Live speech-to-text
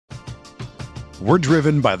We're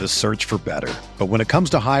driven by the search for better. But when it comes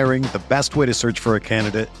to hiring, the best way to search for a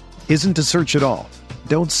candidate isn't to search at all.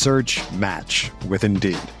 Don't search, match with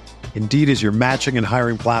Indeed. Indeed is your matching and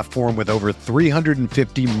hiring platform with over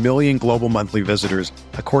 350 million global monthly visitors,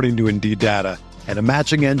 according to Indeed data, and a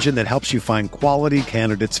matching engine that helps you find quality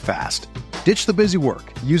candidates fast. Ditch the busy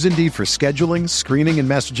work. Use Indeed for scheduling, screening, and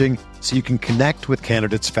messaging so you can connect with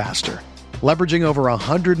candidates faster. Leveraging over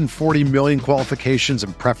 140 million qualifications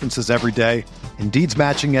and preferences every day, Indeed's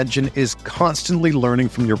matching engine is constantly learning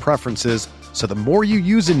from your preferences, so the more you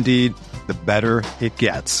use Indeed, the better it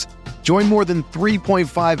gets. Join more than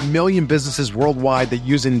 3.5 million businesses worldwide that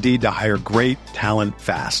use Indeed to hire great talent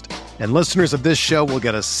fast. And listeners of this show will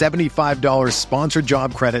get a $75 sponsored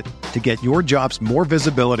job credit to get your jobs more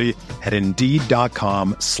visibility at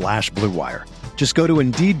Indeed.com/Blue Wire. Just go to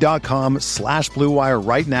Indeed.com/Blue Wire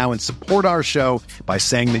right now and support our show by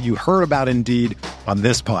saying that you heard about Indeed on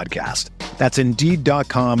this podcast. That's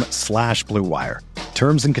Indeed.com/Blue Wire.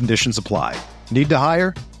 Terms and conditions apply. Need to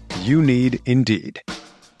hire? You need Indeed.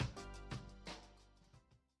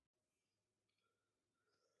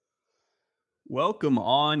 Welcome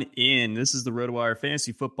on in. This is the RotoWire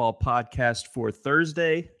Fantasy Football Podcast for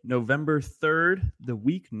Thursday, November 3rd, the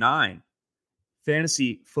Week 9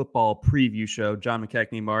 Fantasy Football Preview Show. John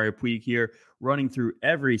McKechnie, Mario Puig here, running through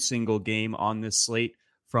every single game on this slate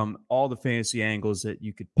from all the fantasy angles that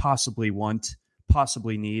you could possibly want,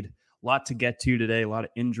 possibly need. A lot to get to today, a lot of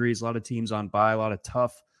injuries, a lot of teams on bye, a lot of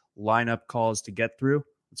tough lineup calls to get through.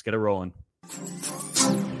 Let's get it rolling.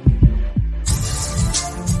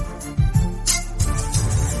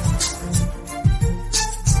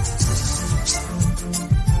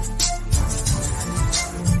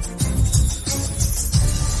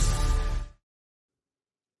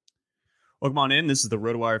 Welcome on in. This is the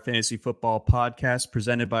RotoWire Fantasy Football Podcast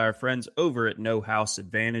presented by our friends over at No House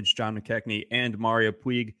Advantage. John McKechnie and Mario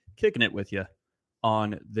Puig kicking it with you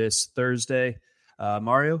on this Thursday.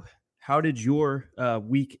 Mario, how did your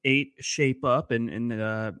Week 8 shape up, and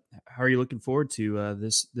how are you looking forward to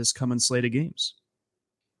this coming slate of games?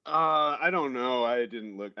 I don't know. I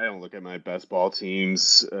don't look at my best ball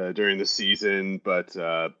teams during the season, but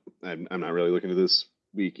I'm not really looking at this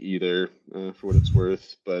week either, for what it's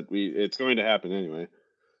worth, but it's going to happen anyway.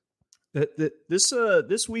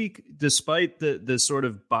 This week, despite the sort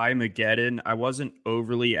of bye-mageddon, I wasn't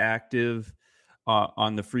overly active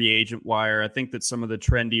on the free agent wire. I think that some of the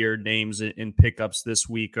trendier names in pickups this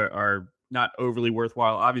week are not overly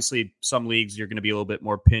worthwhile. Obviously, some leagues you're going to be a little bit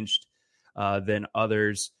more pinched than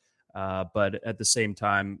others, but at the same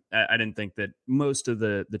time, I didn't think that most of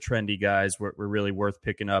the trendy guys were really worth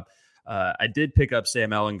picking up. I did pick up Sam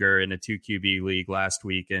Ehlinger in a 2QB league last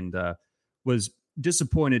week and was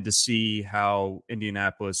disappointed to see how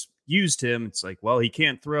Indianapolis used him. It's like, well, he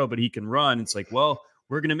can't throw, but he can run. It's like, well,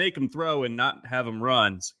 we're going to make him throw and not have him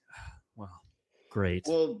run. It's like, well, great.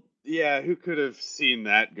 Well, yeah, who could have seen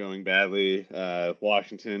that going badly?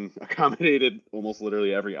 Washington accommodated almost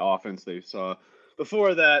literally every offense they saw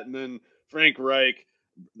before that. And then Frank Reich,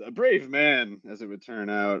 a brave man, as it would turn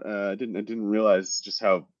out. I didn't realize just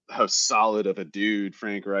how solid of a dude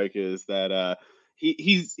Frank Reich is, that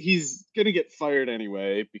he's going to get fired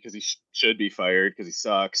anyway because he should be fired because he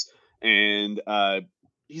sucks. And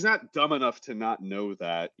he's not dumb enough to not know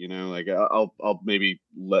that, like I'll maybe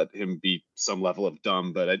let him be some level of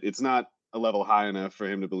dumb, but it's not a level high enough for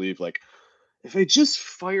him to believe, like, if I just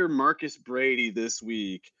fire Marcus Brady this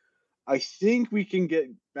week, I think we can get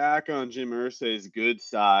back on Jim Irsay's good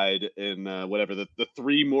side in whatever the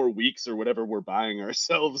 3 more weeks or whatever we're buying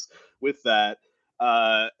ourselves with that,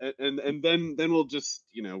 and then we'll just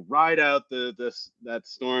ride out that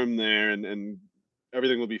storm there, and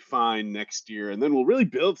everything will be fine next year, and then we'll really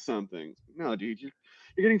build something. No, dude, you're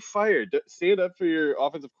getting fired. Stand up for your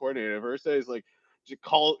offensive coordinator. If Irsay is like just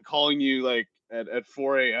calling you like at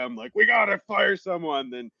 4 a.m. like, we gotta fire someone,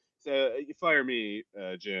 then. So you fire me,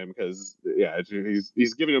 Jim, because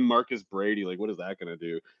he's giving him Marcus Brady. Like, what is that going to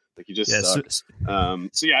do? Like, you just suck.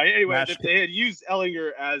 Anyway, if they had used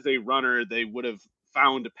Ehlinger as a runner, they would have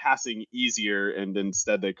found passing easier, and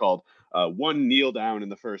instead they called one kneel down in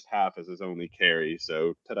the first half as his only carry.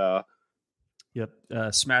 So, ta-da. Yep.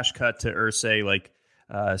 Smash cut to Irsay, like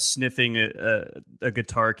sniffing a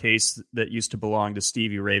guitar case that used to belong to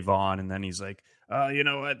Stevie Ray Vaughan, and then he's like, you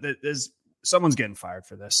know what, someone's getting fired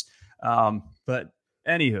for this. But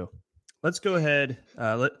anywho, let's go ahead.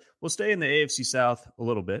 We'll stay in the AFC South a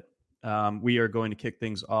little bit. We are going to kick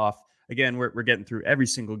things off. Again, we're getting through every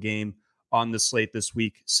single game on the slate this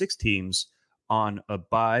week. 6 teams on a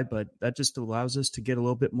bye, but that just allows us to get a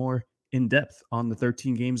little bit more in depth on the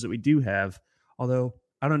 13 games that we do have. Although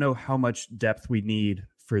I don't know how much depth we need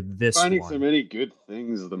for this Finding one. so many good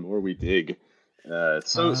things the more we dig.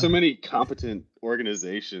 So many competent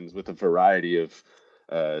organizations with a variety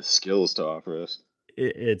of skills to offer us.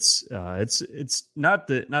 It's not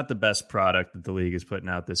the best product that the league is putting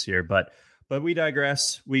out this year, but we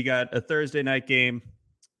digress. We got a Thursday night game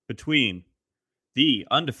between the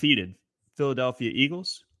undefeated Philadelphia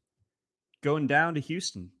Eagles going down to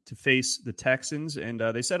Houston to face the Texans. And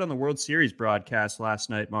they said on the World Series broadcast last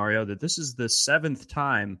night, Mario, that this is the 7th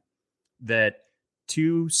time that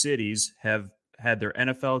two cities have had their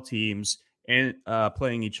NFL teams and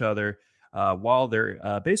playing each other while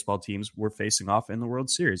their baseball teams were facing off in the World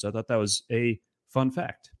Series. I thought that was a fun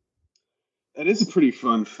fact. That is a pretty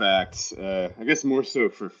fun fact. I guess more so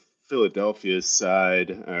for Philadelphia's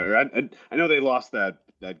side. I know they lost that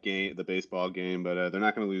game, the baseball game, but they're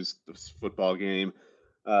not going to lose the football game.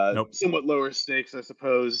 Nope. Somewhat lower stakes, I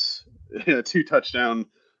suppose. 2 touchdown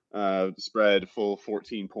spread, full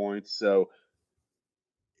 14 points. So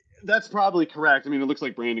that's probably correct. I mean, it looks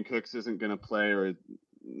like Brandon Cooks isn't going to play, or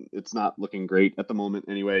it's not looking great at the moment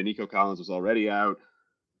anyway. Nico Collins was already out.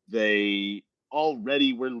 They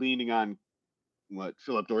already were leaning on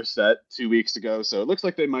Philip Dorsett 2 weeks ago. So it looks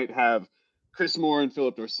like they might have Chris Moore and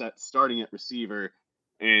Philip Dorsett starting at receiver.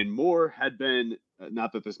 And Moore had been,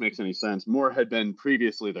 not that this makes any sense, Moore had been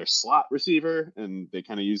previously their slot receiver, and they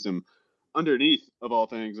kind of used him underneath of all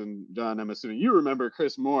things. And John, I'm assuming you remember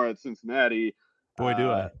Chris Moore at Cincinnati. Boy,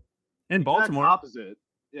 do I. In Baltimore. Opposite.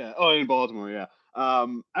 Yeah. Oh, in Baltimore, yeah.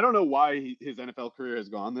 I don't know why his NFL career has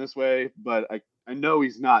gone this way, but I know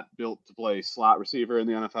he's not built to play slot receiver in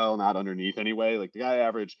the NFL, not underneath anyway. Like, the guy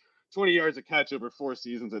averaged 20 yards a catch over 4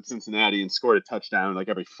 seasons at Cincinnati and scored a touchdown like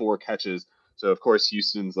every 4 catches. So of course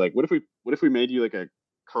Houston's like, what if we made you like a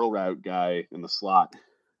curl route guy in the slot?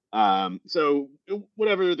 So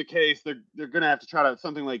whatever the case, they're gonna have to try to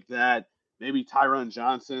something like that. Maybe Tyron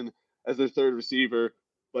Johnson as their third receiver,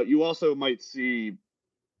 but you also might see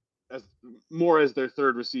as their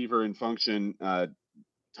third receiver in function,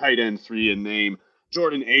 tight end 3 in name.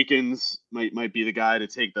 Jordan Akins might be the guy to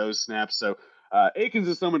take those snaps. So Akins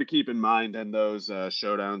is someone to keep in mind in those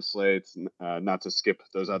showdown slates, not to skip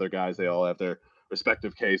those other guys. They all have their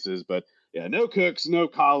respective cases. But, yeah, no Cooks, no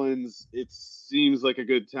Collins. It seems like a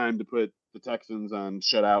good time to put the Texans on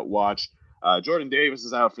shutout watch. Jordan Davis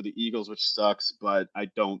is out for the Eagles, which sucks, but I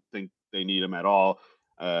don't think they need him at all.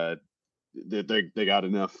 They got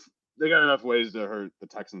enough. They got enough ways to hurt the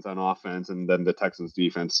Texans on offense, and then the Texans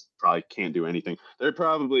defense probably can't do anything. They're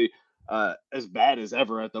probably as bad as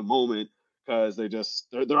ever at the moment because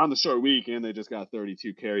they're on the short week and they just got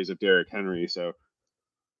 32 carries of Derrick Henry. So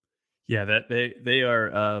yeah, that they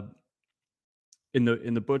are in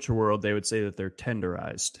the butcher world, they would say that they're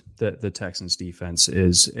tenderized. The Texans defense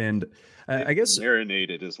is, and I guess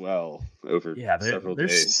marinated as well over several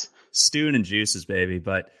days. Stewing and juices, baby.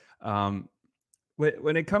 But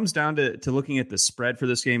when it comes down to looking at the spread for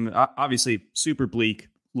this game, obviously super bleak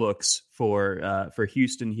looks for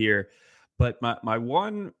Houston here. But my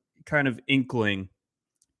one kind of inkling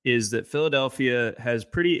is that Philadelphia has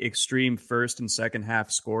pretty extreme first and second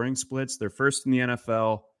half scoring splits. They're first in the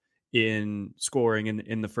NFL in scoring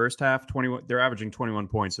in the first half. 21. They're averaging 21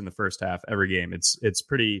 points in the first half every game. It's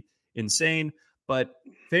pretty insane. But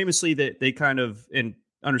famously, they kind of, and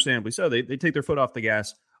understandably so, they take their foot off the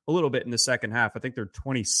gas a little bit in the second half. I think they're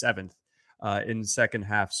 27th in second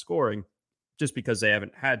half scoring, just because they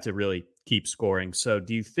haven't had to really keep scoring. So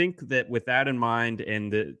do you think that with that in mind,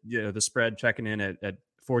 and the spread checking in at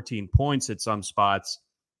 14 points at some spots,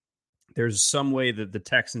 there's some way that the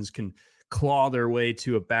Texans can claw their way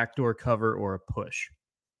to a backdoor cover or a push?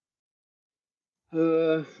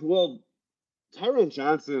 Well, Tyron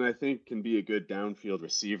Johnson, I think, can be a good downfield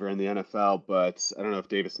receiver in the NFL, but I don't know if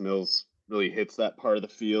Davis Mills really hits that part of the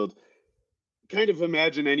field. Kind of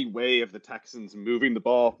imagine any way of the Texans moving the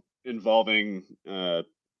ball involving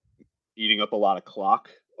eating up a lot of clock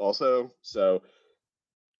also. So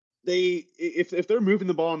if they're moving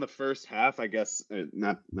the ball in the first half, I guess,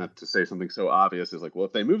 not to say something so obvious, is like, well,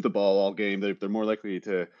 if they move the ball all game, they're more likely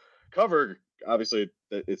to cover. Obviously,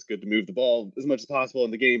 it's good to move the ball as much as possible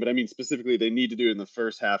in the game, but I mean specifically they need to do it in the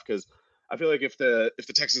first half, because I feel like if the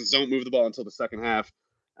Texans don't move the ball until the second half,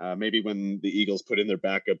 maybe when the Eagles put in their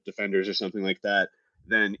backup defenders or something like that,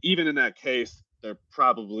 then even in that case, they're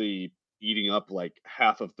probably eating up like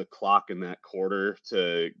half of the clock in that quarter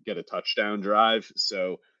to get a touchdown drive.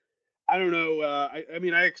 So I don't know. I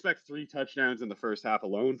mean, I expect 3 touchdowns in the first half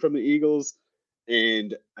alone from the Eagles,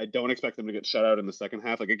 and I don't expect them to get shut out in the second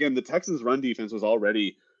half. Like, again, the Texans' run defense was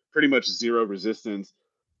already pretty much zero resistance,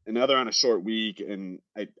 and now they're on a short week, and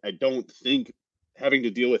I don't think having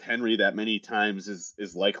to deal with Henry that many times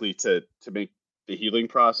is likely to make the healing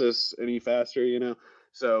process any faster, you know?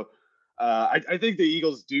 So I think the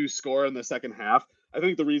Eagles do score in the second half. I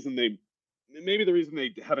think the reason they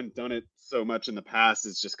haven't done it so much in the past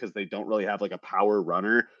is just because they don't really have like a power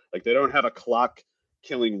runner. Like they don't have a clock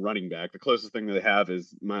killing running back. The closest thing that they have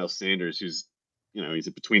is Miles Sanders, who's, you know, he's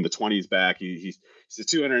between the 20s back. He's a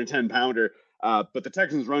 210 pounder. But the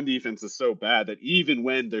Texans' run defense is so bad that even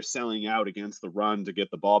when they're selling out against the run to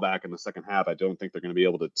get the ball back in the second half, I don't think they're going to be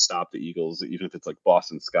able to stop the Eagles, even if it's like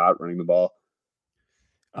Boston Scott running the ball.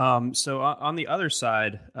 So on the other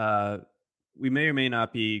side, we may or may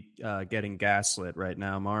not be getting gaslit right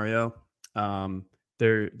now, Mario.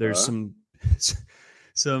 There's some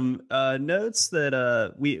notes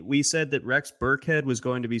that we said that Rex Burkhead was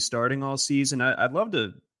going to be starting all season. I'd love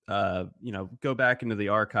to go back into the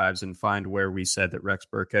archives and find where we said that Rex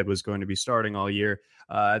Burkhead was going to be starting all year.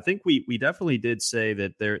 I think we definitely did say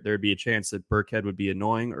that there'd be a chance that Burkhead would be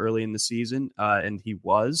annoying early in the season, and he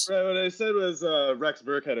was. Right, what I said was Rex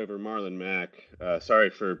Burkhead over Marlon Mack. Sorry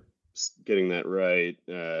for getting that right.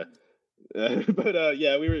 But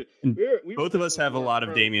yeah, we both of us have a lot of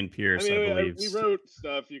Dameon Pierce. I believe we wrote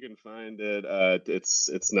stuff. You can find it.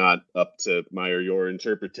 It's not up to my or your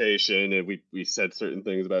interpretation. And we said certain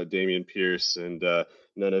things about Dameon Pierce, and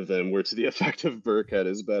none of them were to the effect of Burkhead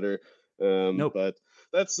is better. Nope. But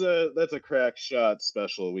that's a crack shot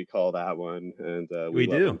special. We call that one, and we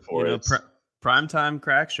do. For it. Primetime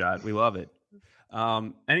crack shot. We love it.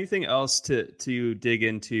 Anything else to dig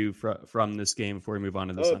into from this game before we move on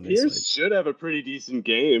to the Sunday Pierce slate? should have a pretty decent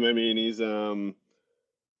game. I mean, he's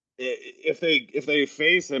if they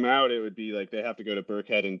phase him out, it would be like they have to go to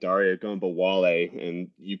Burkhead and Daria Gumbawale, and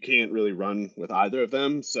you can't really run with either of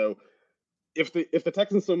them. So if the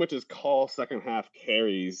Texans so much as call second half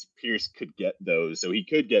carries, Pierce could get those. So he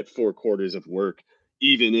could get 4 quarters of work,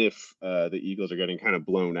 even if the Eagles are getting kind of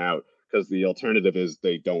blown out, because the alternative is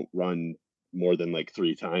they don't run more than like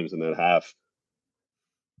 3 times in that half.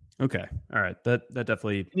 Okay. All right. That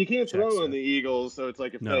definitely. And you can't throw on the Eagles, so it's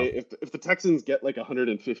like if the Texans get like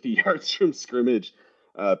 150 yards from scrimmage,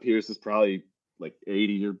 Pierce is probably like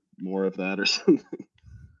 80 or more of that or something.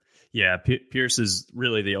 Yeah, Pierce is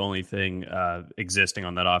really the only thing existing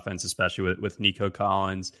on that offense, especially with Nico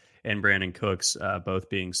Collins and Brandon Cooks both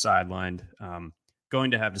being sidelined.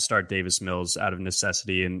 Going to have to start Davis Mills out of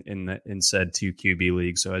necessity in said 2 QB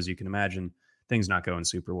league. So as you can imagine, things not going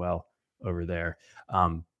super well over there.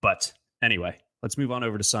 But anyway, let's move on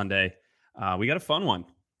over to Sunday. We got a fun one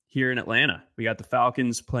here in Atlanta. We got the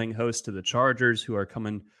Falcons playing host to the Chargers, who are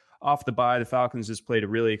coming off the bye. The Falcons just played a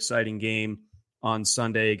really exciting game on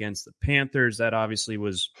Sunday against the Panthers. That obviously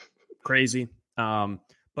was crazy. But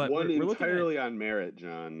one entirely on merit,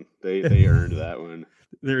 John. They earned that one.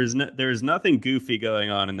 There's nothing goofy going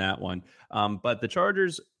on in that one. But the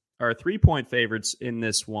Chargers are 3-point favorites in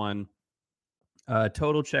this one.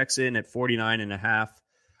 Total checks in at 49.5.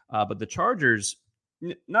 But the Chargers,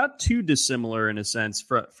 not too dissimilar in a sense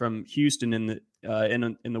from Houston in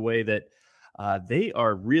the way that they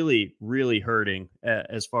are really, really hurting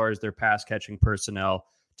as far as their pass catching personnel,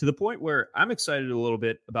 to the point where I'm excited a little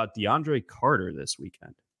bit about DeAndre Carter this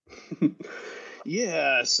weekend.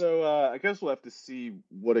 Yeah, so I guess we'll have to see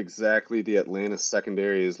what exactly the Atlanta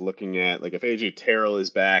secondary is looking at. Like if AJ Terrell is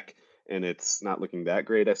back and it's not looking that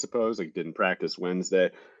great, I suppose, like didn't practice Wednesday.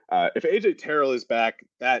 If AJ Terrell is back,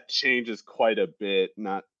 that changes quite a bit.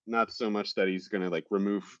 Not so much that he's going to like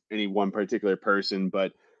remove any one particular person,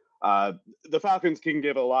 but the Falcons can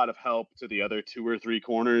give a lot of help to the other 2 or 3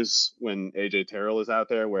 corners when AJ Terrell is out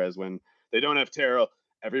there. Whereas when they don't have Terrell,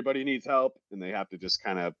 everybody needs help and they have to just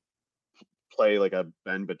kind of play like a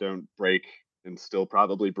bend but don't break and still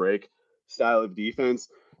probably break style of defense.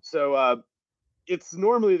 So it's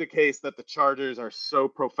normally the case that the Chargers are so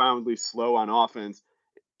profoundly slow on offense,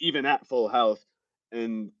 even at full health.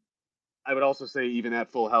 And I would also say even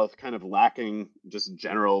at full health, kind of lacking just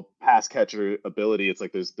general pass catcher ability. It's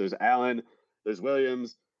like there's Allen, there's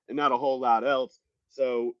Williams, and not a whole lot else.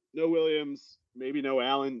 So no Williams, maybe no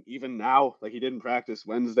Allen, even now. Like he didn't practice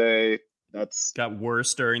Wednesday. That's got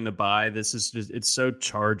worse during the bye. This is just, it's so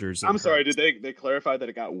Chargers. I'm sorry. Did they clarify that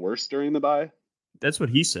it got worse during the bye? That's what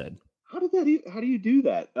he said. How do you do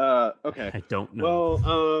that? Okay. I don't know.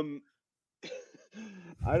 Well,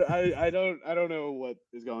 I don't know what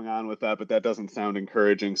is going on with that, but that doesn't sound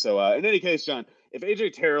encouraging. So in any case, John, if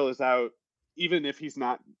AJ Terrell is out, even if he's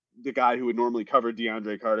not the guy who would normally cover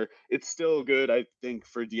DeAndre Carter, it's still good, I think,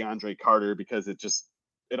 for DeAndre Carter because it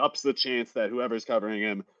ups the chance that whoever's covering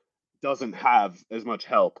him doesn't have as much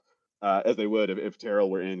help as they would if Terrell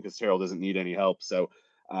were in, because Terrell doesn't need any help. So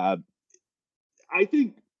I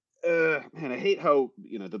think, man, I hate how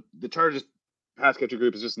the Chargers pass catcher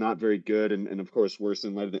group is just not very good, and of course worse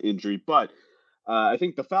in light of the injury. But I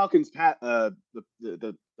think the Falcons,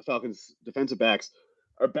 the Falcons defensive backs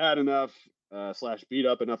are bad enough slash beat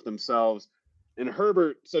up enough themselves, and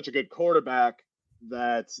Herbert such a good quarterback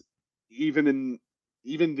that even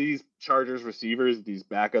these Chargers receivers, these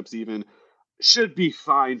backups even should be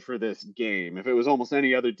fine for this game. If it was almost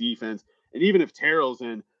any other defense, and even if Terrell's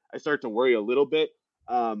in, I start to worry a little bit.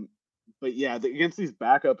 But yeah, against these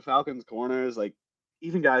backup Falcons corners, like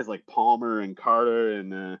even guys like Palmer and Carter,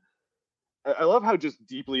 and I love how just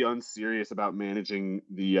deeply unserious about managing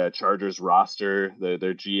the Chargers roster,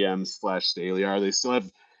 their GM slash Staley are. They still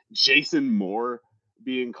have Jason Moore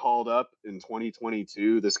being called up in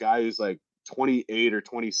 2022. This guy is like 28 or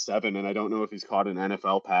 27, and I don't know if he's caught an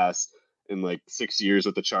NFL pass in like 6 years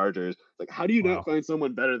with the Chargers. Like, how do you not find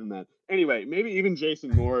someone better than that? Anyway, maybe even Jason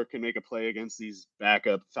Moore can make a play against these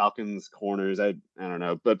backup Falcons corners. I don't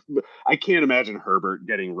know, but I can't imagine Herbert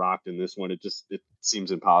getting rocked in this one. It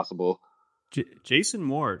seems impossible. Jason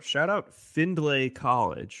Moore, shout out Findlay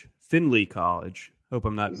College. Hope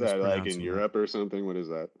I'm not. Is that like in Europe or something? What is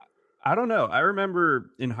that? I don't know. I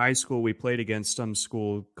remember in high school we played against some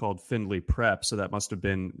school called Findlay Prep, so that must have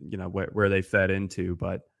been where they fed into.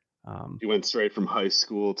 But you went straight from high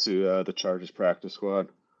school to the Chargers practice squad.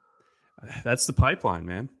 That's the pipeline,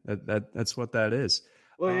 man. That's what that is.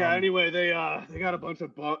 Well, yeah. Anyway, they got a bunch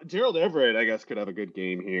of Gerald Everett. I guess could have a good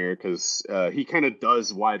game here because he kind of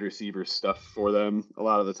does wide receiver stuff for them a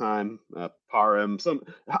lot of the time. Parham,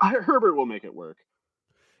 Herbert will make it work.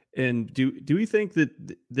 And do we think that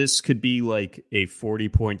this could be like a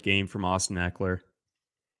 40-point game from Austin Eckler?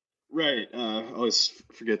 Right. I always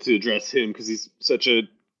forget to address him because he's such a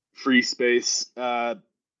free space.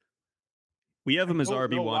 We have him as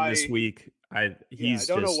RB1 this week. I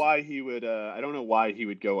don't know why he would. I don't know why he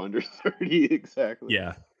would go under 30 exactly.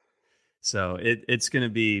 Yeah. So it's going to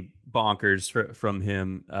be bonkers from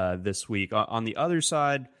him this week. On the other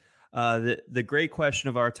side, the great question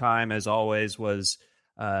of our time, as always, was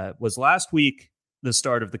last week the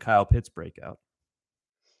start of the Kyle Pitts breakout.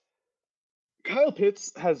 Kyle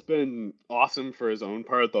Pitts has been awesome for his own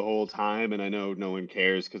part the whole time, and I know no one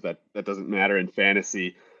cares because that doesn't matter in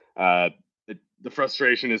fantasy. The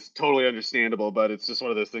frustration is totally understandable, but it's just one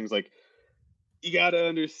of those things like you got to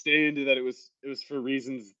understand that it was for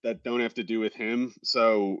reasons that don't have to do with him.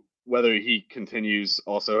 So whether he continues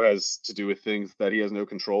also has to do with things that he has no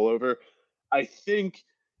control over. I think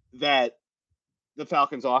that the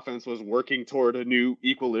Falcons offense was working toward a new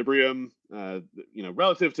equilibrium,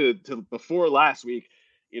 relative to before last week.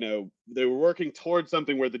 They were working towards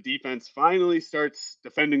something where the defense finally starts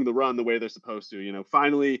defending the run the way they're supposed to,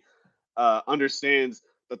 finally understands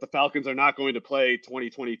that the Falcons are not going to play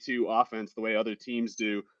 2022 offense the way other teams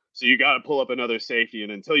do. So you got to pull up another safety.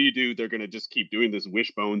 And until you do, they're going to just keep doing this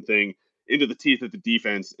wishbone thing into the teeth of the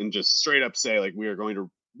defense and just straight up say, like, we are going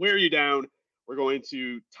to wear you down. We're going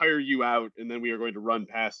to tire you out. And then we are going to run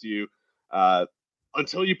past you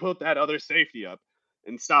until you put that other safety up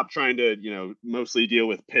and stop trying to, mostly deal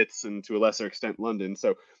with Pitts and to a lesser extent London.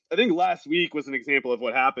 So I think last week was an example of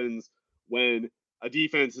what happens when a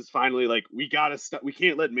defense is finally like, we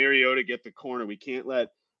can't let Mariota get the corner. We can't let,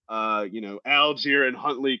 Algier and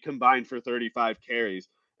Huntley combine for 35 carries.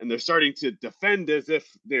 And they're starting to defend as if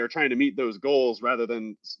they are trying to meet those goals rather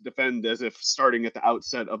than defend as if starting at the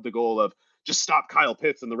outset of the goal of just stop Kyle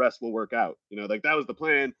Pitts and the rest will work out. Like that was the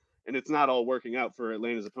plan, and it's not all working out for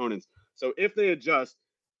Atlanta's opponents. So if they adjust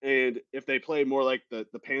and if they play more like the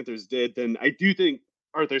Panthers did, then I do think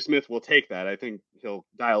Arthur Smith will take that. I think he'll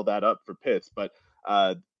dial that up for Pitts. But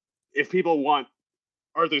if people want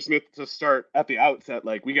Arthur Smith to start at the outset,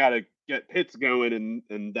 like we got to get Pitts going,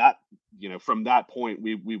 and that, from that point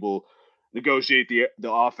we will negotiate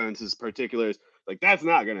the offense's particulars. Like that's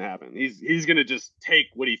not going to happen. He's going to just take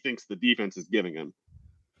what he thinks the defense is giving him.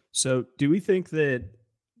 So do we think that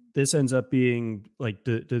this ends up being like,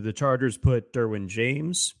 do the Chargers put Derwin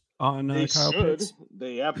James on Kyle Pitts?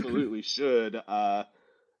 They absolutely should.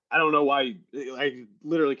 I don't know why. I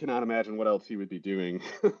literally cannot imagine what else he would be doing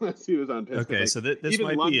unless he was on Pitts. Okay, so this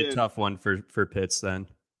might be a tough one for Pitts then.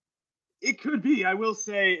 It could be. I will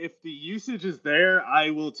say if the usage is there,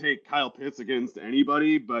 I will take Kyle Pitts against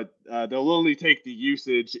anybody, but they'll only take the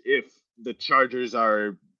usage if the Chargers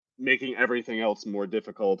are making everything else more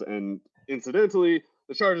difficult. And incidentally,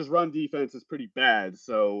 the Chargers' run defense is pretty bad,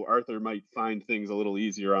 so Arthur might find things a little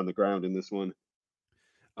easier on the ground in this one.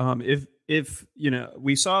 If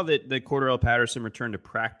we saw that Cordarrelle Patterson returned to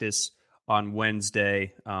practice on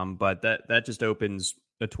Wednesday, but that just opens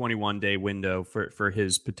a 21-day window for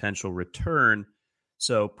his potential return.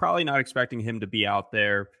 So probably not expecting him to be out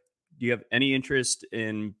there. Do you have any interest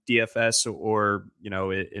in DFS or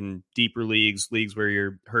in deeper leagues where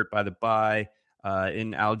you're hurt by the bye,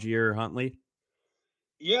 in Algier or Huntley?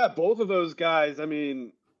 Yeah, both of those guys. I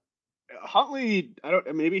mean, Huntley,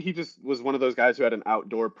 maybe he just was one of those guys who had an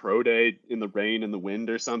outdoor pro day in the rain and the wind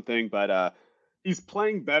or something, but he's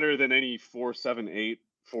playing better than any 4.78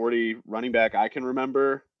 40 running back I can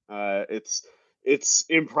remember. It's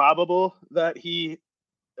improbable that he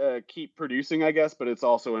keep producing, I guess, but it's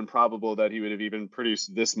also improbable that he would have even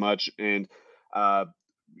produced this much. And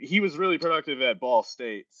he was really productive at Ball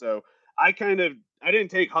State. So I didn't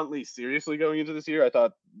take Huntley seriously going into this year. I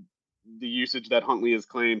thought the usage that Huntley has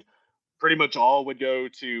claimed pretty much all would go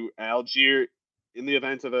to Algier in the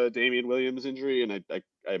event of a Damian Williams injury. And I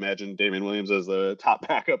imagine Damian Williams as the top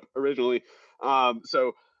backup originally.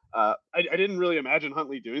 So I didn't really imagine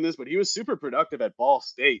Huntley doing this, but he was super productive at Ball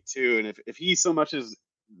State too. And if he so much as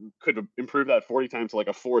could improve that 40 times to like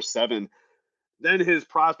a 4.7, then his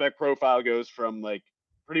prospect profile goes from like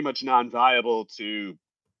pretty much non-viable to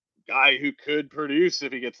guy who could produce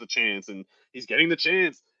if he gets the chance, and he's getting the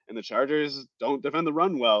chance, and the Chargers don't defend the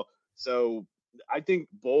run well. So I think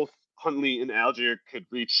both Huntley and Algier could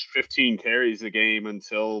reach 15 carries a game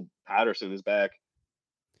until Patterson is back.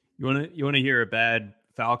 You want to hear a bad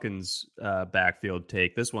Falcons backfield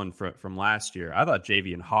take? This one from last year. I thought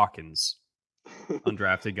Javian Hawkins,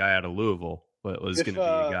 undrafted guy out of Louisville, but was going to be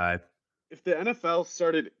a guy. If the NFL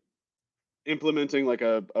started implementing like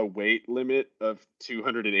a weight limit of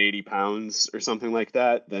 280 pounds or something like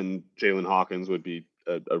that, then Jalen Hawkins would be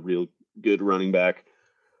a real good running back.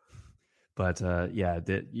 But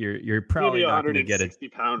you're probably not going to get a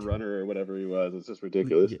 60-pound runner or whatever he was. It's just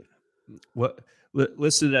ridiculous. Yeah. What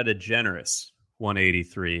listed at a generous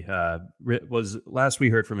 183 was last we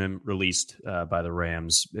heard from him, released by the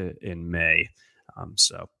Rams in May.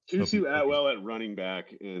 So Tutu Atwell at running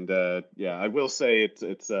back, and I will say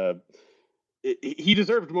he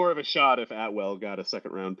deserved more of a shot if Atwell got a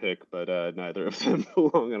second round pick, but neither of them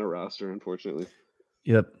belong on a roster, unfortunately.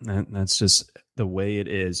 Yep, that's just the way it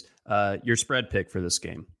is. Your spread pick for this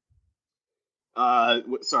game?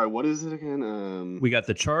 Sorry, what is it again? We got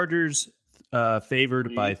the Chargers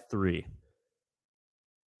favored by 3.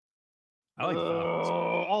 I like the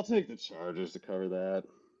Falcons. I'll take the Chargers to cover that.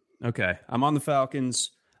 Okay, I'm on the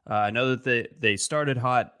Falcons. I know that they started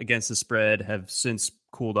hot against the spread, have since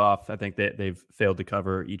cooled off. I think that they've failed to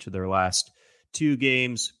cover each of their last 2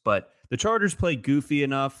 games, but the Chargers play goofy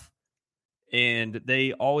enough, and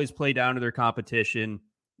they always play down to their competition.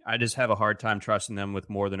 I just have a hard time trusting them with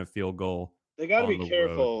more than a field goal. They got to be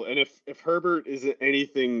careful, and if Herbert is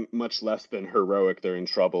anything much less than heroic, they're in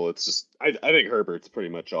trouble. It's just I think Herbert's pretty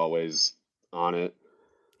much always on it.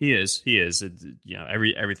 He is.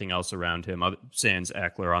 Everything else around him, sans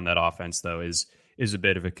Eckler on that offense, though, is a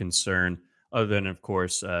bit of a concern. Other than, of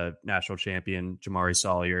course, national champion Jamari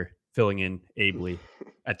Salyer filling in ably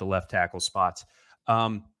at the left tackle spots.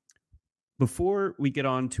 Before we get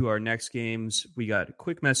on to our next games, we got a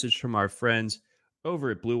quick message from our friends over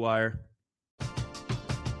at Blue Wire.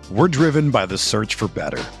 We're driven by the search for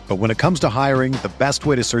better. But when it comes to hiring, the best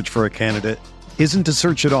way to search for a candidate isn't to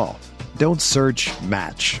search at all. Don't search,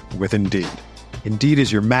 match with Indeed. Indeed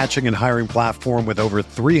is your matching and hiring platform with over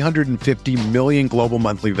 350 million global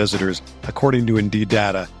monthly visitors, according to Indeed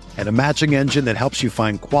data, and a matching engine that helps you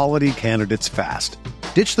find quality candidates fast.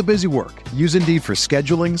 Ditch the busy work. Use Indeed for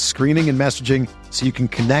scheduling, screening, and messaging so you can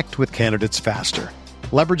connect with candidates faster.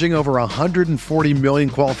 Leveraging over 140 million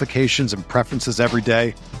qualifications and preferences every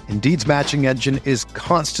day, Indeed's matching engine is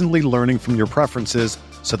constantly learning from your preferences,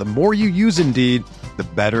 so the more you use Indeed, the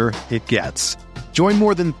better it gets. Join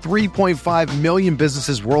more than 3.5 million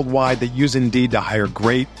businesses worldwide that use Indeed to hire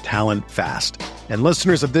great talent fast. And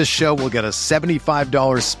listeners of this show will get a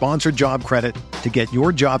 $75 sponsored job credit to get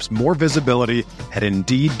your jobs more visibility at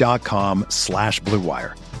Indeed.com/Blue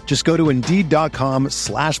Wire. Just go to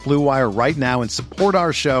Indeed.com/Blue Wire right now and support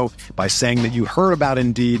our show by saying that you heard about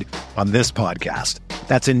Indeed on this podcast.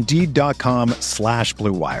 That's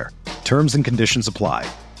Indeed.com/Blue Wire. Terms and conditions apply.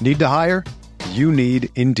 Need to hire? You need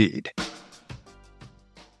Indeed.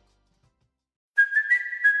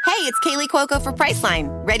 Hey, it's Kaylee Cuoco for Priceline.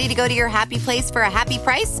 Ready to go to your happy place for a happy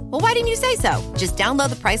price? Well, why didn't you say so? Just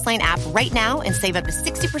download the Priceline app right now and save up to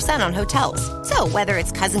 60% on hotels. So whether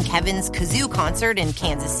it's Cousin Kevin's Kazoo Concert in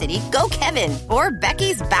Kansas City, go Kevin, or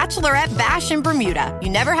Becky's Bachelorette Bash in Bermuda,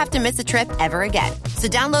 you never have to miss a trip ever again. So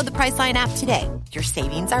download the Priceline app today. Your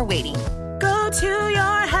savings are waiting. Go to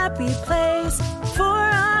your happy place for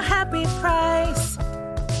a happy price.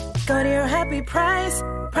 Go to your happy price,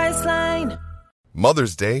 Priceline.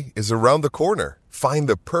 Mother's Day is around the corner. Find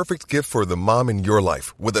the perfect gift for the mom in your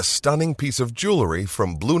life with a stunning piece of jewelry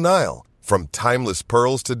from Blue Nile. From timeless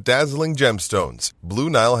pearls to dazzling gemstones, Blue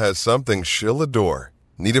Nile has something she'll adore.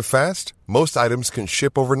 Need it fast? Most items can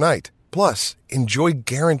ship overnight. Plus, enjoy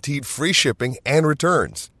guaranteed free shipping and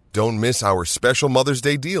returns. Don't miss our special Mother's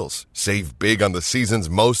Day deals. Save big on the season's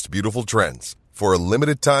most beautiful trends. For a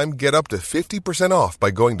limited time, get up to 50% off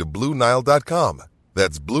by going to BlueNile.com.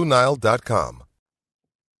 That's BlueNile.com.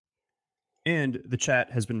 And the chat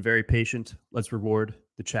has been very patient. Let's reward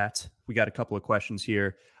the chat. We got a couple of questions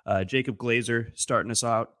here. Jacob Glazer starting us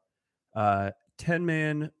out.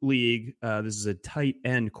 10-man league. This is a tight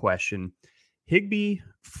end question. Higbee,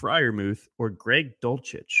 Freiermuth, or Greg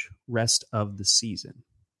Dulcich rest of the season?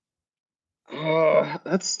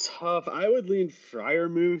 That's tough. I would lean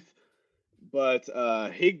Freiermuth, but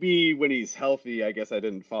Higbee, when he's healthy, I guess I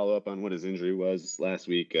didn't follow up on what his injury was last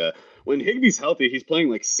week. When Higbee's healthy, he's playing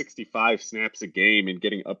like 65 snaps a game and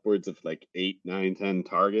getting upwards of like 8, 9, 10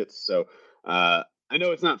 targets. So I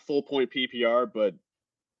know it's not full point PPR, but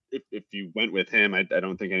if you went with him, I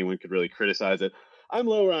don't think anyone could really criticize it. I'm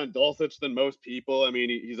lower on Dulcich than most people. I mean,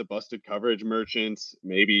 he's a busted coverage merchant.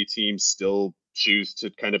 Maybe teams still choose to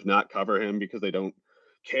kind of not cover him because they don't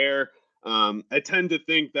care. I tend to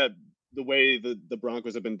think that the way the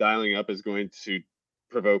Broncos have been dialing up is going to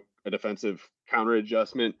provoke a defensive counter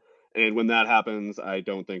adjustment. And when that happens, I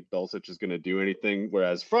don't think Dulcich is going to do anything.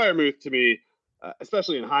 Whereas Freiermuth, to me,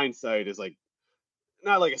 especially in hindsight, is like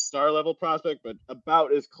not like a star level prospect, but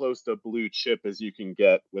about as close to blue chip as you can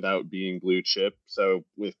get without being blue chip. So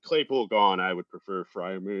with Claypool gone, I would prefer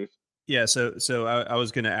Freiermuth. Yeah, so I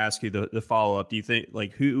was going to ask you the follow up. Do you think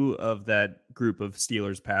like who of that group of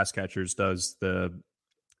Steelers pass catchers does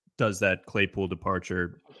that Claypool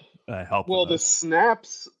departure help? Well, the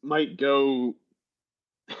snaps might go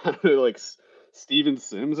I don't know, like Steven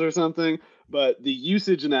Sims or something, but the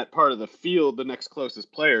usage in that part of the field, the next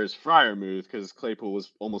closest player is Freiermuth because Claypool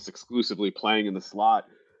was almost exclusively playing in the slot.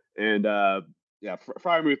 And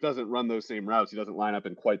Freiermuth doesn't run those same routes. He doesn't line up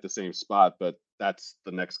in quite the same spot, but that's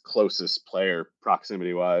the next closest player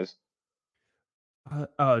proximity wise.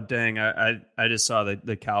 Oh dang! I just saw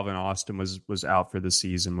that Calvin Austin was out for the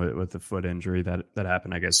season with the foot injury that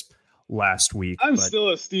happened, I guess, last week. I'm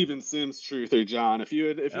still a Steven Sims truther, John. If you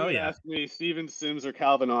had asked me Steven Sims or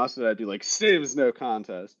Calvin Austin, I'd be like Sims, no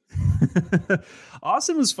contest.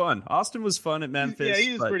 Austin was fun. Austin was fun at Memphis. Yeah,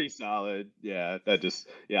 he's pretty solid. Yeah,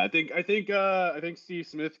 I think Steve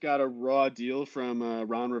Smith got a raw deal from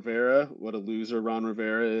Ron Rivera. What a loser Ron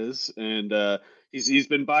Rivera is, and he's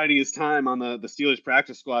been biding his time on the Steelers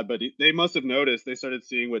practice squad. But they must have noticed. They started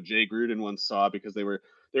seeing what Jay Gruden once saw because they were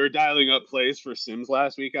dialing up plays for Sims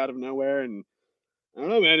last week out of nowhere, and I don't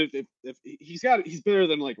know, man. If he's better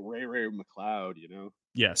than like Ray McLeod, you know.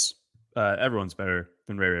 Yes, everyone's better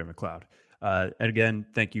than Ray McLeod. And again,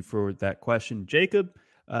 thank you for that question, Jacob.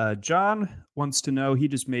 John wants to know. He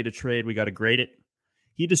just made a trade. We got to grade it.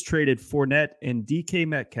 He just traded Fournette and DK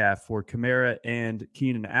Metcalf for Kamara and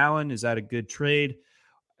Keenan Allen. Is that a good trade?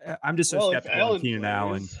 I'm just so skeptical of Keenan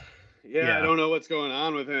Allen. Yeah, I don't know what's going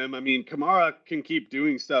on with him. I mean, Kamara can keep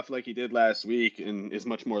doing stuff like he did last week and is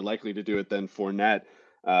much more likely to do it than Fournette.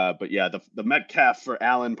 But yeah, the Metcalf for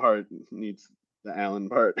Allen part needs the Allen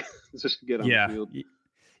part just to get on the field.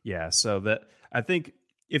 Yeah, so I think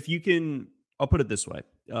if you can, I'll put it this way: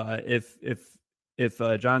 if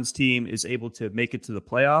John's team is able to make it to the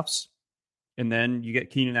playoffs, and then you get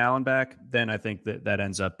Keenan Allen back, then I think that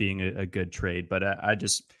ends up being a good trade. But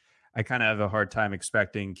I kind of have a hard time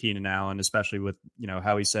expecting Keenan Allen, especially with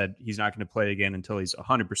how he said he's not going to play again until he's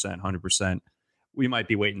 100%. We might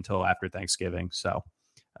be waiting until after Thanksgiving, so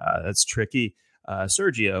that's tricky.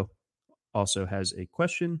 Sergio also has a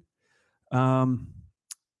question.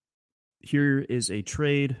 Here is a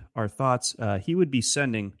trade. Our thoughts. He would be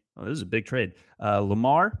sending. Oh, this is a big trade.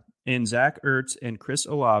 Lamar and Zach Ertz and Chris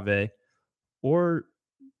Olave, or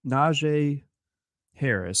Najee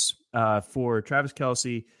Harris for Travis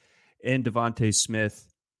Kelce and Devontae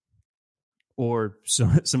Smith, or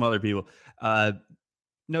some other people.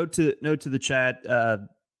 Note to the chat.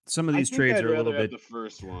 Some of these trades are a little bit. The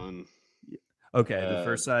first one. Okay, the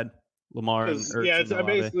first side. Lamar and Ertz. Yeah, I'm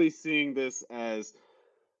basically seeing this as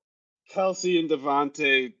Kelce and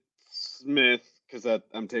Devontae Smith, because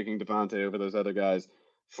I'm taking Devontae over those other guys,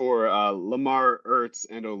 for Lamar, Ertz,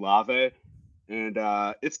 and Olave. And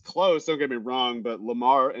it's close, don't get me wrong, but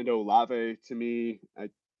Lamar and Olave, to me, I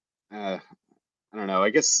don't know. I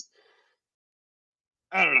guess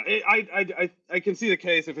I don't know. I can see the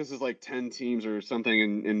case if this is like 10 teams or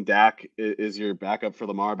something, and Dak is your backup for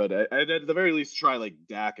Lamar. But I'd at the very least try like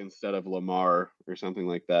Dak instead of Lamar or something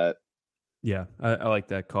like that. Yeah, I like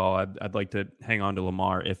that call. I'd like to hang on to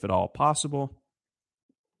Lamar if at all possible.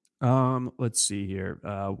 Let's see here.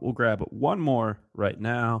 We'll grab one more right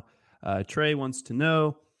now. Trey wants to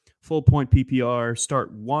know full point PPR.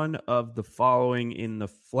 Start one of the following in the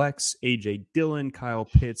flex: AJ Dillon, Kyle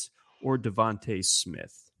Pitts, or Devontae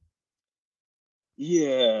Smith.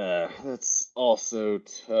 Yeah, that's also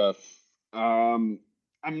tough. I'm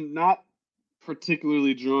not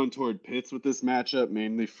particularly drawn toward Pitts with this matchup,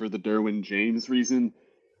 mainly for the Derwin James reason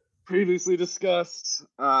previously discussed.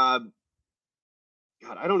 God,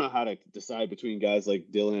 I don't know how to decide between guys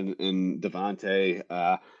like Dillon and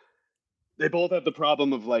Devontae. They both have the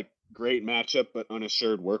problem of like great matchup but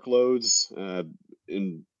unassured workloads.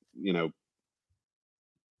 In you know,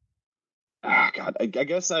 God, I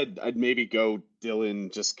guess I'd maybe go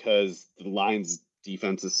Dillon just because the Lions'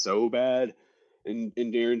 defense is so bad, and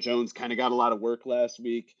Aaron Jones kind of got a lot of work last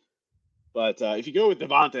week. But if you go with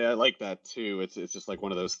Devontae, I like that too. It's just like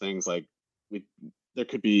one of those things. Like there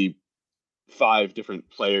could be 5 different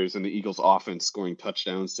players in the Eagles' offense scoring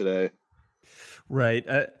touchdowns today. Right.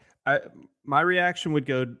 My reaction would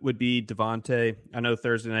be Devontae. I know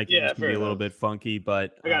Thursday night games can be a little bit funky,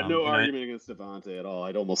 but I got no argument against Devontae at all.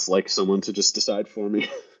 I'd almost like someone to just decide for me.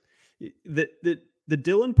 The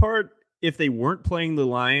Dillon part, if they weren't playing the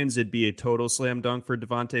Lions, it'd be a total slam dunk for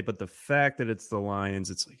Devontae. But the fact that it's the Lions,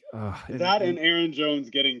 it's like and Aaron Jones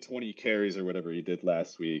getting 20 carries or whatever he did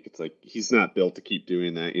last week. It's like he's not built to keep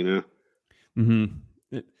doing that, you know.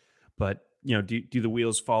 But do the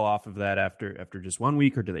wheels fall off of that after just 1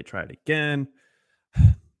 week, or do they try it again?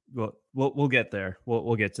 Well, we'll get there.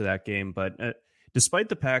 We'll get to that game. But despite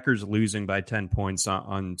the Packers losing by 10 points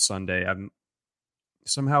on Sunday, I'm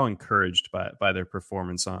somehow encouraged by their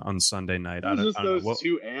performance on Sunday night. Those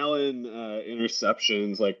 2 Allen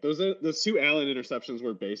interceptions, like those 2 Allen interceptions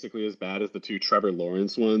were basically as bad as the 2 Trevor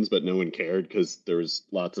Lawrence ones, but no one cared because there was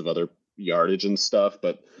lots of other yardage and stuff.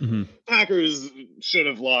 But Packers should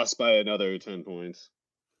have lost by another 10 points.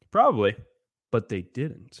 Probably, but they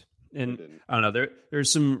didn't. And I don't know,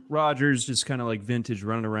 there's some Rodgers just kind of like vintage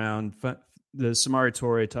running around. The Samori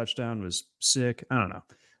Toure touchdown was sick. I don't know.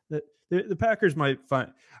 The Packers might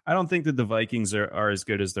find. I don't think that the Vikings are as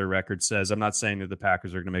good as their record says. I'm not saying that the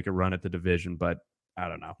Packers are going to make a run at the division, but I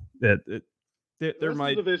don't know.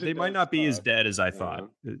 They might not be as dead as I thought.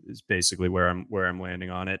 Is basically where I'm landing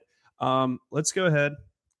on it. Let's go ahead,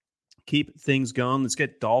 keep things going. Let's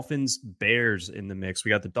get Dolphins Bears in the mix. We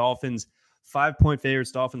got the Dolphins 5-point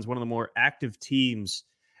favorites. Dolphins, one of the more active teams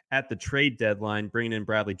at the trade deadline, bringing in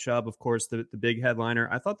Bradley Chubb, of course, the big headliner.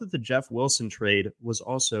 I thought that the Jeff Wilson trade was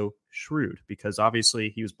also shrewd because obviously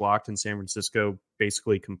he was blocked in San Francisco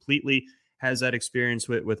basically completely, has that experience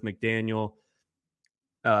with McDaniel.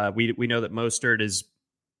 We know that Mostert is,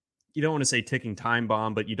 you don't want to say ticking time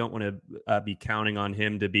bomb, but you don't want to be counting on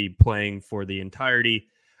him to be playing for the entirety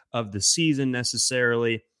of the season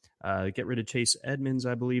necessarily. Get rid of Chase Edmonds,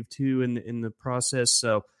 I believe, too, in the process.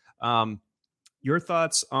 So your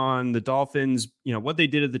thoughts on the Dolphins, what they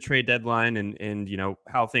did at the trade deadline and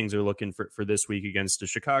how things are looking for this week against a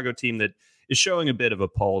Chicago team that is showing a bit of a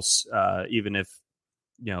pulse, even if,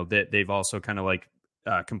 they've also kind of like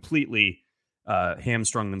completely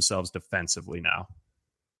hamstrung themselves defensively now.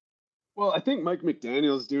 Well, I think Mike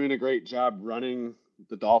McDaniel's doing a great job running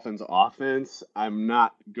the Dolphins offense. I'm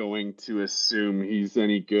not going to assume he's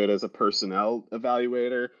any good as a personnel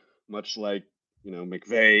evaluator, much like,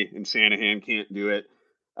 McVay and Shanahan can't do it.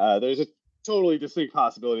 There's a totally distinct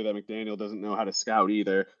possibility that McDaniel doesn't know how to scout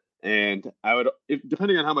either. And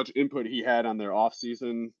depending on how much input he had on their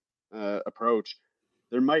offseason approach,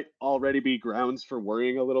 there might already be grounds for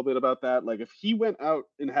worrying a little bit about that. Like if he went out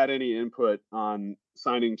and had any input on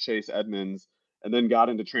signing Chase Edmonds and then got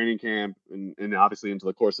into training camp and obviously into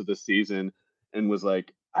the course of this season and was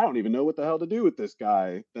like, I don't even know what the hell to do with this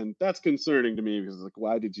guy, then that's concerning to me because like,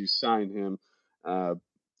 why did you sign him?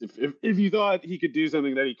 If you thought he could do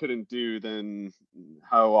something that he couldn't do, then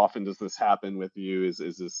how often does this happen with you? Is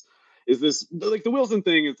this like the Wilson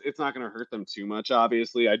thing? It's not going to hurt them too much.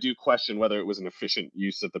 Obviously, I do question whether it was an efficient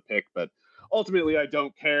use of the pick, but ultimately I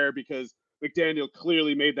don't care because McDaniel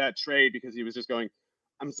clearly made that trade because he was just going,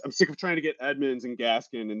 I'm sick of trying to get Edmonds and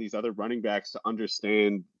Gaskin and these other running backs to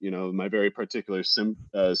understand, my very particular system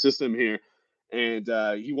here. And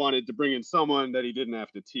he wanted to bring in someone that he didn't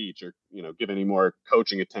have to teach or, give any more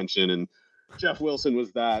coaching attention. And Jeff Wilson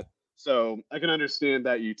was that. So I can understand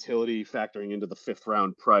that utility factoring into the 5th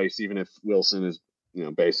round price, even if Wilson is,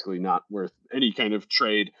 basically not worth any kind of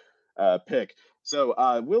trade pick.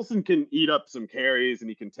 So Wilson can eat up some carries and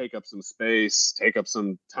he can take up some space, take up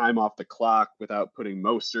some time off the clock without putting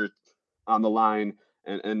Mostert on the line.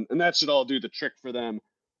 and that should all do the trick for them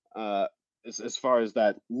as far as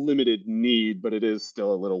that limited need. But it is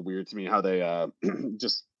still a little weird to me how they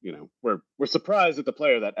just we're surprised at the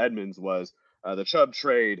player that Edmonds was. The Chubb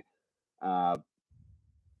trade.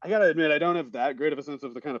 I gotta admit, I don't have that great of a sense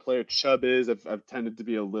of the kind of player Chubb is. I've tended to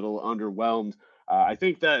be a little underwhelmed. I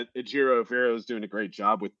think that Ejiro Evero is doing a great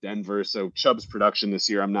job with Denver. So Chubb's production this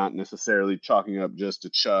year, I'm not necessarily chalking up just to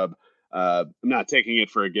Chubb. I'm not taking it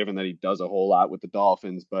for a given that he does a whole lot with the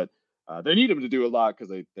Dolphins, but they need him to do a lot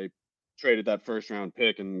because they traded that first round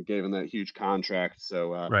pick and gave him that huge contract.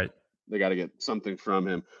 So right. They got to get something from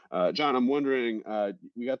him. John, I'm wondering,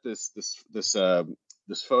 we got this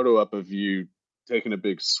photo up of you taking a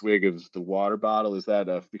big swig of the water bottle. Is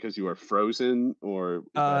that because you are frozen, or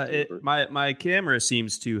my camera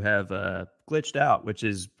seems to have glitched out, which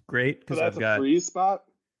is great because I've got a freeze spot.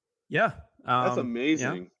 Yeah, that's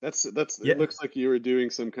amazing. Yeah. That's It looks like you were doing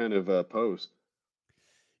some kind of pose.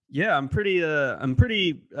 Yeah, I'm pretty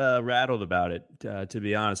rattled about it, to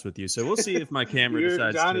be honest with you. So we'll see if my camera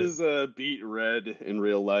decides. John is beat red in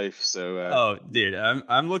real life, so. Oh, dude,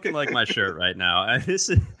 I'm looking like my shirt right now.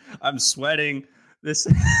 I'm sweating. This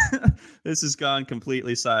has gone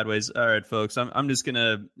completely sideways. All right, folks, I'm just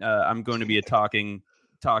gonna I'm going to be a talking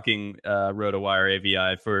RotoWire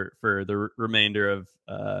AVI for the remainder of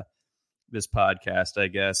this podcast, I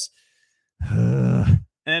guess.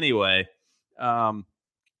 Anyway,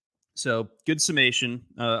 so good summation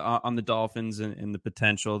on the Dolphins and the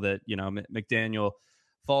potential that McDaniel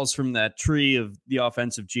falls from that tree of the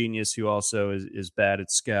offensive genius who also is bad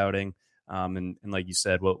at scouting. And like you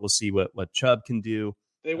said, we'll see what Chubb can do.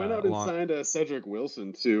 They went out and signed Cedric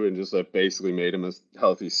Wilson too, and just basically made him a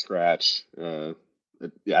healthy scratch.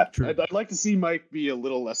 Yeah, true. I'd like to see Mike be a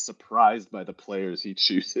little less surprised by the players he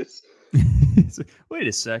chooses. Wait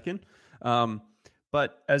a second.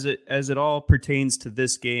 But as it all pertains to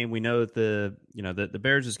this game, we know that the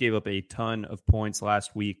Bears just gave up a ton of points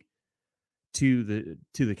last week to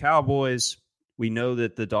the Cowboys. We know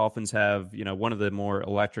that the Dolphins have, one of the more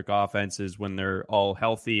electric offenses when they're all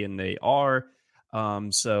healthy, and they are.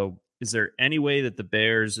 So is there any way that the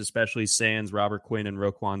Bears, especially Sands, Robert Quinn, and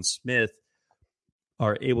Roquan Smith,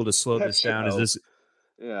 are able to slow this down? Is this...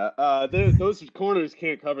 Yeah, those corners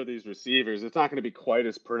can't cover these receivers. It's not going to be quite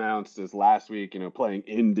as pronounced as last week, playing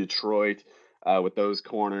in Detroit with those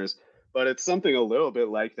corners. But it's something a little bit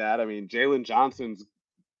like that. I mean, Jalen Johnson's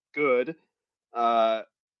good.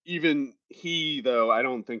 Even he, though, I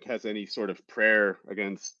don't think has any sort of prayer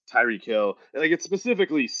against Tyreek Hill. It's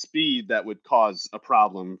specifically speed that would cause a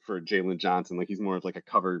problem for Jalen Johnson. He's more of a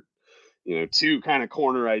cover, 2 kind of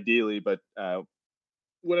corner ideally, but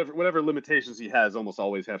whatever limitations he has almost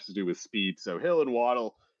always has to do with speed. So Hill and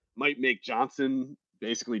Waddle might make Johnson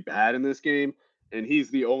basically bad in this game, and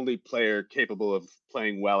he's the only player capable of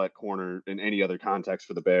playing well at corner in any other context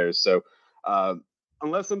for the Bears. So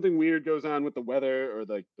unless something weird goes on with the weather or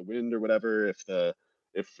the wind or whatever,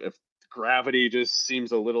 if gravity just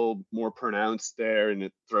seems a little more pronounced there and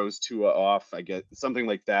it throws Tua off, I get something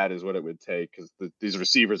like that is what it would take, because these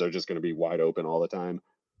receivers are just going to be wide open all the time.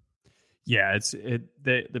 Yeah,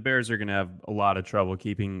 the Bears are going to have a lot of trouble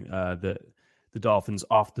keeping the Dolphins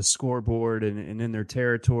off the scoreboard and in their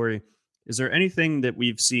territory. Is there anything that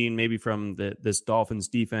we've seen maybe from this Dolphins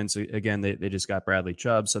defense? Again, they just got Bradley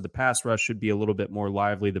Chubb, so the pass rush should be a little bit more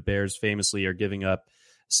lively. The Bears famously are giving up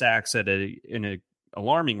sacks at an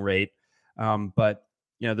alarming rate. But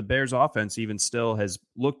the Bears offense even still has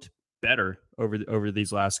looked better over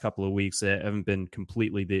these last couple of weeks. They haven't been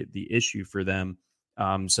completely the issue for them.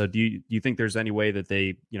 So do you think there's any way that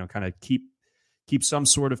they, kind of keep some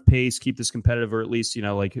sort of pace, keep this competitive, or at least,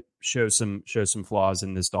 show some flaws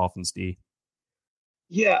in this Dolphins D?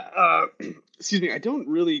 Yeah. Excuse me. I don't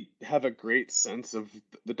really have a great sense of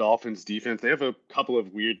the Dolphins defense. They have a couple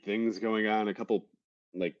of weird things going on, a couple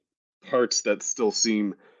parts that still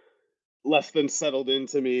seem less than settled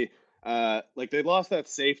into me. They lost that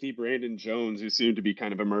safety, Brandon Jones, who seemed to be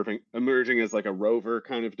kind of emerging as a rover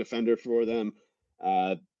kind of defender for them.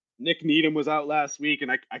 Nick Needham was out last week,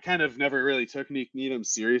 and I kind of never really took Nick Needham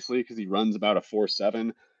seriously because he runs about a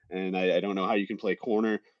 4.7, and I don't know how you can play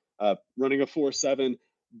corner running a 4.7,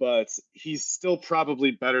 but he's still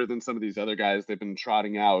probably better than some of these other guys they've been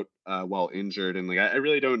trotting out while injured. And I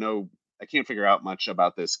really don't know. I can't figure out much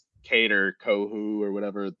about this Cater Kohu or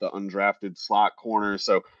whatever, the undrafted slot corner.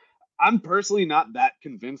 So I'm personally not that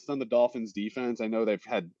convinced on the Dolphins defense. I know they've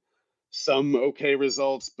had some okay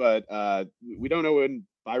results, but we don't know when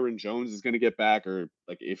Byron Jones is going to get back, or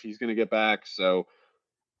if he's going to get back. So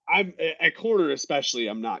I'm at corner especially.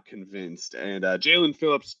 I'm not convinced. And Jalen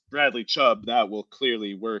Phillips, Bradley Chubb, that will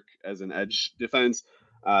clearly work as an edge defense.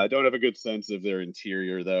 I don't have a good sense of their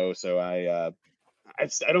interior though, so I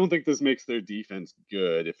don't think this makes their defense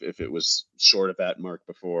good. If it was short of that mark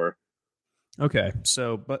before. Okay,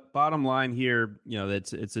 so but bottom line here,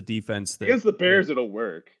 it's a defense that against the Bears it'll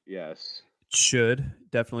work. Yes,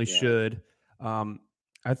 definitely should.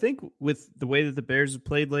 I think with the way that the Bears have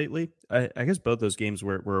played lately, I guess both those games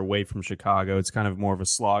were away from Chicago. It's kind of more of a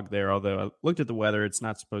slog there. Although I looked at the weather, it's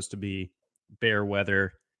not supposed to be bear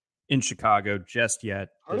weather in Chicago just yet.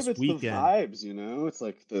 Part this of it's weekend. The vibes, it's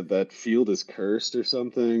like that field is cursed or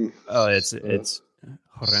something. Oh, it's horrendous.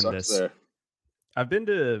 Sucks there. I've been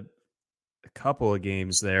to a couple of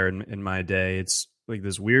games there in my day. It's like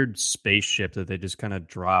this weird spaceship that they just kind of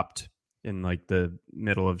dropped in like the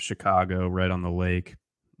middle of Chicago, right on the lake.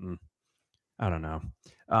 I don't know.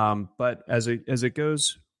 But as it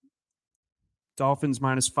goes, Dolphins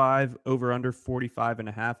 -5, over under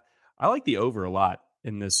 45.5. I like the over a lot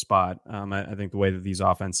in this spot. I think the way that these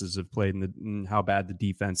offenses have played and how bad the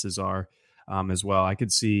defenses are as well. I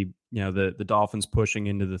could see, the Dolphins pushing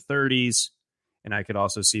into the 30s, and I could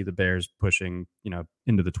also see the Bears pushing,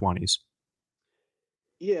 into the 20s.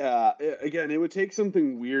 Yeah, again, it would take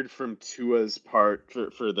something weird from Tua's part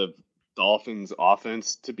for the Dolphins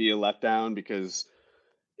offense to be a letdown, because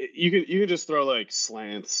you can just throw like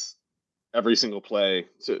slants every single play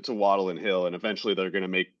to Waddle and Hill, and eventually they're going to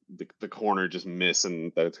make the corner just miss,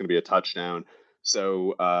 and that it's going to be a touchdown.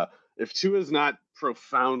 So if Tua's not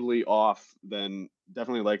profoundly off, then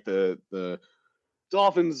definitely like the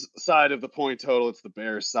Dolphins side of the point total. It's the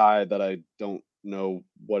Bears side that I don't know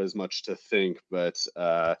what is much to think, but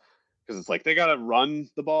because it's like they got to run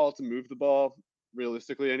the ball to move the ball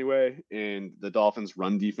realistically anyway, and the Dolphins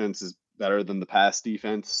run defense is better than the pass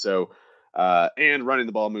defense, so and running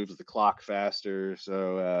the ball moves the clock faster,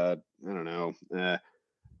 so I don't know.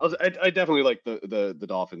 I definitely like the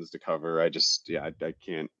Dolphins to cover. I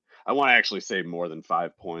can't. I want to actually say more than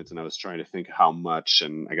 5 points, and I was trying to think how much,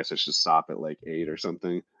 and I guess I should stop at like 8 or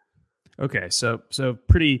something. Okay, so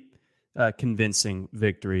pretty convincing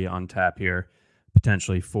victory on tap here,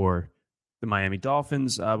 potentially for the Miami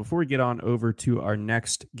Dolphins. Before we get on over to our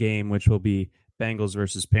next game, which will be Bengals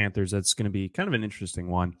versus Panthers, that's going to be kind of an interesting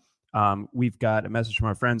one. We've got a message from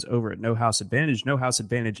our friends over at No House Advantage. No House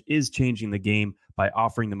Advantage is changing the game by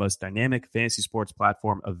offering the most dynamic fantasy sports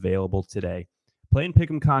platform available today. Play and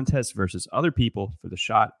pick'em contests versus other people for the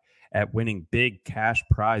shot at winning big cash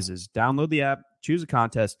prizes. Download the app, choose a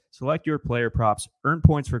contest, select your player props, earn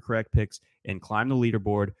points for correct picks, and climb the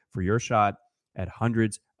leaderboard for your shot at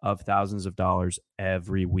hundreds of thousands of dollars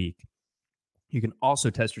every week. You can also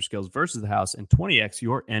test your skills versus the house and 20x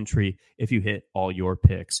your entry if you hit all your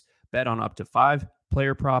picks. Bet on up to 5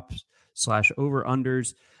 player props /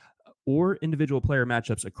 over-unders or individual player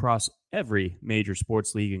matchups across every major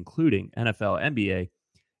sports league, including NFL, NBA,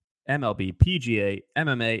 MLB, PGA,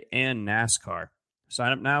 MMA, and NASCAR.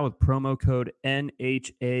 Sign up now with promo code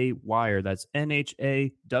NHAWIRE. That's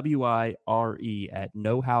NHAWIRE at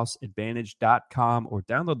nohouseadvantage.com, or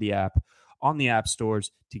download the app on the app stores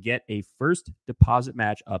to get a first deposit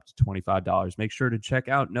match up to $25. Make sure to check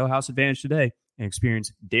out No House Advantage today and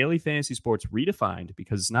experience daily fantasy sports redefined,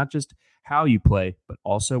 because it's not just how you play, but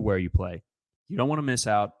also where you play. You don't want to miss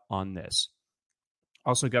out on this.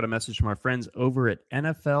 Also got a message from our friends over at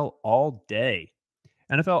NFL All Day.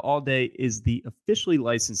 NFL All Day is the officially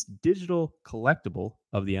licensed digital collectible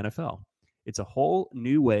of the NFL. It's a whole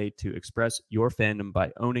new way to express your fandom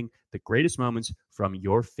by owning the greatest moments from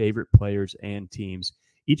your favorite players and teams.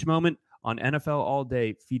 Each moment on NFL All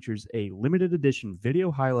Day features a limited edition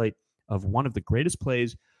video highlight of one of the greatest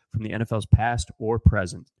plays from the NFL's past or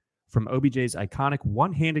present. From OBJ's iconic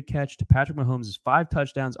one-handed catch to Patrick Mahomes' 5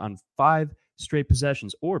 touchdowns on 5 straight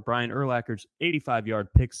possessions, or Brian Urlacher's 85-yard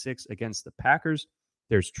pick 6 against the Packers,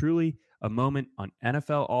 there's truly a moment on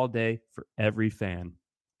NFL All Day for every fan.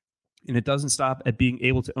 And it doesn't stop at being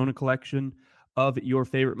able to own a collection of your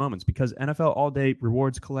favorite moments, because NFL All Day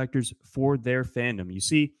rewards collectors for their fandom. You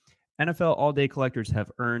see, NFL All Day collectors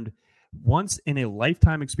have earned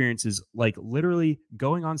once-in-a-lifetime experiences, like literally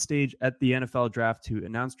going on stage at the NFL draft to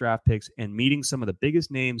announce draft picks and meeting some of the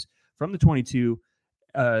biggest names from the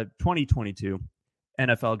 2022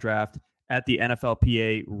 NFL draft at the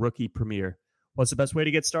NFLPA Rookie Premiere. What's the best way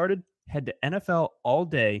to get started? Head to NFL All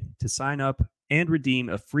Day to sign up and redeem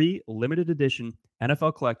a free limited edition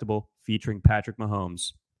NFL collectible featuring Patrick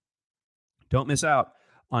Mahomes. Don't miss out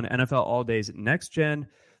on NFL All Day's next-gen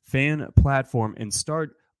fan platform and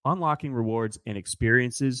start unlocking rewards and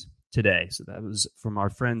experiences today. So that was from our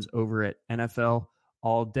friends over at NFL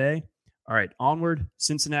all day. All right, onward.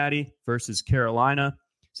 Cincinnati versus Carolina.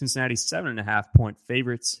 Cincinnati 7.5-point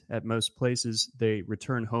favorites at most places. They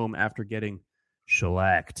return home after getting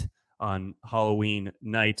shellacked on Halloween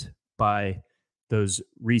night by those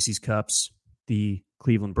Reese's Cups, the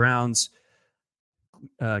Cleveland Browns.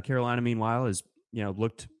 Carolina, meanwhile, has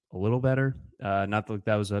looked a little better. Not that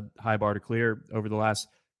that was a high bar to clear over the last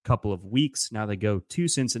couple of weeks. Now they go to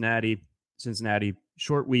Cincinnati. Cincinnati,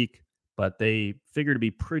 short week, but they figure to be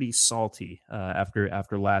pretty salty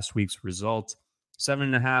after last week's result.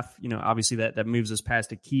 7.5, obviously that moves us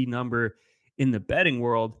past a key number in the betting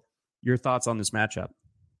world. Your thoughts on this matchup?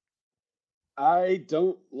 I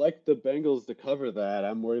don't like the Bengals to cover that.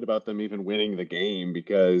 I'm worried about them even winning the game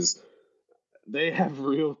because they have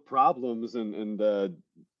real problems, and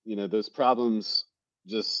those problems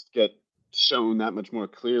just get shown that much more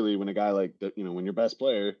clearly when a guy like when your best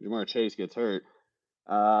player, Ja'Marr Chase, gets hurt.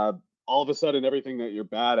 All of a sudden, everything that you're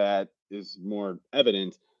bad at is more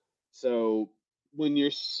evident. So when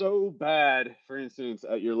you're so bad, for instance,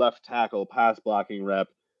 at your left tackle pass blocking rep,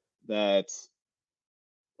 that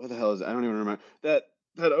what the hell is it? I don't even remember that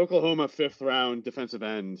Oklahoma 5th round defensive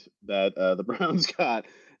end that the Browns got.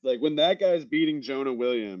 Like when that guy's beating Jonah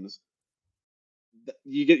Williams,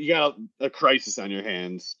 you got a crisis on your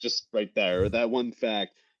hands just right there. That one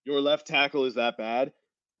fact, your left tackle is that bad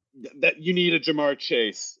that you need a Ja'Marr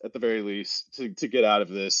Chase at the very least to get out of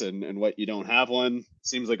this, and what you don't have one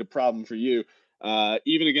seems like a problem for you.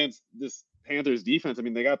 Even against this Panthers defense, I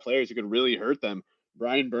mean, they got players who could really hurt them.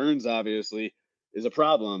 Brian Burns obviously is a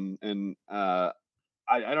problem, and I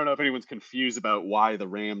don't know if anyone's confused about why the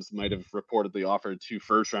Rams might have reportedly offered 2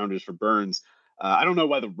 first-rounders for Burns. I don't know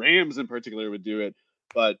why the Rams in particular would do it,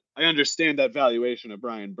 but I understand that valuation of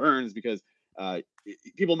Brian Burns because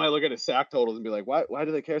people might look at his sack totals and be like, why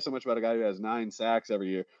do they care so much about a guy who has 9 sacks every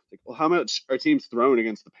year? Like, well, how much are teams throwing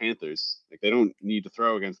against the Panthers? Like, they don't need to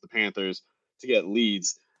throw against the Panthers to get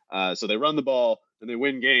leads. So they run the ball and they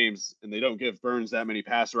win games, and they don't give Burns that many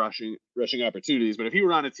pass rushing opportunities. But if he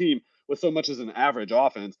were on a team with so much as an average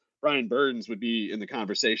offense, Brian Burns would be in the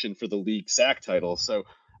conversation for the league sack title. So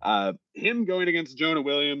him going against Jonah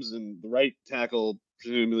Williams and the right tackle,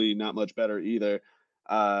 presumably not much better either.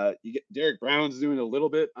 You get Derek Brown's doing a little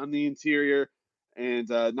bit on the interior, and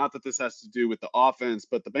not that this has to do with the offense,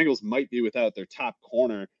 but the Bengals might be without their top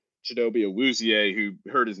corner, Chidobe Awuzie,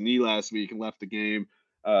 who hurt his knee last week and left the game.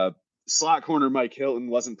 Slot corner Mike Hilton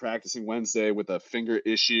wasn't practicing Wednesday with a finger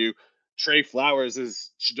issue. Trey Flowers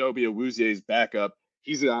is Chidobe Awuzie's backup.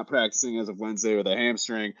 He's not practicing as of Wednesday with a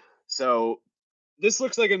hamstring. So this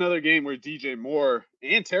looks like another game where DJ Moore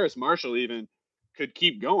and Terrace Marshall even could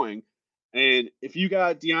keep going. And if you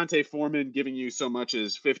got Deontay Foreman giving you so much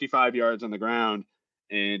as 55 yards on the ground,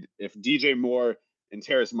 and if DJ Moore and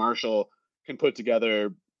Terrace Marshall can put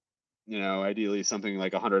together, ideally something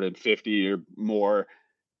like 150 or more,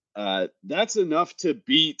 that's enough to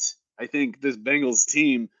beat, I think, this Bengals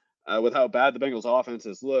team with how bad the Bengals offense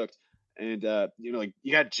has looked. And, you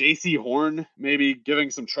got J.C. Horn maybe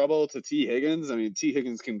giving some trouble to T. Higgins. I mean, T.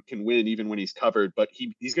 Higgins can win even when he's covered, but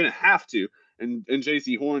he's going to have to. And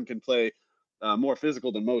J.C. Horn can play more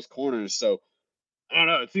physical than most corners. So, I don't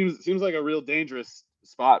know. It seems like a real dangerous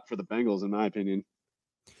spot for the Bengals, in my opinion.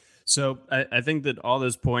 So I think that all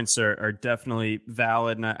those points are definitely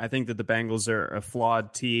valid, and I think that the Bengals are a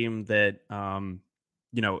flawed team that aren't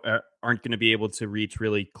going to be able to reach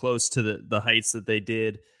really close to the heights that they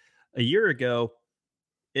did a year ago.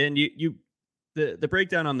 And the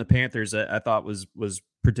breakdown on the Panthers I thought was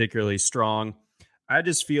particularly strong. I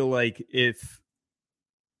just feel like if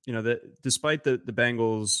despite the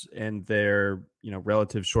Bengals and their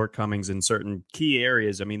relative shortcomings in certain key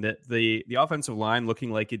areas, I mean the offensive line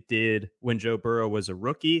looking like it did when Joe Burrow was a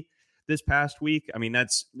rookie this past week. I mean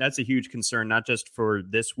that's a huge concern, not just for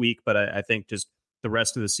this week, but I think just the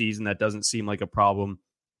rest of the season. That doesn't seem like a problem.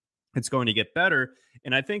 It's going to get better,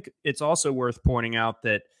 and I think it's also worth pointing out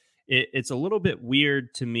that it's a little bit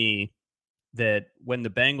weird to me that when the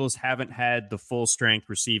Bengals haven't had the full strength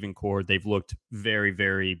receiving core, they've looked very,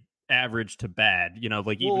 very average to bad.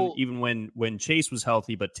 Even when Chase was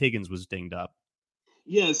healthy, but Tiggins was dinged up.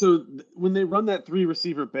 Yeah, so when they run that 3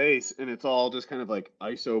 receiver base and it's all just kind of like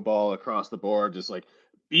ISO ball across the board, just like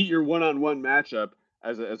beat your one-on-one matchup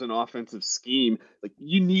as an offensive scheme, like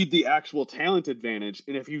you need the actual talent advantage.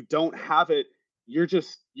 And if you don't have it, you're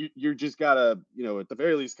just gotta, at the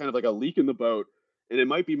very least kind of like a leak in the boat. And it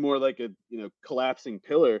might be more like a collapsing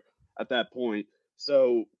pillar at that point.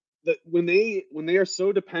 So that when they are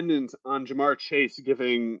so dependent on Ja'Marr Chase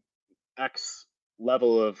giving X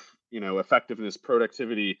level of effectiveness,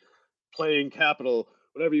 productivity, playing capital,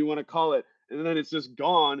 whatever you want to call it, and then it's just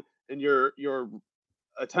gone. And your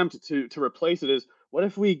attempt to replace it is, what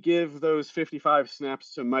if we give those 55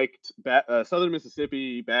 snaps to Southern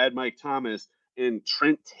Mississippi bad Mike Thomas and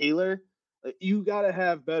Trent Taylor? You got to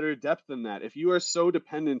have better depth than that. If you are so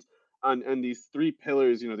dependent on these three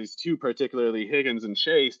pillars, these two particularly, Higgins and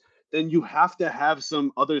Chase, then you have to have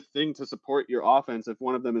some other thing to support your offense if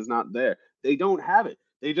one of them is not there. They don't have it.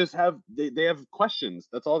 They just have they have questions.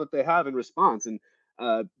 That's all that they have in response. And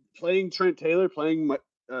playing Trent Taylor, playing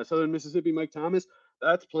Southern Mississippi Mike Thomas,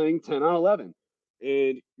 that's playing 10 on 11.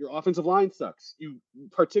 And your offensive line sucks.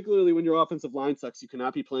 Particularly when your offensive line sucks, you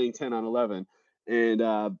cannot be playing 10 on 11. And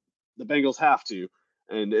the Bengals have to.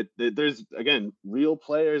 And there's, again, real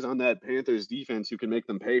players on that Panthers defense who can make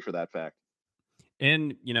them pay for that fact.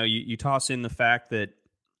 And, you toss in the fact that,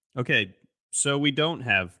 okay, so we don't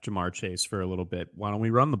have Jamar Chase for a little bit. Why don't we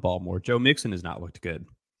run the ball more? Joe Mixon has not looked good.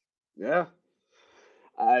 Yeah.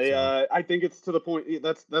 I think it's to the point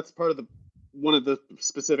that's part of one of the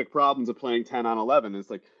specific problems of playing 10 on 11 is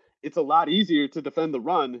like, it's a lot easier to defend the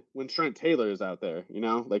run when Trent Taylor is out there,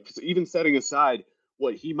 like even setting aside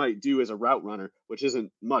what he might do as a route runner, which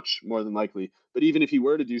isn't much more than likely. But even if he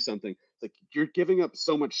were to do something, like you're giving up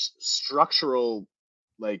so much structural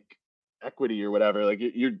equity or whatever, like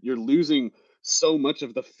you're losing so much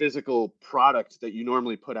of the physical product that you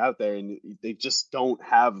normally put out there, and they just don't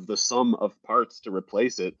have the sum of parts to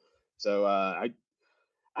replace it. So I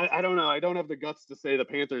don't know. I don't have the guts to say the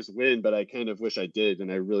Panthers win, but I kind of wish I did,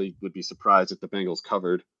 and I really would be surprised if the Bengals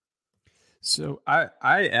covered. So I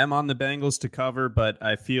am on the Bengals to cover, but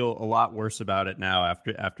I feel a lot worse about it now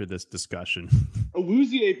after this discussion.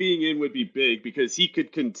 Awuzie being in would be big because he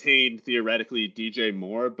could contain theoretically DJ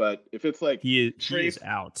Moore, but if it's like he is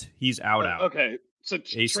out, he's out. Okay, so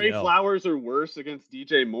ACL. Trey Flowers are worse against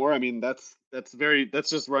DJ Moore. I mean, that's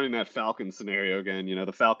just running that Falcons scenario again.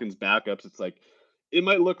 The Falcons backups. It's like it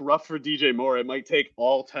might look rough for DJ Moore. It might take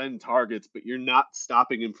all 10 targets, but you're not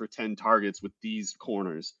stopping him for 10 targets with these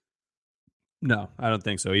corners. No, I don't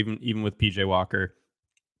think so. Even with PJ Walker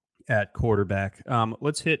at quarterback.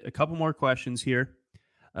 Let's hit a couple more questions here.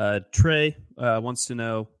 Trey wants to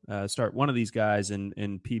know, start one of these guys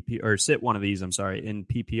in PP, or sit one of these, I'm sorry, in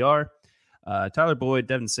PPR. Tyler Boyd,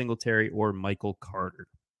 Devin Singletary, or Michael Carter.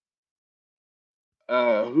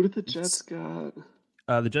 Who did the Jets got?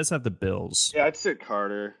 The Jets have the Bills. Yeah, I'd sit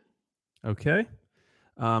Carter. Okay.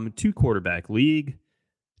 2 quarterback league.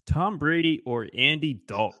 Tom Brady or Andy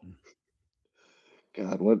Dalton?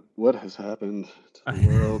 God, what has happened to the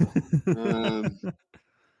world?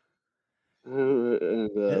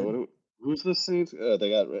 Who's the Saints? They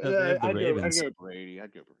got. I'd go Brady.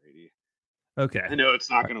 Okay. I know it's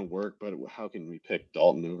not going to work, but how can we pick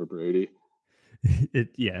Dalton over Brady?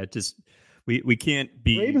 We can't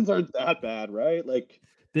be. Ravens aren't that bad, right? Like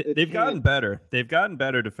they've gotten better. They've gotten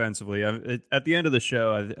better defensively. At the end of the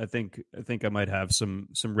show, I think I might have some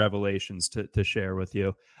revelations to share with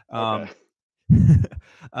you. Okay.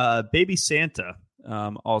 Baby Santa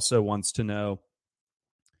also wants to know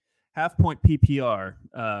half point PPR.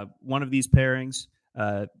 One of these pairings.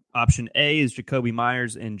 Option A is Jacoby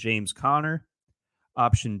Myers and James Conner.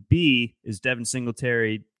 Option B is Devin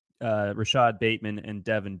Singletary, Rashad Bateman, and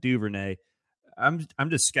Devin Duvernay. I'm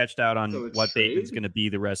just sketched out on what trade? Bateman's going to be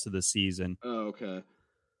the rest of the season. Oh, okay.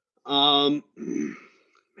 Man.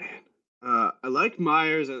 I like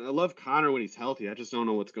Myers. I love Conner when he's healthy. I just don't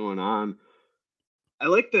know what's going on. I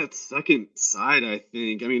like that second side, I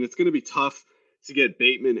think. I mean, it's going to be tough to get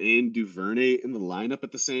Bateman and Duvernay in the lineup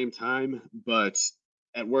at the same time. But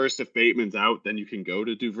at worst, if Bateman's out, then you can go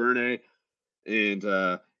to Duvernay. And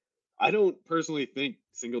I don't personally think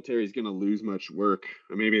Singletary is going to lose much work.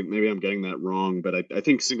 Maybe I'm getting that wrong. But I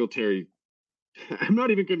think Singletary – I'm not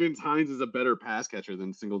even convinced Hines is a better pass catcher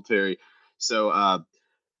than Singletary. So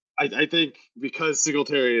I think because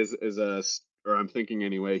Singletary is or I'm thinking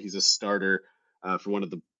anyway, he's a starter – for one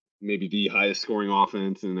of maybe the highest scoring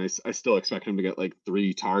offense, and I still expect him to get like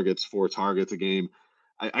 4 targets a game.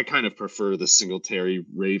 I kind of prefer the Singletary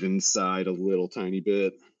Ravens side a little tiny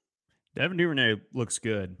bit. Devin Duvernay looks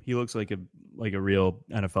good. He looks like a real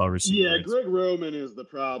NFL receiver. Yeah, Greg Roman is the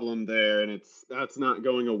problem there, and that's not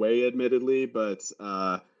going away, admittedly. But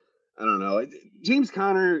I don't know. James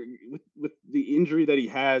Conner, with the injury that he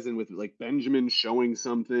has, and with like Benjamin showing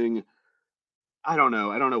something. I don't know.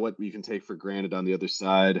 I don't know what we can take for granted on the other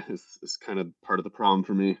side. It's kind of part of the problem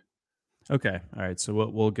for me. Okay. All right. So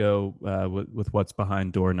we'll go with what's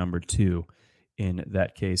behind door number 2 in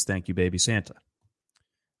that case. Thank you, Baby Santa.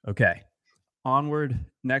 Okay. Onward.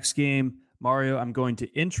 Next game. Mario, I'm going to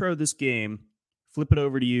intro this game flip it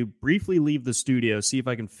over to you, briefly leave the studio, see if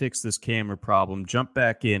I can fix this camera problem, jump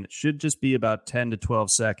back in. It should just be about 10 to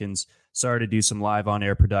 12 seconds. Sorry to do some live on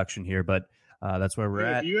air production here, but that's where we're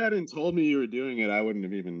at. If you hadn't told me you were doing it, I wouldn't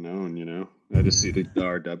have even known, I just see the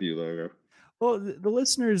RW logo. Well, the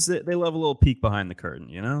listeners, they love a little peek behind the curtain,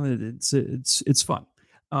 it's fun.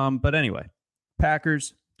 But anyway,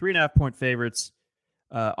 Packers, 3.5-point favorites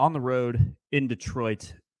on the road in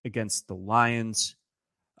Detroit against the Lions.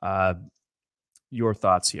 Your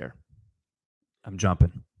thoughts here? I'm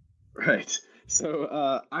jumping. Right.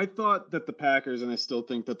 So I thought that the Packers, and I still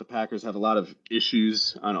think that the Packers have a lot of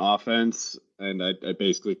issues on offense, and I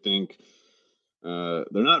basically think they're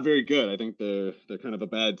not very good. I think they're kind of a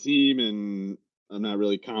bad team, and I'm not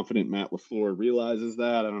really confident Matt LaFleur realizes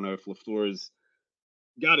that. I don't know if LaFleur's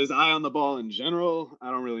got his eye on the ball in general.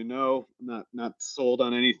 I don't really know. I'm not sold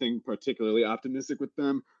on anything particularly optimistic with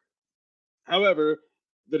them. However,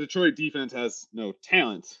 the Detroit defense has no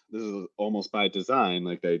talent. This is almost by design.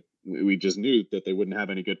 We just knew that they wouldn't have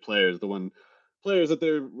any good players. The players that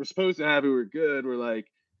they were supposed to have who were good were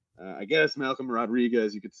I guess Malcolm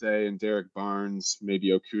Rodriguez, you could say, and Derek Barnes,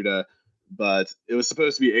 maybe Okuda. But it was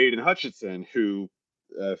supposed to be Aiden Hutchinson, who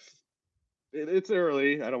it's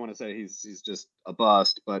early. I don't want to say he's just a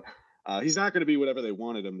bust, but he's not going to be whatever they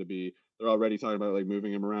wanted him to be. They're already talking about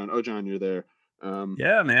moving him around. Oh, John, you're there.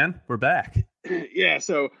 Yeah, man, we're back. Yeah,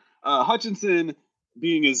 so Hutchinson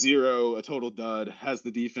being a 0, a total dud, has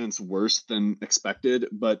the defense worse than expected,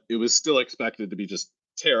 but it was still expected to be just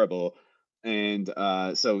terrible. And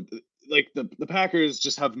so the Packers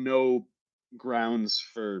just have no grounds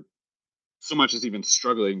for so much as even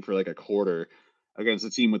struggling for a quarter against a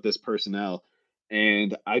team with this personnel.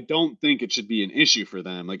 And I don't think it should be an issue for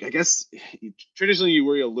them. I guess traditionally you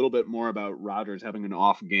worry a little bit more about Rodgers having an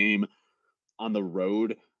off game on the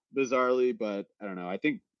road, bizarrely, but I don't know. I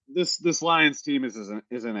think this Lions team is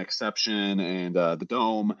an exception, and the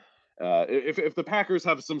Dome. If the Packers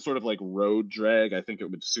have some sort of road drag, I think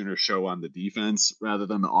it would sooner show on the defense rather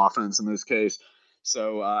than the offense in this case.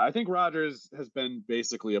 So I think Rodgers has been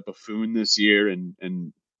basically a buffoon this year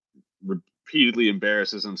and repeatedly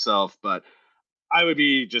embarrasses himself. But I would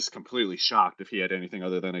be just completely shocked if he had anything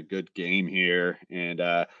other than a good game here.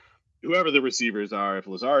 And whoever the receivers are, if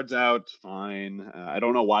Lazard's out, fine. I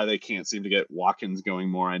don't know why they can't seem to get Watkins going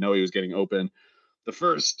more. I know he was getting open the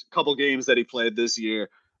first couple games that he played this year.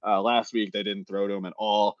 Last week they didn't throw to him at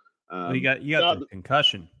all. You got the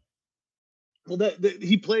concussion. Well,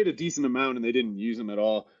 he played a decent amount and they didn't use him at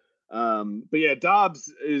all. But yeah,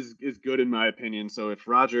 Dobbs is good in my opinion. So if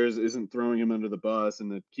Rodgers isn't throwing him under the bus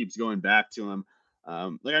and it keeps going back to him,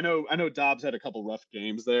 I know Dobbs had a couple rough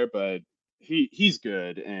games there, but he's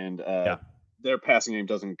good, and their passing game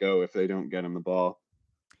doesn't go if they don't get him the ball.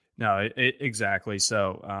 No, exactly.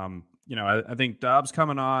 So I think Dobbs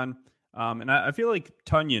coming on, and I feel like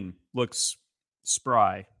Tonyan looks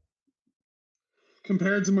spry.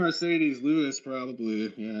 Compared to Mercedes Lewis,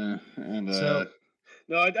 probably, yeah. And no,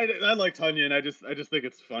 I like Tonyan. I just think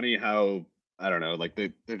it's funny how I don't know,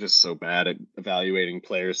 they're just so bad at evaluating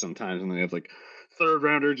players sometimes, and they have third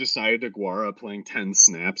rounder Josiah DeGuara playing 10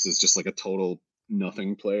 snaps is just a total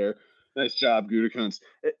nothing player. Nice job, Gutekunst.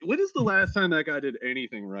 When is the last time that guy did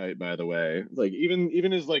anything right? By the way, even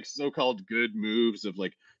his so-called good moves of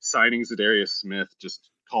signing Zadarius Smith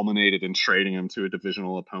just culminated in trading him to a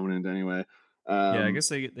divisional opponent anyway. Yeah, I guess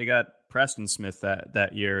they got Preston Smith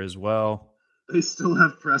that year as well. They still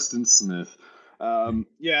have Preston Smith.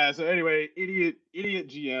 Yeah. So anyway, idiot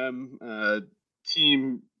GM,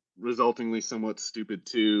 team resultingly somewhat stupid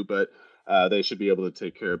too, but they should be able to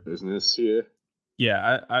take care of business here.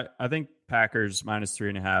 Yeah, I think Packers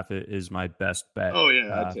 -3.5 is my best bet. Oh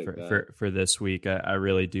yeah, I'd take that. For this week. I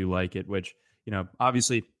really do like it, which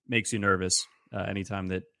obviously makes you nervous anytime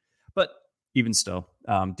that. But even still,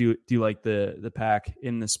 do you like the Pack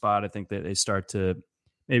in the spot? I think that they start to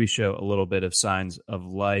maybe show a little bit of signs of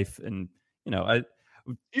life, and even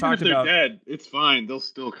if they're dead, it's fine. They'll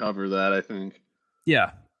still cover that, I think.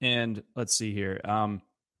 Yeah, and let's see here.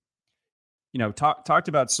 Talked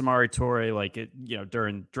about Samori Toure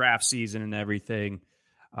during draft season and everything.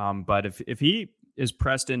 But if he is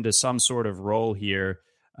pressed into some sort of role here,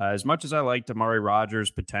 as much as I like Amari Rodgers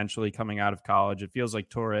potentially coming out of college, it feels like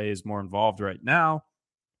Toure is more involved right now.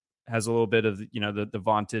 Has a little bit of the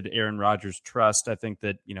vaunted Aaron Rodgers trust. I think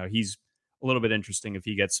that he's a little bit interesting if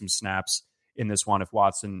he gets some snaps in this one. If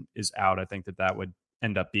Watson is out, I think that would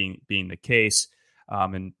end up being the case.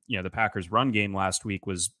 And the Packers' run game last week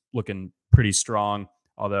was looking pretty strong,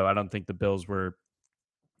 although I don't think the Bills were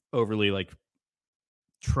overly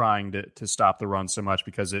trying to stop the run so much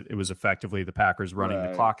because it was effectively the Packers running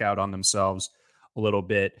the clock out on themselves a little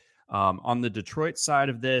bit. On the Detroit side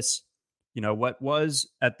of this, what was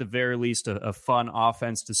at the very least a fun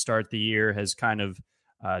offense to start the year has kind of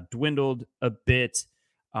dwindled a bit.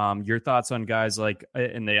 Your thoughts on guys like,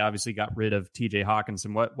 and they obviously got rid of TJ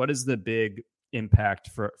Hawkinson. What is the big impact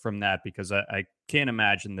from that? Because I can't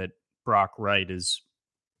imagine that Brock Wright is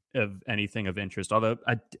of anything of interest. Although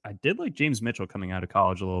I did like James Mitchell coming out of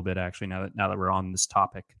college a little bit, actually, now that we're on this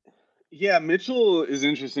topic. Yeah, Mitchell is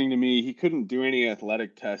interesting to me. He couldn't do any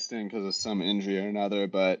athletic testing because of some injury or another,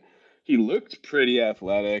 but he looked pretty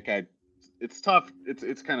athletic. It's tough.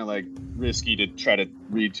 It's kind of like risky to try to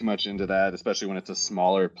read too much into that, especially when it's a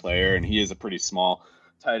smaller player, and he is a pretty small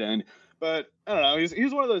tight end. But I don't know.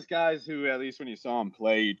 He's one of those guys who, at least when you saw him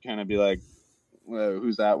play, you'd kind of be like, well,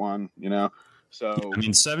 "Who's that one?" So I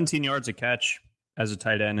mean, 17 yards a catch as a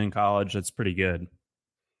tight end in college, that's pretty good.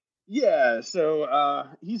 Yeah, so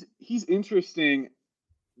he's interesting,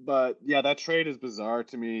 but yeah, that trade is bizarre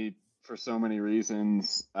to me for so many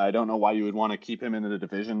reasons. I don't know why you would want to keep him in a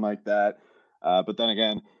division like that. But then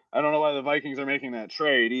again, I don't know why the Vikings are making that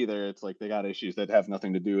trade either. It's like they got issues that have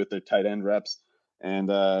nothing to do with their tight end reps, and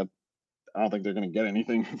I don't think they're going to get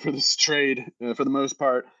anything for this trade for the most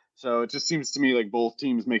part. So it just seems to me like both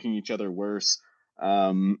teams making each other worse.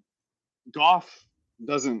 Goff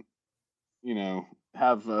doesn't,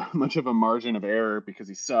 have much of a margin of error because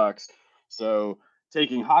he sucks. So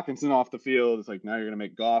taking Hawkinson off the field, it's like now you're going to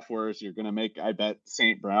make Goff worse. You're going to make, I bet,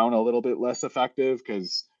 St. Brown a little bit less effective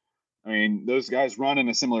because, I mean, those guys run in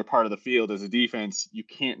a similar part of the field as a defense. You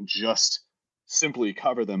can't just simply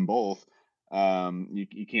cover them both.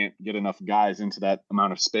 You can't get enough guys into that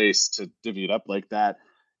amount of space to divvy it up like that.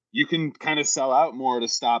 You can kind of sell out more to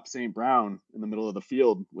stop St. Brown in the middle of the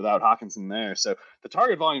field without Hawkinson there. So the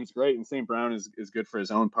target volume is great, and St. Brown is good for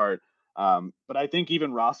his own part. But I think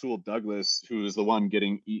even Rasul Douglas, who is the one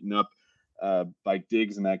getting eaten up by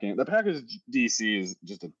Diggs in that game, the Packers DC is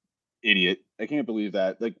just an idiot. I can't believe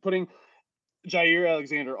that. Like putting Jair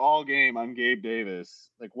Alexander all game on Gabe Davis.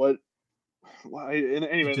 Like what? Why? And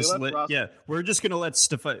anyway, we're just gonna let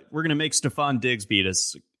we're gonna make Stephon Diggs beat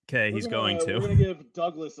us. Okay, he's going to. We're going to give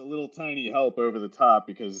Douglas a little tiny help over the top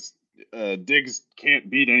because Diggs can't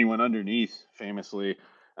beat anyone underneath, famously.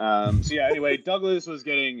 Anyway, Douglas was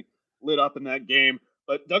getting lit up in that game,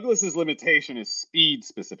 but Douglas's limitation is speed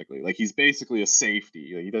specifically. Like he's basically a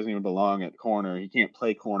safety. Like, he doesn't even belong at corner. He can't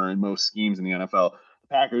play corner in most schemes in the NFL. The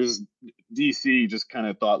Packers DC just kind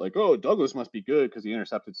of thought like, oh, Douglas must be good because he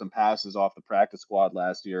intercepted some passes off the practice squad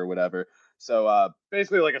last year or whatever. So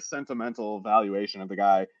basically like a sentimental evaluation of the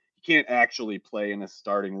guy. He can't actually play in a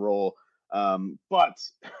starting role. But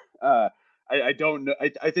I don't know.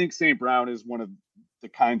 I think St. Brown is one of the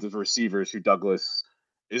kinds of receivers who Douglas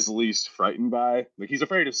is least frightened by. Like he's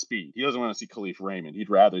afraid of speed. He doesn't want to see Khalif Raymond. He'd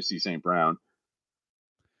rather see St. Brown.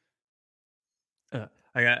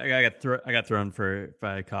 I got thrown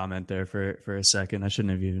by a comment there for a second. I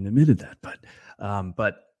shouldn't have even admitted that,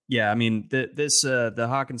 but yeah, I mean the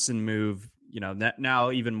Hawkinson move,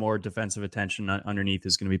 now even more defensive attention underneath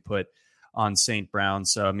is going to be put on St. Brown.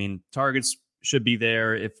 So I mean targets should be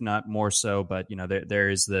there, if not more so, but there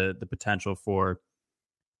is the potential for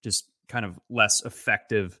just kind of less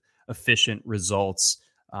efficient results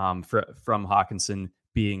from Hawkinson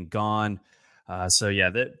being gone.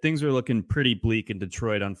 Things are looking pretty bleak in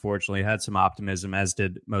Detroit, unfortunately. Had some optimism, as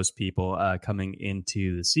did most people coming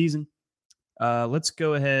into the season. Let's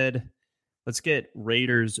go ahead. Let's get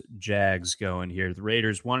Raiders-Jags going here. The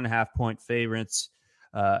Raiders 1.5 point favorites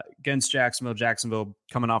against Jacksonville. Jacksonville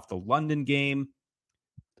coming off the London game.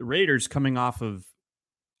 The Raiders coming off of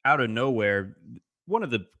out of nowhere, one of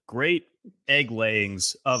the great egg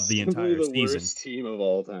layings of the entire the season. Worst team of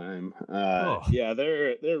all time. Yeah,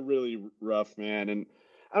 they're really rough, man. And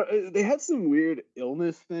they had some weird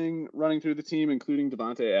illness thing running through the team, including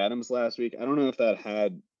Devontae Adams last week. I don't know if that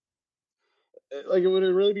had like, would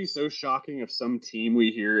it really be so shocking if some team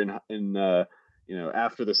we hear in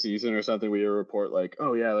after the season or something, we hear a report like,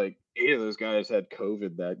 oh yeah, like 8 of those guys had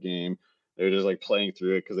COVID that game. They're just like playing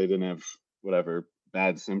through it because they didn't have whatever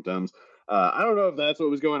bad symptoms. I don't know if that's what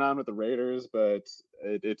was going on with the Raiders, but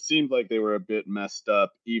it seemed like they were a bit messed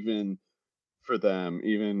up, even for them,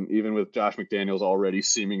 even with Josh McDaniels already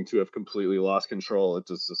seeming to have completely lost control. It's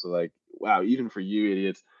just like, wow, even for you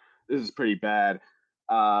idiots, this is pretty bad.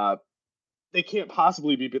 They can't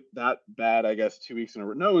possibly be that bad, I guess, 2 weeks in a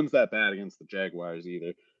row. No one's that bad against the Jaguars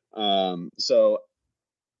either. So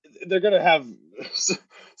they're going to have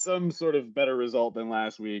some sort of better result than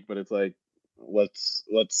last week, but it's like,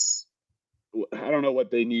 I don't know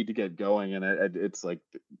what they need to get going. And it's like,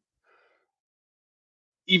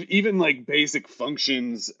 even like basic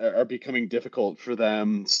functions are becoming difficult for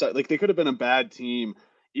them. Like they could have been a bad team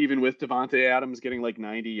even with Devontae Adams getting like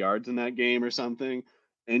 90 yards in that game or something,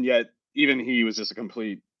 and yet even he was just a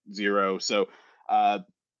complete zero. So I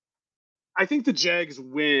think the Jags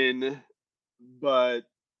win, but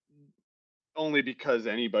only because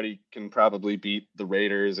anybody can probably beat the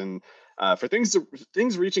Raiders. And for things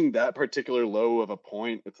reaching that particular low of a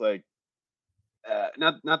point, it's like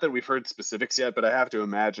not that we've heard specifics yet, but I have to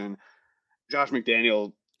imagine Josh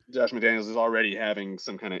McDaniels is already having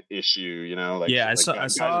some kind of issue, you know? Like, yeah, like I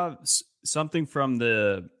saw something from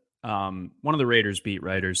the one of the Raiders beat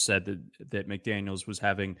writers said that McDaniels was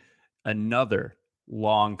having another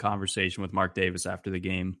long conversation with Mark Davis after the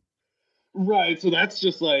game. Right. So that's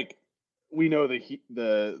just like, we know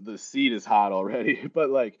the seat is hot already, but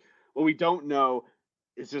like what we don't know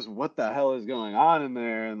is just what the hell is going on in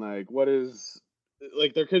there, and like what is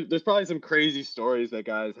like there's probably some crazy stories that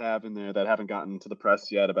guys have in there that haven't gotten to the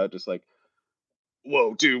press yet about just like,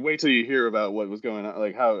 whoa, dude, wait till you hear about what was going on,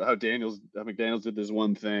 like how McDaniels did this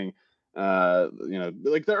one thing, you know,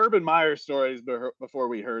 like the Urban Meyer stories before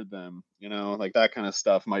we heard them, you know, like that kind of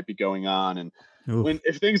stuff might be going on. And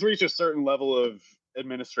if things reach a certain level of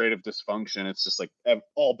administrative dysfunction, it's just like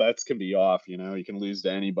all bets can be off, you know, you can lose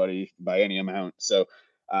to anybody by any amount. So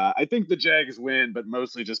I think the Jags win, but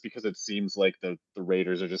mostly just because it seems like the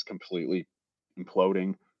Raiders are just completely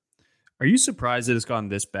imploding. Are you surprised that it's gone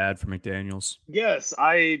this bad for McDaniels? Yes,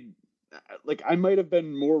 I might not have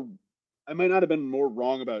been more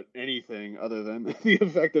wrong about anything other than the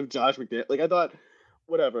effect of Josh McDaniels. Like I thought,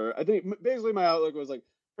 whatever. I think basically my outlook was like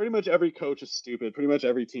pretty much every coach is stupid. Pretty much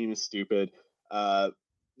every team is stupid.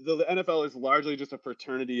 The NFL is largely just a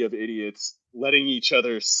fraternity of idiots letting each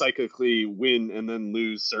other cyclically win and then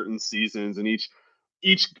lose certain seasons, and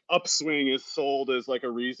each upswing is sold as like a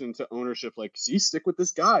reason to ownership. Like, see, stick with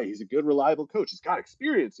this guy. He's a good, reliable coach. He's got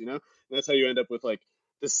experience, you know? And that's how you end up with like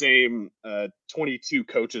the same 22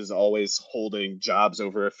 coaches always holding jobs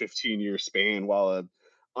over a 15-year span, while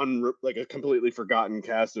a completely forgotten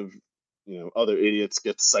cast of, you know, other idiots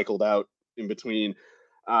gets cycled out in between.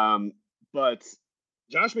 But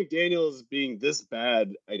Josh McDaniels being this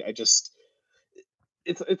bad, I just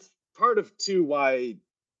it's part of too why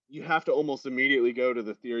you have to almost immediately go to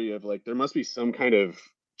the theory of like there must be some kind of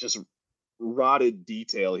just rotted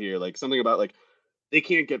detail here, like something about like they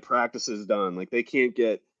can't get practices done, like they can't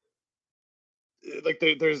get like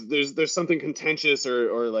there's something contentious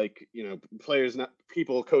or like, you know,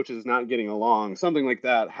 coaches not getting along, something like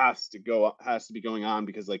that has to be going on,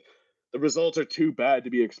 because like the results are too bad to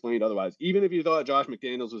be explained otherwise. Even if you thought Josh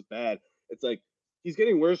McDaniels was bad, it's like he's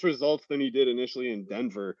getting worse results than he did initially in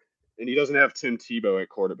Denver, and he doesn't have Tim Tebow at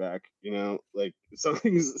quarterback. You know, like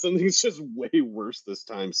something's just way worse this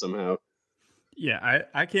time somehow. Yeah,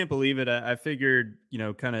 I can't believe it. I figured, you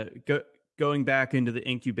know, kind of going back into the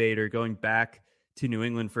incubator, going back to New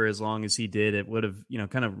England for as long as he did, it would have, you know,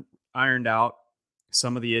 kind of ironed out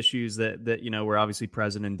some of the issues that you know were obviously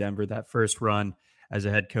present in Denver that first run as a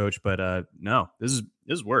head coach. But no, this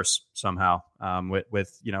is worse somehow.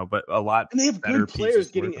 With you know, but a lot. And they have good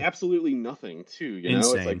players getting absolutely nothing too. You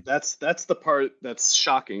know, it's like that's the part that's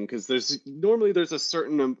shocking, because there's a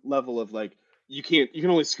certain level of like you can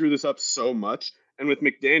only screw this up so much, and with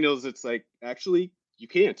McDaniels, it's like actually you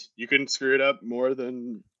can't. You can screw it up more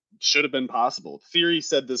than should have been possible. Theory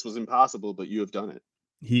said this was impossible, but you have done it.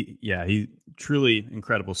 He truly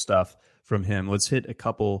incredible stuff from him. Let's hit a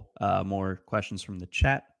couple more questions from the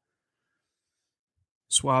chat.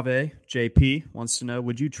 Suave JP wants to know,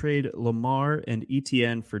 would you trade Lamar and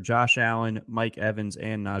ETN for Josh Allen, Mike Evans,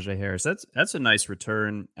 and Najee Harris? That's a nice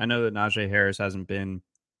return. I know that Najee Harris hasn't been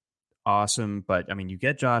awesome, but I mean, you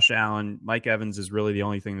get Josh Allen. Mike Evans is really the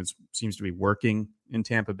only thing that seems to be working in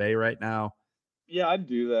Tampa Bay right now. Yeah, I'd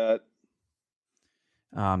do that.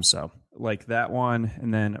 So like that one,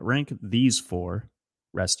 and then rank these four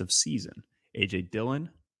rest of season: AJ Dillon,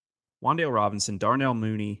 Wan'Dale Robinson, Darnell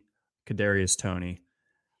Mooney, Kadarius Toney.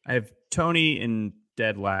 I have Toney in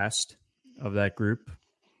dead last of that group,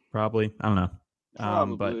 probably. I don't know.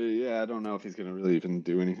 Probably, but yeah, I don't know if he's going to really even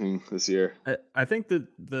do anything this year. I think that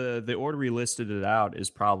the order we listed it out is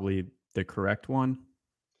probably the correct one.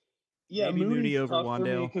 Yeah, maybe Mooney over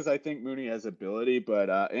Wan'Dale, because I think Mooney has ability, but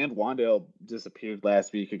and Wan'Dale disappeared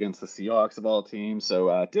last week against the Seahawks of all teams.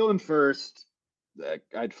 So Dillon first.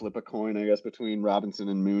 I'd flip a coin, I guess, between Robinson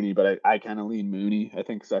and Mooney, but I kind of lean Mooney, I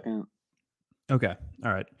think, second. Okay,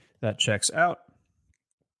 all right, that checks out.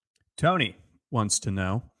 Tony wants to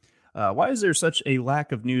know, why is there such a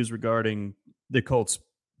lack of news regarding the Colts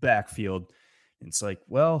backfield? And it's like,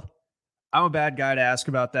 well, I'm a bad guy to ask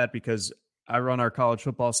about that because I run our college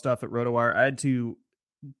football stuff at RotoWire. I had to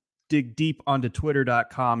dig deep onto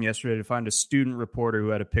twitter.com yesterday to find a student reporter who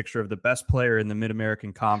had a picture of the best player in the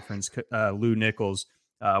Mid-American Conference, Lou Nichols,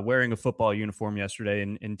 wearing a football uniform yesterday,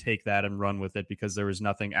 and take that and run with it, because there was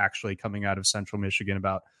nothing actually coming out of Central Michigan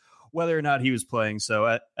about whether or not he was playing.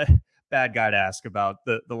 So bad guy to ask about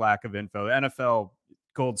the lack of info. NFL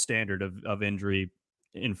gold standard of injury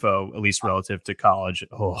info, at least relative to college.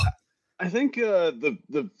 I think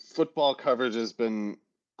the football coverage has been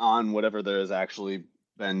on whatever there has actually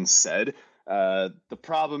been said. The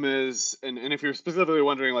problem is, and if you're specifically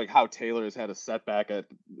wondering like how Taylor has had a setback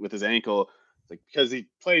with his ankle, like because he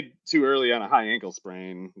played too early on a high ankle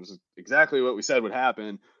sprain, which is exactly what we said would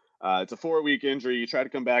happen. It's a 4-week injury. You try to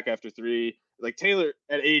come back after 3. Like Taylor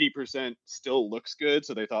at 80% still looks good,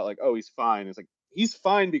 so they thought like, oh, he's fine. It's like he's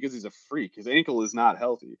fine because he's a freak. His ankle is not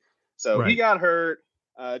healthy, so Right. He got hurt.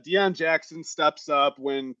 Deion Jackson steps up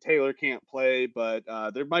when Taylor can't play, but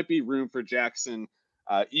there might be room for Jackson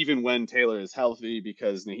even when Taylor is healthy,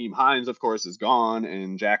 because Nyheim Hines, of course, is gone,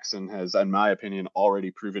 and Jackson has, in my opinion,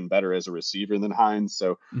 already proven better as a receiver than Hines.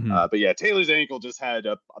 So, but yeah, Taylor's ankle just had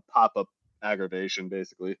a pop-up aggravation,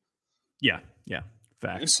 basically. Yeah,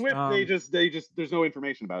 facts. And Swift, they just there's no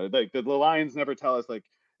information about it. Like the Lions never tell us like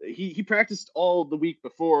he practiced all the week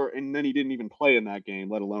before, and then he didn't even play in that game,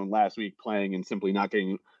 let alone last week playing and simply not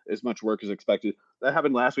getting as much work as expected. That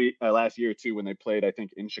happened last year too, when they played, I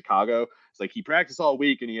think, in Chicago. It's like he practiced all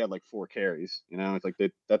week and he had like 4 carries. You know, it's like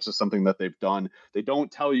that's just something that they've done. They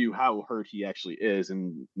don't tell you how hurt he actually is,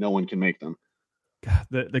 and no one can make them. God,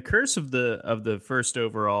 the curse of the first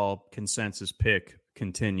overall consensus pick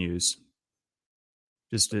continues.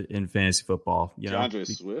 Just in fantasy football, DeAndre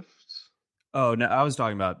Swift. Oh no, I was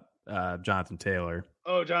talking about Jonathan Taylor.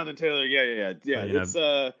 Oh, Jonathan Taylor, yeah. It's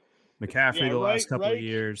McCaffrey the last couple of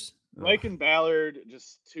years. Reich and Ballard,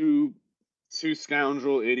 just two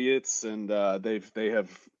scoundrel idiots, and they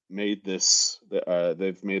have made this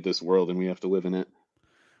world, and we have to live in it.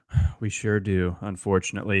 We sure do,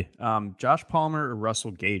 unfortunately. Josh Palmer or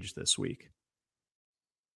Russell Gage this week?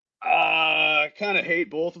 I kind of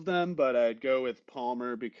hate both of them, but I'd go with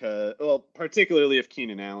Palmer because, well, particularly if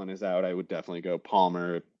Keenan Allen is out, I would definitely go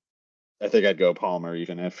Palmer. I think I'd go Palmer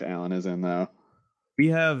even if Allen is in, though. We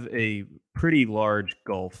have a pretty large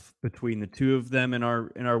gulf between the two of them in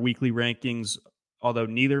our weekly rankings, although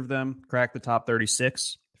neither of them cracked the top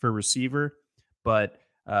 36 for receiver. But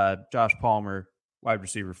Josh Palmer, wide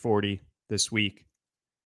receiver 40 this week.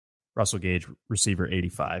 Russell Gage, receiver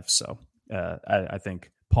 85. So I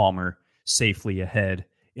think Palmer safely ahead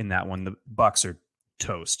in that one. The Bucs are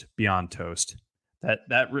toast, beyond toast.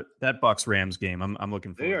 That Bucs Rams game, I'm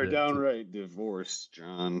looking for. They are downright divorced,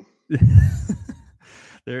 John.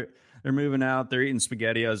 They're moving out. They're eating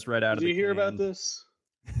SpaghettiOs right out of the can. Did you hear about this,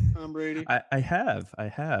 Tom Brady? I have,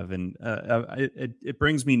 and it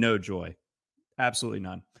brings me no joy, absolutely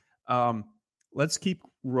none. Let's keep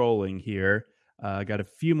rolling here. Got a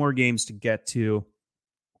few more games to get to.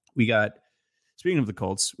 We got, speaking of the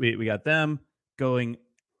Colts, we got them going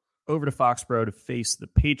over to Foxborough to face the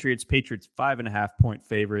Patriots. Patriots 5.5-point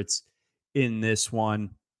favorites in this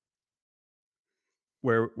one.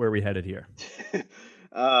 Where we headed here?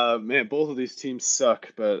 Man, both of these teams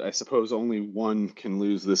suck, but I suppose only one can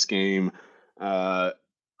lose this game. I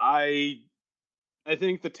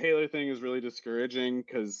think the Taylor thing is really discouraging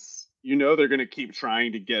because they're going to keep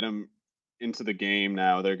trying to get him into the game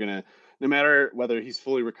now. They're going to, no matter whether he's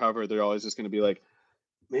fully recovered, they're always just going to be like,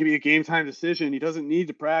 maybe a game time decision. He doesn't need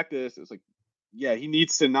to practice. It's like, yeah, he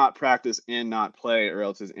needs to not practice and not play, or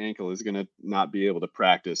else his ankle is going to not be able to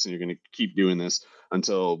practice. And you're going to keep doing this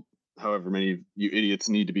until however many you idiots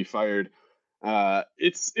need to be fired.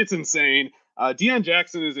 It's insane. Deion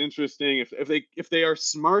Jackson is interesting. If they are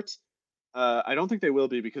smart, I don't think they will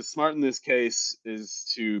be, because smart in this case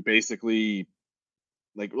is to basically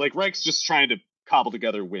like Reich's just trying to cobble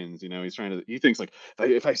together wins. He thinks like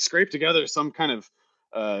if I scrape together some kind of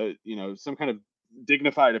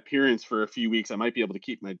dignified appearance for a few weeks, I might be able to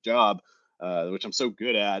keep my job, which I'm so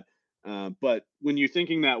good at. But when you're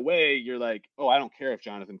thinking that way, you're like, oh, I don't care if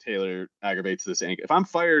Jonathan Taylor aggravates this ankle. If I'm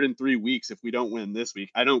fired in 3 weeks, if we don't win this week,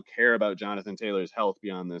 I don't care about Jonathan Taylor's health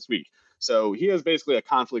beyond this week. So he has basically a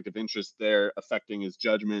conflict of interest there affecting his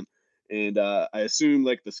judgment. And I assume,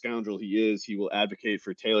 like the scoundrel he is, he will advocate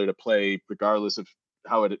for Taylor to play regardless of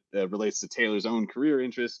how it relates to Taylor's own career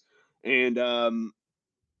interests. And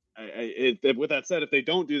with that said, if they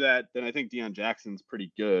don't do that, then I think Deion Jackson's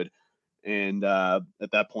pretty good. And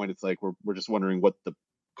at that point, it's like we're just wondering what the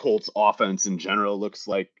Colts offense in general looks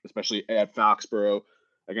like, especially at Foxborough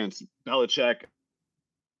against Belichick.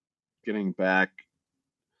 Getting back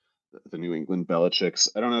the New England Belichicks.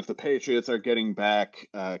 I don't know if the Patriots are getting back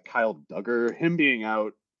Kyle Duggar. Him being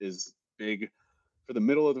out is big for the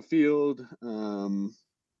middle of the field.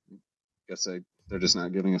 They're just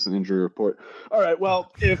not giving us an injury report. All right,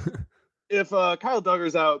 well, if Kyle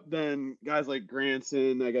Duggar's out, then guys like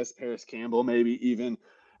Granson, I guess Paris Campbell maybe even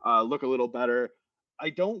look a little better. I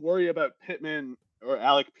don't worry about Pittman or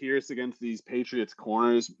Alec Pierce against these Patriots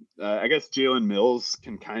corners. I guess Jalen Mills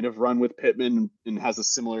can kind of run with Pittman and has a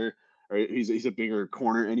similar, or he's a bigger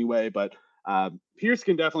corner anyway, but Pierce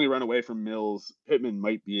can definitely run away from Mills. Pittman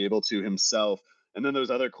might be able to himself. And then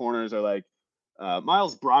those other corners are like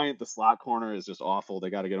Miles Bryant, the slot corner, is just awful. They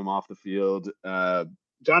got to get him off the field.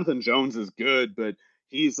 Jonathan Jones is good, but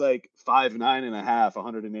he's like 5'9.5",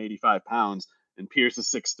 185 pounds, and Pierce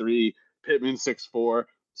is 6'3", Pittman 6'4".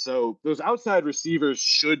 So those outside receivers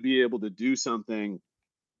should be able to do something,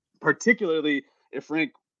 particularly if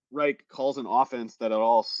Frank Reich calls an offense that at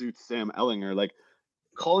all suits Sam Ehlinger. Like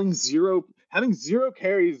having 0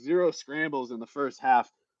 carries, 0 scrambles in the first half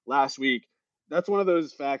last week. That's one of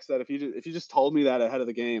those facts that if you just told me that ahead of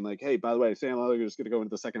the game, like, hey, by the way, Sam Ehlinger is going to go into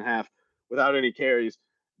the second half without any carries,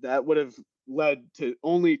 that would have led to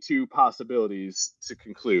only 2 possibilities to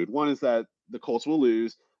conclude. One is that the Colts will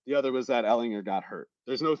lose. The other was that Ehlinger got hurt.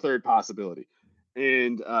 There's no third possibility.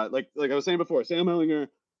 And like I was saying before, Sam Ehlinger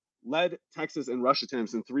led Texas in rush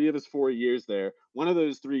attempts in 3 of his 4 years there. One of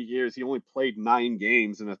those 3 years, he only played 9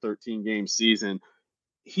 games in a 13-game season.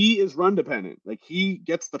 He is run dependent. Like he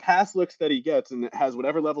gets the pass looks that he gets and has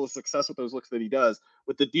whatever level of success with those looks that he does,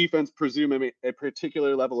 with the defense presuming a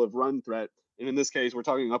particular level of run threat. And in this case, we're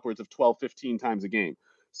talking upwards of 12, 15 times a game.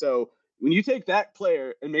 So when you take that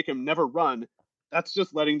player and make him never run, that's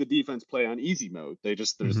just letting the defense play on easy mode. They're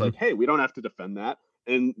just like, hey, we don't have to defend that.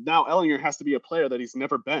 And now Ehlinger has to be a player that he's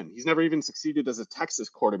never been. He's never even succeeded as a Texas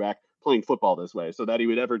quarterback playing football this way. So that he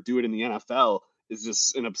would ever do it in the NFL is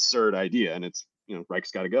just an absurd idea. And it's,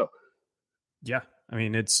 Reich's got to go. Yeah. I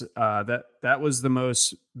mean, it's that was the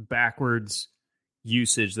most backwards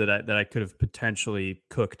usage that I could have potentially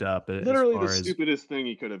cooked up. Literally the stupidest thing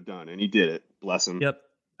he could have done. And he did it. Bless him. Yep.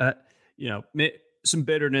 Some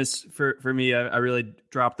bitterness for me. I really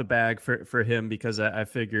dropped the bag for him because I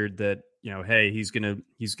figured that, hey, he's gonna,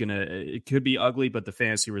 it could be ugly, but the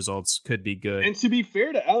fantasy results could be good. And to be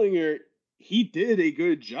fair to Ehlinger, he did a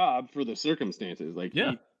good job for the circumstances. Like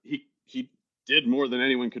he did more than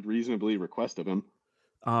anyone could reasonably request of him.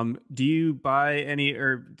 Do you buy any,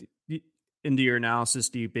 or into your analysis,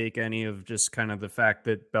 do you bake any of just kind of the fact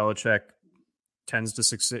that Belichick tends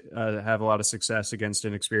to have a lot of success against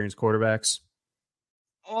inexperienced quarterbacks?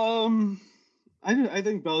 I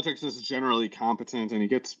think Belichick's just generally competent, and he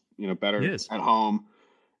gets better at home.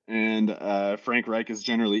 And Frank Reich is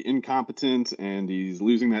generally incompetent, and he's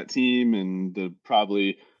losing that team. And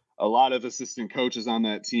probably a lot of assistant coaches on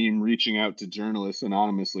that team reaching out to journalists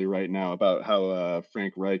anonymously right now about how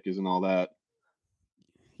Frank Reich is and all that.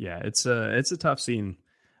 Yeah, it's a tough scene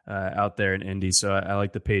out there in Indy. So I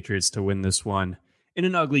like the Patriots to win this one in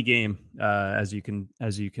an ugly game, as you can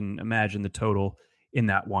imagine. The total in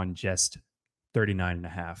that one just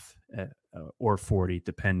 39.5 or 40,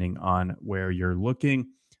 depending on where you're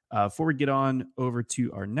looking. Before we get on over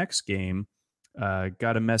to our next game,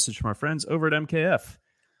 got a message from our friends over at MKF.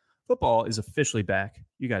 Football is officially back.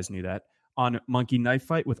 You guys knew that. On Monkey Knife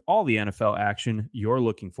Fight with all the NFL action you're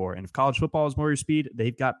looking for. And if college football is more your speed,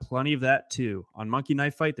 they've got plenty of that too. On Monkey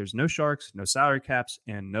Knife Fight, there's no sharks, no salary caps,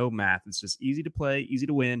 and no math. It's just easy to play, easy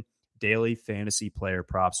to win, daily fantasy player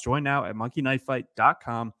props. Join now at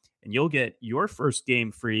monkeyknifefight.com and you'll get your first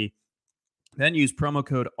game free. Then use promo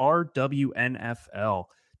code RWNFL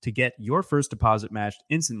to get your first deposit matched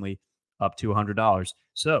instantly up to $100.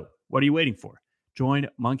 So what are you waiting for? Join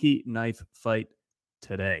Monkey Knife Fight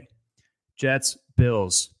today. Jets,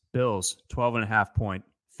 Bills, 12.5 point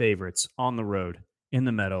favorites on the road in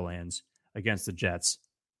the Meadowlands against the Jets.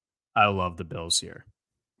 I love the Bills here.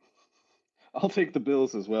 I'll take the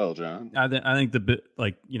Bills as well, John. I think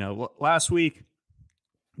last week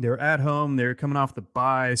they're at home, they're coming off the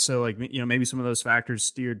bye, so maybe some of those factors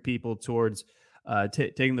steered people towards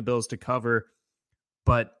taking the Bills to cover.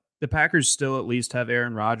 But the Packers still at least have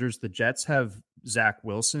Aaron Rodgers. The Jets have Zach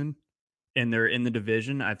Wilson, and they're in the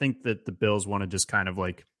division. I think that the Bills want to just kind of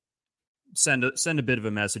send a bit of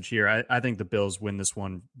a message here. I think the Bills win this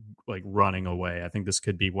one running away. I think this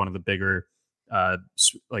could be one of the bigger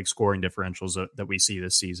scoring differentials that we see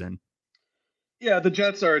this season. Yeah, the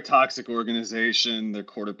Jets are a toxic organization. Their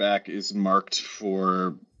quarterback is marked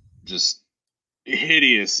for just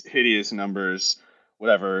hideous numbers,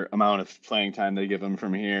 whatever amount of playing time they give him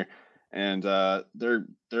from here. and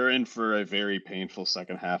they're in for a very painful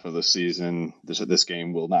second half of the season. This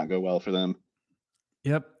game will not go well for them.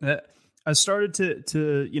 Yep. I started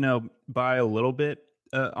to buy a little bit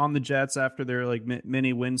on the Jets after their like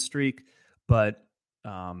mini win streak, but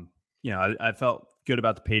I felt good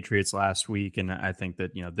about the Patriots last week, and I think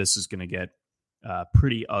that this is going to get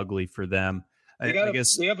pretty ugly for them. I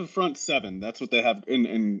guess they have a front seven. That's what they have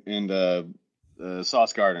in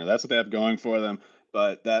Sauce Gardner. That's what they have going for them.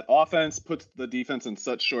 But that offense puts the defense in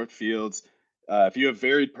such short fields. If you have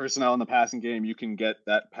varied personnel in the passing game, you can get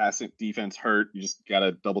that passing defense hurt. You just got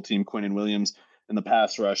to double team Quinnen Williams in the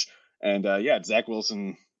pass rush. And Zach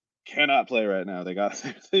Wilson cannot play right now.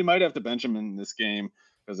 They might have to bench him in this game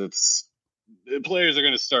because players are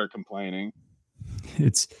going to start complaining.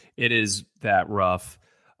 It is that rough.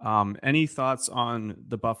 Any thoughts on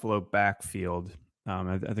the Buffalo backfield?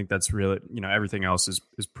 I think that's really, everything else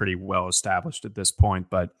is pretty well established at this point,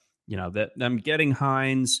 but them getting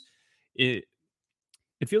Hines, it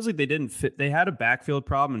feels like they didn't fit. They had a backfield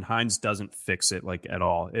problem, and Hines doesn't fix it like at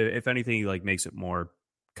all. If anything, he like makes it more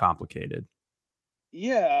complicated.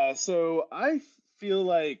 Yeah, so I feel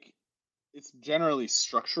like it's generally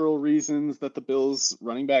structural reasons that the Bills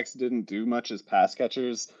running backs didn't do much as pass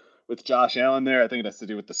catchers. With Josh Allen there, I think it has to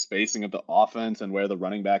do with the spacing of the offense and where the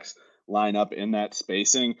running backs line up in that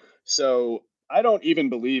spacing. So I don't even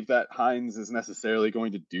believe that Hines is necessarily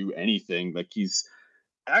going to do anything. Like, he's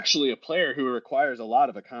actually a player who requires a lot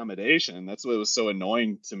of accommodation. That's what was so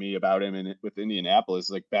annoying to me about him with Indianapolis.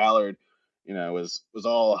 Like, Ballard, was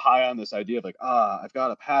all high on this idea of like, I've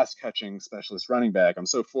got a pass catching specialist running back. I'm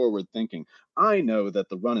so forward thinking. I know that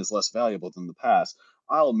the run is less valuable than the pass.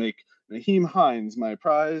 I'll make Nyheim Hines my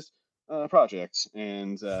prized project.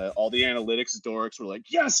 And all the analytics dorks were like,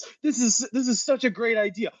 yes, this is such a great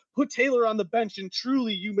idea. Put Taylor on the bench, and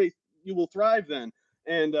truly you will thrive then.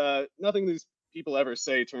 And nothing these people ever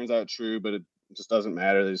say turns out true, but it just doesn't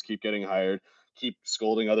matter. They just keep getting hired, keep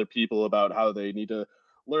scolding other people about how they need to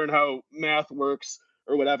learn how math works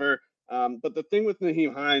or whatever. But the thing with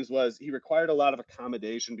Nyheim Hines was he required a lot of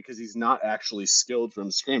accommodation because he's not actually skilled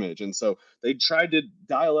from scrimmage. And so they tried to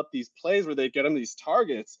dial up these plays where they'd get him these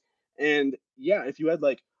targets. And yeah, if you had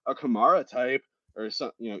like a Kamara type or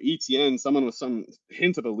some, ETN, someone with some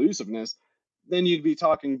hint of elusiveness, then you'd be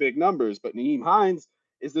talking big numbers. But Nyheim Hines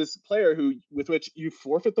is this player with which you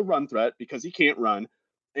forfeit the run threat because he can't run.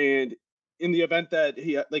 And in the event that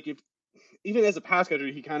even as a pass catcher,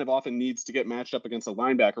 he kind of often needs to get matched up against a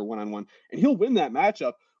linebacker one-on-one, and he'll win that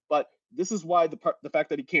matchup. But this is why the fact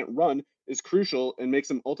that he can't run is crucial and makes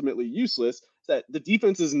him ultimately useless. That the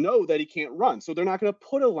defenses know that he can't run, so they're not going to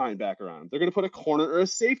put a linebacker on him. They're going to put a corner or a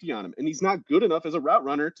safety on him, and he's not good enough as a route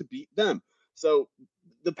runner to beat them. So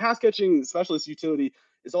the pass catching specialist utility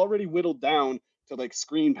is already whittled down to like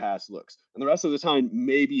screen pass looks, and the rest of the time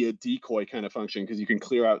maybe a decoy kind of function because you can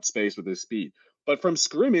clear out space with his speed. But from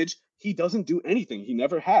scrimmage, he doesn't do anything. He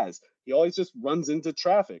never has. He always just runs into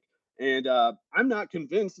traffic. And I'm not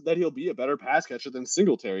convinced that he'll be a better pass catcher than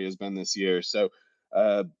Singletary has been this year. So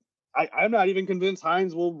I'm not even convinced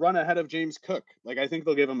Hines will run ahead of James Cook. Like, I think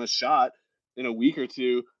they'll give him a shot in a week or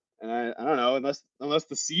two. And I don't know, unless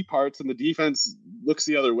the C parts and the defense looks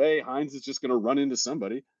the other way, Hines is just going to run into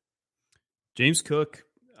somebody. James Cook,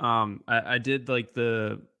 I did like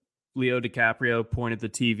the Leo DiCaprio point at the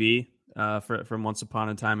TV from Once Upon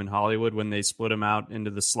a Time in Hollywood when they split him out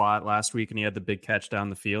into the slot last week and he had the big catch down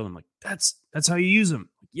the field. I'm like, that's how you use him.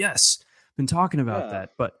 Yes, been talking about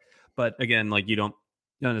that. But again, like you don't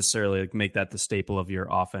necessarily like make that the staple of your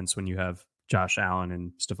offense when you have Josh Allen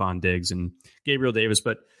and Stephon Diggs and Gabriel Davis.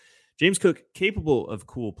 But James Cook, capable of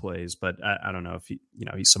cool plays, but I don't know if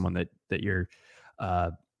he's someone that you're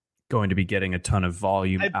going to be getting a ton of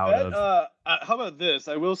volume of. How about this?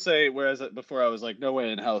 I will say, whereas before I was like, no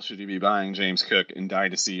way in hell should you be buying James Cook in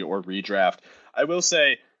Dynasty or redraft. I will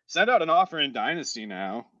say, send out an offer in Dynasty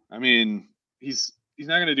now. I mean, he's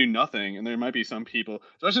not going to do nothing, and there might be some people,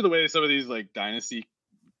 especially the way some of these like Dynasty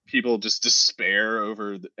people just despair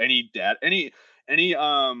over any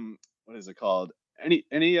what is it called?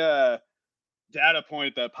 Any data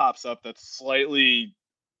point that pops up that's slightly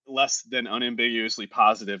less than unambiguously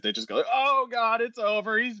positive. They just go, oh God, it's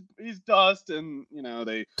over. He's dust. And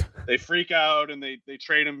they freak out and they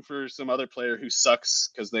trade him for some other player who sucks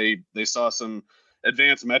because they saw some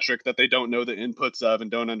advanced metric that they don't know the inputs of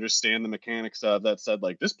and don't understand the mechanics of that said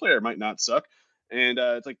like this player might not suck. And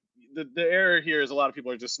it's like the error here is a lot of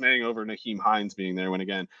people are dismaying over Nyheim Hines being there when,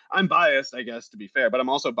 again, I'm biased, I guess, to be fair, but I'm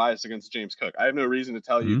also biased against James Cook. I have no reason to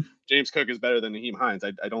tell you James Cook is better than Nyheim Hines.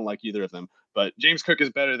 I don't like either of them, but James Cook is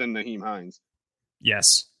better than Nyheim Hines.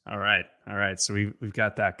 Yes. All right. So we've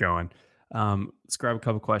got that going. Let's grab a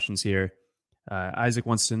couple questions here. Isaac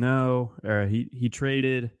wants to know, he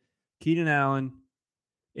traded Keenan Allen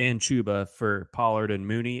and Chuba for Pollard and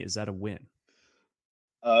Mooney. Is that a win?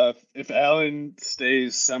 If Allen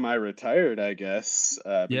stays semi-retired, I guess.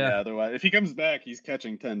 But yeah, otherwise, if he comes back, he's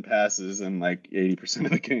catching 10 passes in like 80%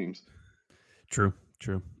 of the games. True.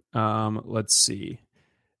 Let's see.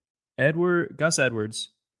 Gus Edwards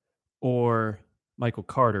or Michael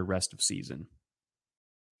Carter rest of season?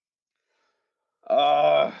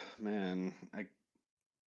 Man,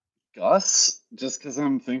 Gus, just because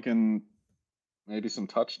I'm thinking maybe some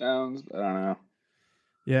touchdowns. I don't know.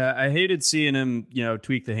 Yeah, I hated seeing him,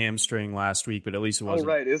 tweak the hamstring last week, but at least it wasn't.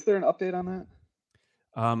 Oh, right. Is there an update on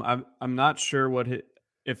that? I'm not sure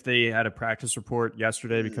if they had a practice report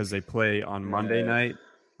yesterday because they play on Monday night.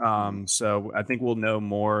 So I think we'll know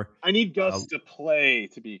more. I need Gus to play,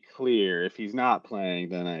 to be clear. If he's not playing,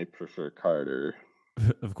 then I prefer Carter.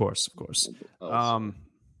 Of course.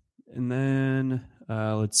 And then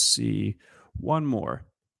let's see, one more.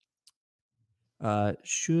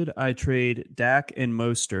 Should I trade Dak and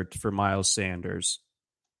Mostert for Miles Sanders?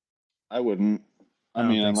 I wouldn't. I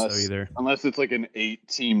mean, unless it's like an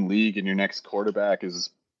 8-team league and your next quarterback is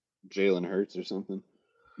Jalen Hurts or something.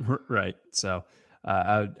 Right. So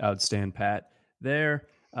I would stand pat there.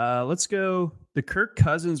 Let's go the Kirk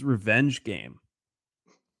Cousins revenge game.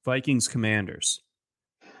 Vikings Commanders.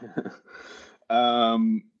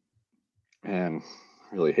 Man, I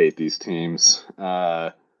really hate these teams.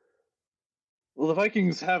 Well, the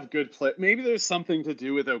Vikings have good play. Maybe there's something to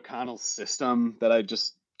do with O'Connell's system that I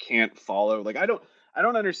just can't follow. Like I don't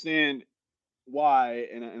understand why,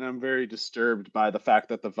 and I'm very disturbed by the fact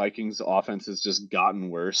that the Vikings offense has just gotten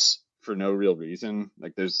worse for no real reason.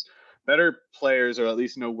 Like there's better players, or at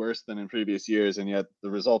least no worse than in previous years, and yet the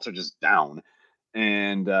results are just down.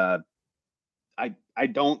 And I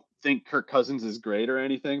don't think Kirk Cousins is great or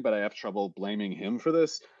anything, but I have trouble blaming him for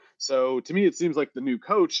this. So to me, it seems like the new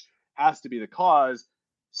coach has to be the cause.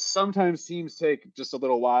 Sometimes teams take just a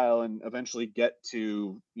little while and eventually get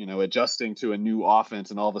to, adjusting to a new offense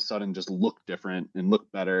and all of a sudden just look different and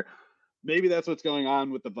look better. Maybe that's what's going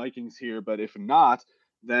on with the Vikings here, but if not,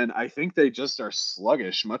 then I think they just are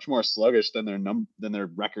sluggish, much more sluggish than their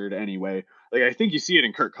record anyway. Like I think you see it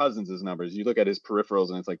in Kirk Cousins' numbers. You look at his peripherals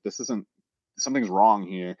and it's like, something's wrong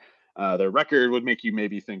here. Their record would make you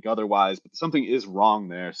maybe think otherwise, but something is wrong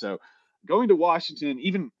there. So going to Washington,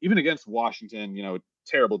 even against Washington,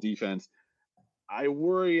 terrible defense, I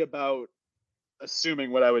worry about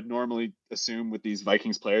assuming what I would normally assume with these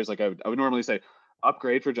Vikings players. Like I would normally say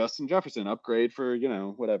upgrade for Justin Jefferson, upgrade for,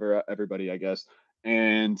 whatever, everybody, I guess.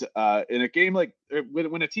 And in a game like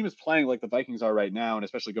when a team is playing like the Vikings are right now, and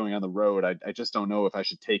especially going on the road, I just don't know if I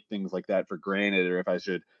should take things like that for granted, or if I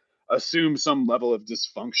should assume some level of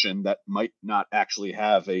dysfunction that might not actually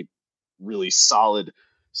have a really solid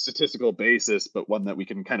statistical basis, but one that we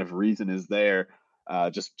can kind of reason is there,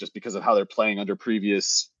 just because of how they're playing under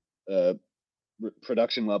previous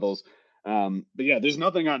production levels. But yeah, there's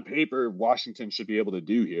nothing on paper Washington should be able to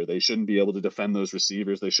do here. They shouldn't be able to defend those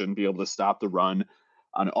receivers. They shouldn't be able to stop the run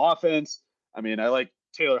on offense. I mean, I like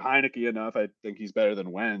Taylor Heineke enough. I think he's better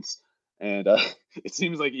than Wentz. And it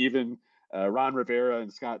seems like even Ron Rivera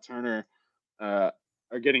and Scott Turner are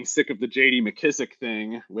getting sick of the J.D. McKissic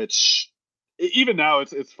thing, which even now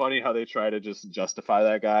it's funny how they try to just justify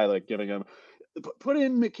that guy, like giving him put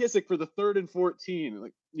in McKissic for the 3rd and 14.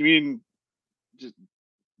 Like, you mean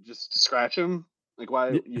just scratch him? Like,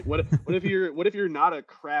 why? What if you're not a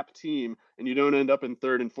crap team and you don't end up in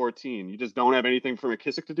 3rd and 14? You just don't have anything for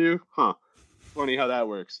McKissic to do? Huh? Funny how that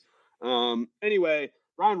works. Anyway,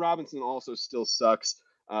 Brian Robinson also still sucks.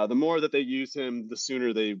 The more that they use him, the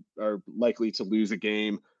sooner they are likely to lose a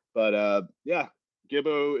game. But yeah,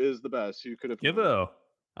 Gibbo is the best. Who could have Gibbo?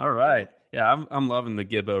 All right. Yeah, I'm loving the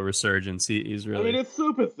Gibbo resurgence. He's really. I mean, it's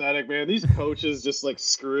so pathetic, man. These coaches just like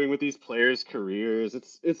screwing with these players' careers.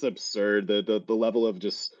 It's absurd. The level of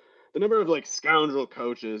just the number of like scoundrel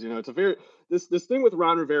coaches. It's a very this thing with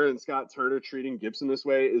Ron Rivera and Scott Turner treating Gibson this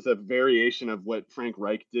way is a variation of what Frank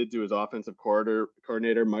Reich did to his offensive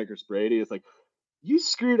coordinator Mike Brady. It's like, you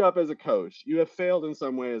screwed up as a coach. You have failed in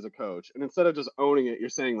some way as a coach, and instead of just owning it, you're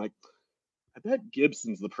saying like, I bet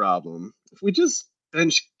Gibson's the problem. If we just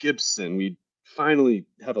bench Gibson, we'd finally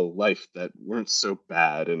have a life that weren't so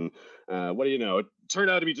bad. And what do you know? It turned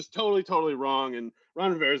out to be just totally, totally wrong. And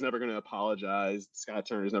Ron Rivera's never going to apologize. Scott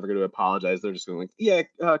Turner's never going to apologize. They're just going to like, yeah,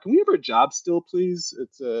 can we have our job still, please?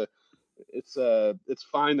 It's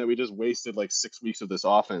fine that we just wasted like 6 weeks of this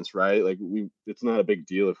offense, right? Like it's not a big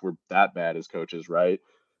deal if we're that bad as coaches, right?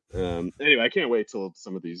 Anyway, I can't wait till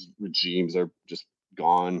some of these regimes are just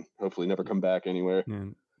gone. Hopefully, never come back anywhere.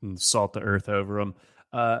 And salt the earth over them.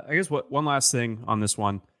 I guess one last thing on this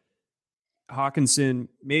one. Hawkinson,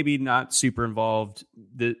 maybe not super involved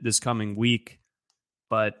this coming week,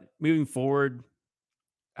 but moving forward,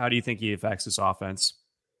 how do you think he affects this offense?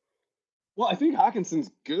 Well, I think Hawkinson's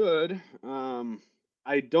good.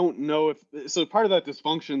 I don't know if so. Part of that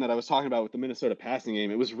dysfunction that I was talking about with the Minnesota passing game,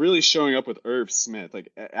 it was really showing up with Irv Smith,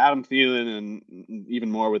 like Adam Thielen, and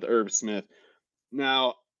even more with Irv Smith.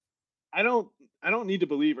 Now, I don't need to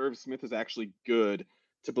believe Irv Smith is actually good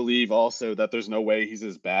to believe also that there's no way he's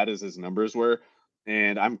as bad as his numbers were.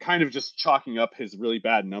 And I'm kind of just chalking up his really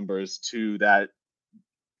bad numbers to that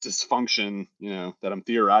dysfunction, that I'm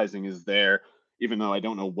theorizing is there, even though I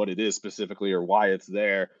don't know what it is specifically or why it's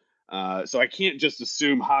there. So I can't just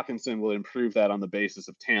assume Hawkinson will improve that on the basis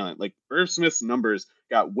of talent. Like Irv Smith's numbers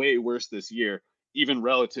got way worse this year, even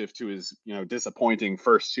relative to his, disappointing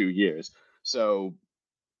first 2 years. So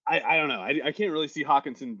I don't know. I can't really see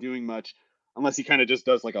Hawkinson doing much unless he kind of just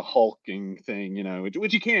does like a hulking thing,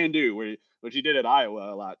 which he can do, which he did at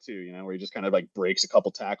Iowa a lot too, where he just kind of like breaks a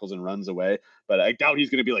couple tackles and runs away. But I doubt he's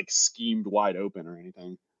going to be like schemed wide open or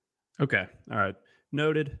anything. Okay. All right.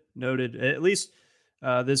 Noted. At least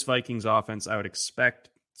this Vikings offense, I would expect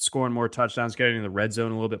scoring more touchdowns, getting in the red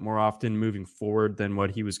zone a little bit more often moving forward than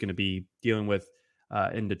what he was going to be dealing with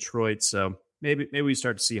in Detroit. So maybe we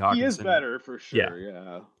start to see Hawkinson. He is better for sure.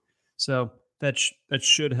 Yeah. So that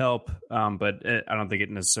should help, but I don't think it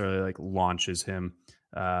necessarily like launches him.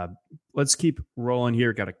 Let's keep rolling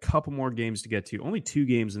here. Got a couple more games to get to. Only 2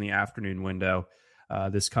 games in the afternoon window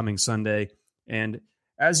this coming Sunday. And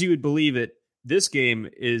as you would believe it, this game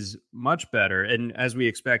is much better. And as we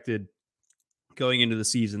expected going into the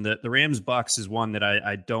season, the Rams-Bucks is one that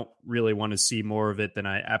I don't really want to see more of it than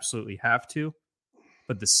I absolutely have to.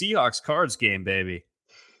 But the Seahawks-Cards game, baby.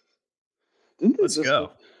 Let's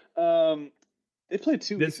go. They played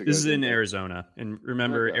 2 weeks ago. This is in Arizona. And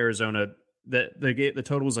remember, okay. Arizona, the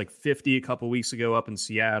total was like 50 a couple weeks ago up in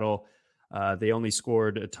Seattle. They only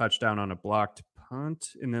scored a touchdown on a blocked punt,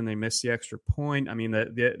 and then they missed the extra point. I mean,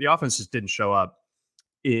 the offense just didn't show up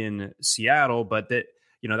in Seattle, but that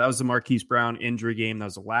was the Marquise Brown injury game. That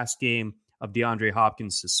was the last game of DeAndre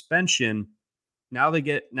Hopkins' suspension. Now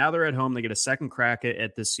they're at home. They get a second crack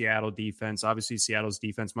at the Seattle defense. Obviously, Seattle's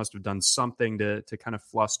defense must have done something to kind of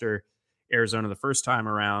fluster Arizona the first time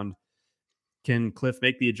around. Can Cliff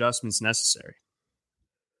make the adjustments necessary?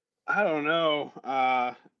 I don't know.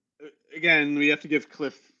 Again, we have to give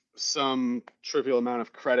Cliff some trivial amount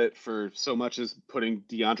of credit for so much as putting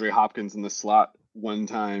DeAndre Hopkins in the slot one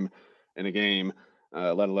time in a game,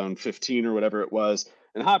 let alone 15 or whatever it was.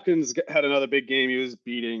 And Hopkins had another big game. He was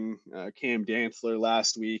beating Cam Dantzler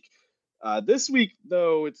last week. This week,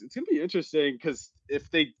 though, it's going to be interesting because if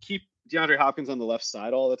they keep DeAndre Hopkins on the left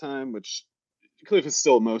side all the time, which Cliff is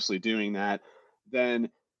still mostly doing that, then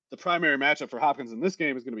the primary matchup for Hopkins in this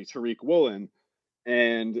game is going to be Tariq Woolen.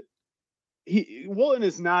 And Woolen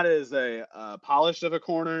is not as polished of a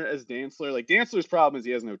corner as Dantzler. Like Dantzler's problem is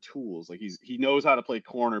he has no tools. Like he knows how to play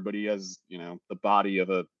corner, but he has, the body of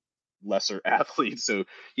a lesser athlete, so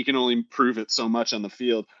he can only prove it so much on the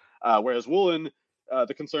field. Whereas Woolen,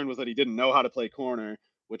 the concern was that he didn't know how to play corner,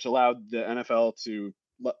 which allowed the NFL to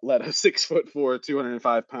let a 6'4",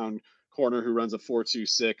 205-pound corner who runs a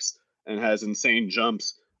 4.26 and has insane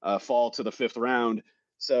jumps fall to the 5th round.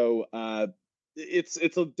 So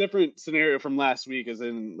it's a different scenario from last week, as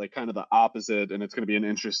in like kind of the opposite, and it's going to be an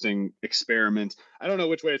interesting experiment. I don't know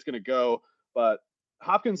which way it's going to go, but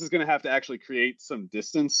Hopkins is going to have to actually create some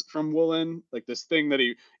distance from Woolen, like this thing that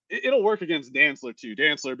it'll work against Dantzler too.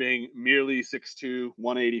 Dantzler being merely 6'2",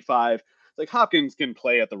 185. Like Hopkins can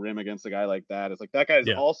play at the rim against a guy like that. It's like that guy's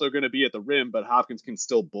also going to be at the rim, but Hopkins can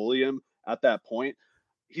still bully him at that point.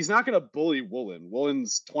 He's not going to bully Woolen.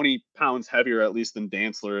 Woolen's 20 pounds heavier at least than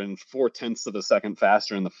Dantzler and 0.4 of a second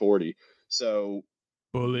faster in the 40. So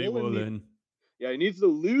bully Woolen. He needs to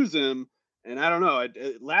lose him. And I don't know,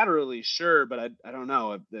 laterally, sure, but I don't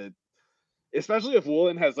know. Especially if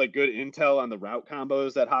Woolen has like good intel on the route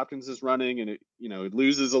combos that Hopkins is running, and it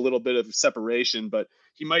loses a little bit of separation, but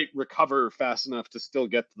he might recover fast enough to still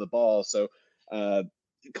get to the ball. So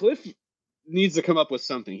Cliff needs to come up with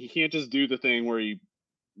something. He can't just do the thing where he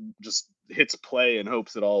just hits play and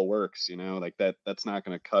hopes it all works. Like that's not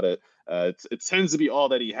going to cut it. It tends to be all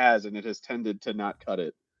that he has, and it has tended to not cut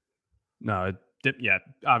it. No,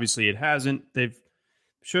 obviously it hasn't. They've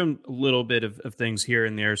shown a little bit of things here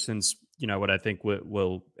and there since, what I think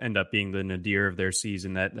will end up being the nadir of their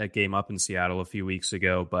season, that game up in Seattle a few weeks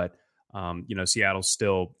ago. But, Seattle's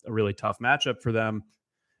still a really tough matchup for them.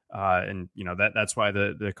 And, that's why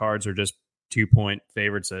the Cards are just 2-point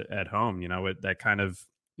favorites at home. That kind of,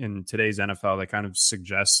 in today's NFL, that kind of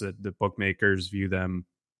suggests that the bookmakers view them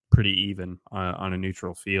pretty even on a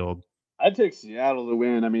neutral field. I'd take Seattle to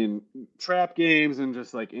win. I mean, trap games and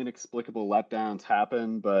just like inexplicable letdowns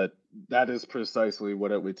happen, but that is precisely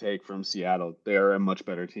what it would take from Seattle. They are a much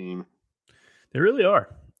better team. They really are.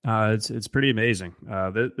 It's pretty amazing.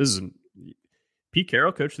 This is Pete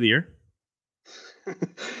Carroll, Coach of the Year.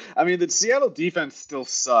 I mean, the Seattle defense still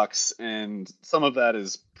sucks, and some of that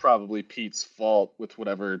is probably Pete's fault with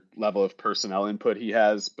whatever level of personnel input he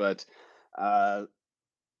has. But I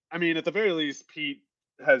mean, at the very least, Pete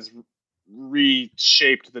has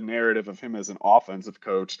reshaped the narrative of him as an offensive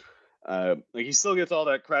coach. He still gets all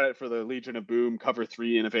that credit for the Legion of Boom cover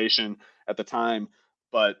 3 innovation at the time,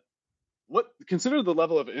 but consider the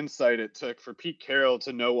level of insight it took for Pete Carroll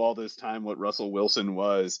to know all this time what Russell Wilson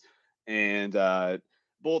was, and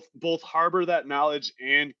both harbor that knowledge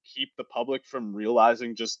and keep the public from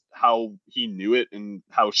realizing just how he knew it and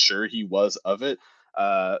how sure he was of it.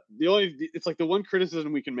 It's like the one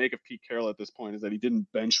criticism we can make of Pete Carroll at this point is that he didn't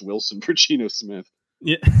bench Wilson for Geno Smith.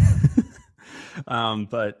 Yeah.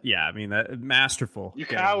 But yeah, I mean, that masterful. You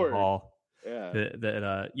coward. Yeah.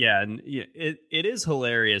 It is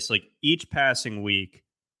hilarious. Like each passing week,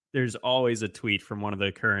 there's always a tweet from one of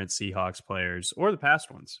the current Seahawks players or the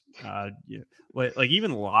past ones. Like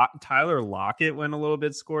even Tyler Lockett went a little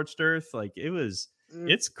bit scorched earth. Like it's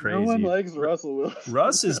crazy. No one likes Russell Wilson.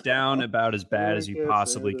 Russ is down about as bad as you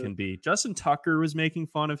possibly can be. Justin Tucker was making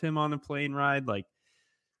fun of him on the plane ride. Like,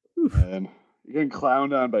 man, you're getting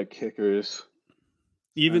clowned on by kickers.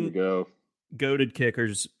 Even goated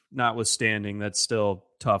kickers notwithstanding, that's still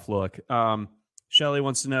tough look. Shelly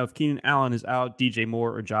wants to know if Keenan Allen is out, DJ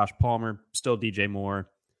Moore or Josh Palmer. Still DJ Moore.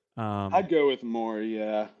 I'd go with Moore,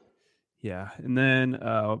 yeah. Yeah. And then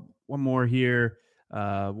one more here.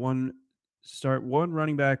 One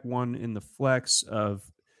running back, one in the flex of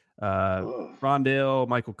Rondale,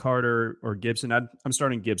 Michael Carter, or Gibson. I'm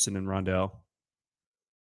starting Gibson and Rondale.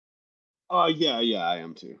 Yeah, I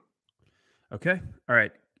am too. Okay. All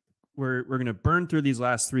right. We're going to burn through these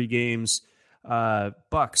last 3 games.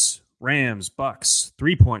 Bucks, Rams, Bucks,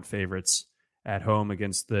 3-point favorites at home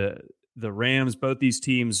against the Rams. Both these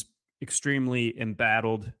teams extremely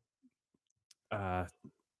embattled. Not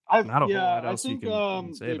a whole lot else you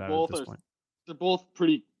can say about it at this point. They're both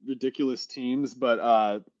pretty ridiculous teams, but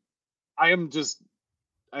I am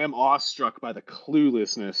awestruck by the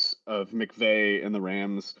cluelessness of McVay and the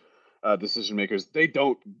Rams decision makers. They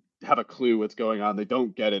don't have a clue what's going on. They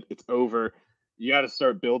don't get it. It's over. You got to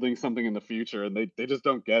start building something in the future, and they just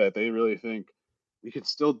don't get it. They really think we could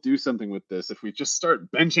still do something with this if we just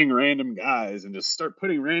start benching random guys and just start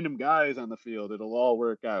putting random guys on the field. It'll all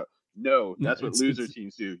work out. No, that's what loser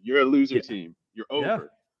teams do. You're a loser team. You're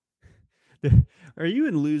over. Yeah. Are you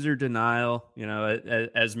in loser denial?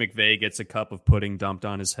 As McVay gets a cup of pudding dumped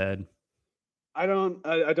on his head. I don't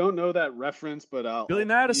know that reference, but Billy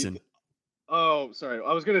Madison. Oh, sorry.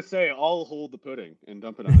 I was gonna say I'll hold the pudding and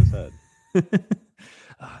dump it on his head.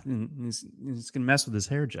 He's gonna mess with his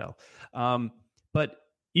hair gel. But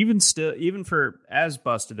even for as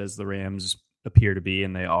busted as the Rams appear to be,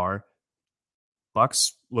 and they are,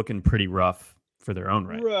 Bucks looking pretty rough for their own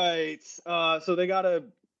right. Right. So they gotta,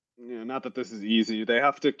 not that this is easy. They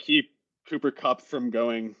have to keep Cooper Kupp from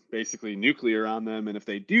going basically nuclear on them, and if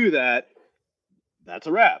they do that, that's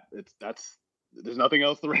a wrap. There's nothing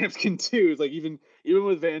else the Rams can do. It's like even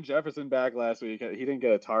with Van Jefferson back last week, he didn't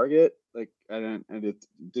get a target. And it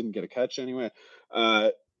didn't get a catch anyway.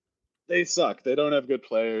 They suck. They don't have good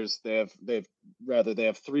players. They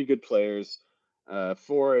have 3 good players,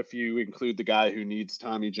 4 if you include the guy who needs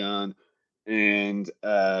Tommy John, and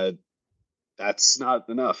that's not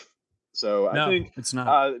enough. So I think it's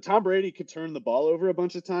not. Tom Brady could turn the ball over a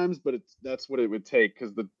bunch of times, but that's what it would take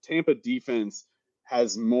because the Tampa defense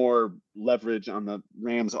has more leverage on the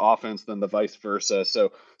Rams offense than the vice versa.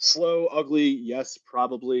 So slow, ugly, yes,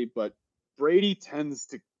 probably, but Brady tends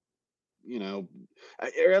to,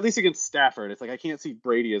 or at least against Stafford. It's like I can't see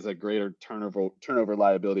Brady as a greater turnover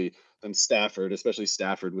liability than Stafford, especially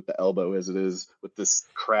Stafford with the elbow as it is, with this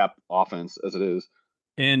crap offense as it is.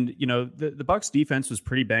 And, the Bucs defense was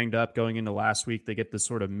pretty banged up going into last week. They get this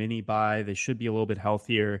sort of mini bye. They should be a little bit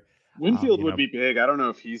healthier. Winfield would be big. I don't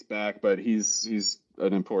know if he's back, but he's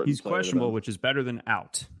an important. He's questionable, which is better than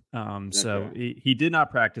out. So he did not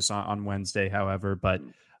practice on Wednesday, however. But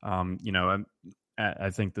I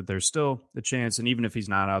think that there's still a chance, and even if he's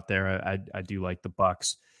not out there, I do like the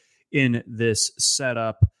Bucs in this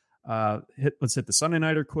setup. Let's hit the Sunday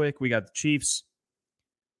nighter quick. We got the Chiefs,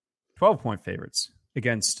 12-point favorites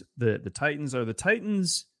against the Titans. Are the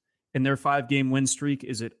Titans in their 5-game win streak,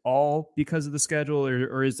 is it all because of the schedule,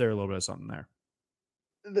 or is there a little bit of something there?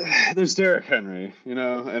 There's Derrick Henry, and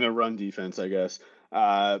a run defense, I guess.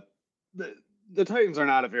 The Titans are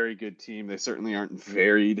not a very good team. They certainly aren't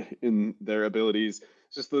varied in their abilities.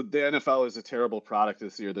 It's just the NFL is a terrible product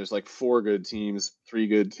this year. There's like 4 good teams, 3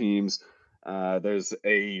 good teams. There's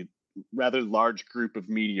a rather large group of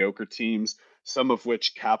mediocre teams, some of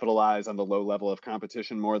which capitalize on the low level of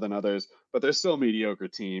competition more than others, but they're still mediocre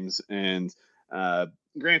teams. And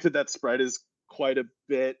granted, that spread is quite a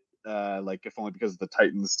bit, like if only because the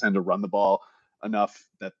Titans tend to run the ball enough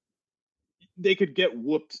that they could get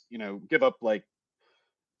whooped, give up like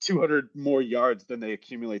 200 more yards than they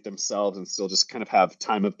accumulate themselves and still just kind of have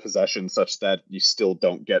time of possession such that you still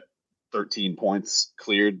don't get 13 points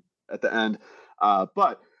cleared at the end.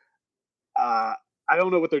 But I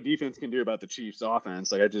don't know what their defense can do about the Chiefs'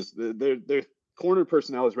 offense. Like their corner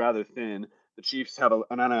personnel is rather thin. The Chiefs have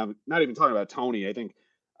and I'm not even talking about Tony. I think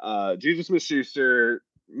Juju Smith-Schuster,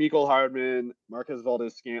 Mecole Hardman, Marquez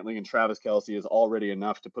Valdes-Scantling, and Travis Kelce is already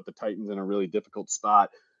enough to put the Titans in a really difficult spot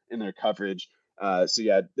in their coverage. So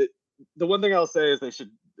yeah, the one thing I'll say is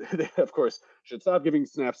they of course should stop giving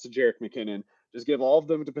snaps to Jerick McKinnon. Just give all of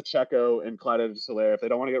them to Pacheco and Clyde Edwards-Helaire. If they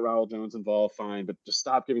don't want to get Ronald Jones involved, fine, but just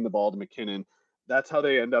stop giving the ball to McKinnon. That's how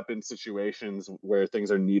they end up in situations where things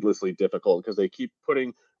are needlessly difficult because they keep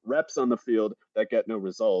putting reps on the field that get no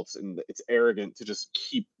results, and it's arrogant to just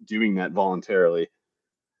keep doing that voluntarily.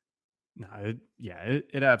 No,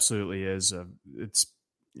 it absolutely is. It's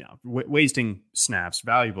wasting snaps,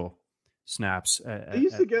 valuable snaps. They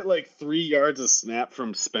used to get like 3 yards a snap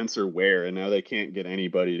from Spencer Ware, and now they can't get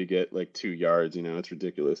anybody to get like 2 yards. It's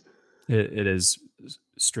ridiculous. It is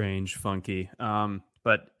strange, funky.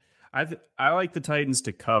 But I like the Titans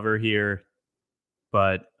to cover here,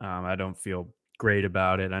 but I don't feel great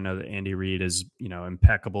about it. I know that Andy Reid is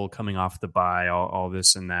impeccable coming off the bye, all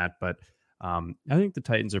this and that, but I think the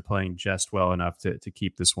Titans are playing just well enough to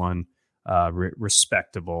keep this one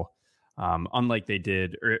respectable. Unlike they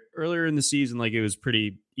did earlier in the season, like it was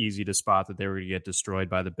pretty easy to spot that they were going to get destroyed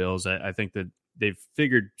by the Bills. I think that they've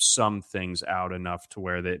figured some things out enough to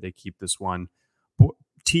where they keep this one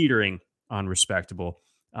teetering on respectable.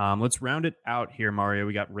 Let's round it out here, Mario.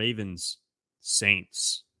 We got Ravens,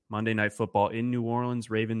 Saints, Monday Night Football in New Orleans.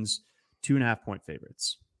 Ravens 2.5-point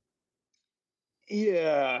favorites.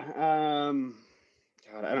 Yeah.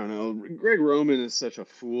 God, I don't know. Greg Roman is such a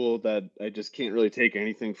fool that I just can't really take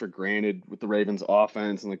anything for granted with the Ravens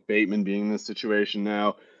offense and like Bateman being in this situation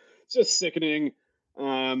now. It's just sickening.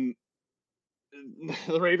 The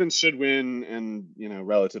Ravens should win and,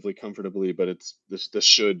 relatively comfortably, but this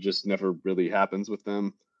should just never really happens with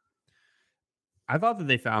them. I thought that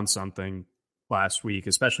they found something last week,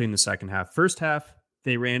 especially in the second half. First half,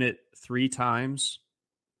 they ran it 3 times.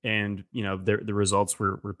 And, the results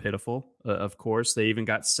were pitiful, of course. They even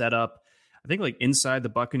got set up, I think, like inside the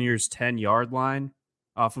Buccaneers' 10-yard line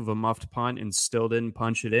off of a muffed punt and still didn't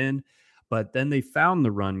punch it in. But then they found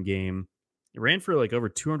the run game. It ran for like over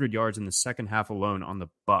 200 yards in the second half alone on the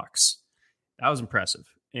Bucs. That was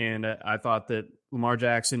impressive. And I thought that Lamar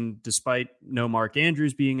Jackson, despite no Mark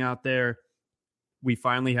Andrews being out there, we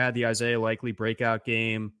finally had the Isaiah Likely breakout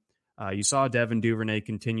game. You saw Devin Duvernay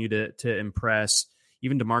continue to impress.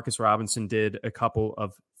 Even Demarcus Robinson did a couple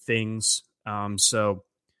of things. So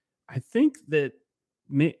I think that,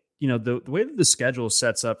 the way that the schedule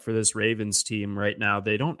sets up for this Ravens team right now,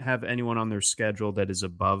 they don't have anyone on their schedule that is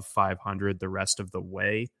above 500 the rest of the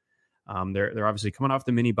way. They're obviously coming off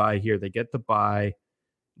the mini bye here. They get the bye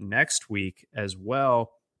next week as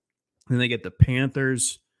well. Then they get the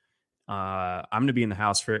Panthers. I'm going to be in the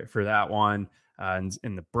house for that one. And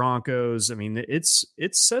the Broncos. I mean,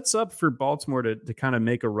 it sets up for Baltimore to kind of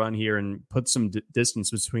make a run here and put some distance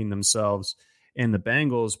between themselves and the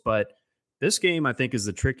Bengals. But this game, I think, is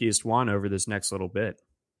the trickiest one over this next little bit.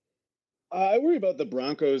 I worry about the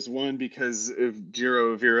Broncos one because if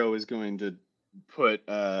Giro Viro is going to put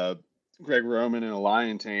Greg Roman in a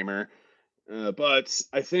lion tamer. But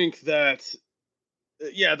I think that,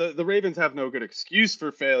 the Ravens have no good excuse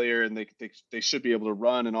for failure, and they should be able to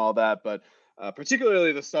run and all that. But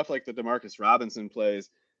particularly the stuff like the Demarcus Robinson plays,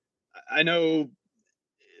 I know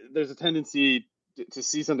there's a tendency to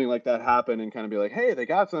see something like that happen and kind of be like, hey, they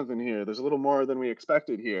got something here. There's a little more than we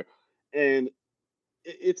expected here. And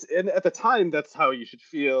and at the time, that's how you should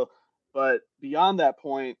feel. But beyond that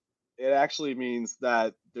point, it actually means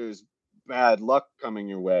that there's bad luck coming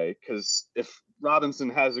your way. Because if Robinson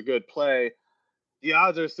has a good play, the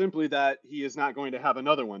odds are simply that he is not going to have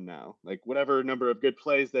another one now. Like whatever number of good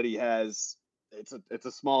plays that he has, it's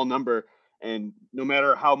a small number, And no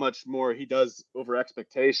matter how much more he does over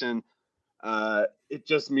expectation, it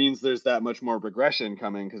just means there's that much more regression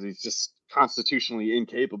coming because he's just constitutionally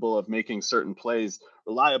incapable of making certain plays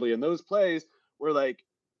reliably. And those plays were like,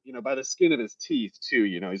 by the skin of his teeth too.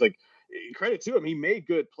 He's like, credit to him, he made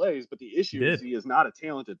good plays, but the issue is he is not a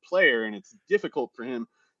talented player, and it's difficult for him.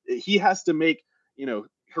 He has to make,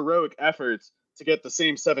 heroic efforts to get the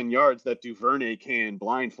same 7 yards that Duvernay can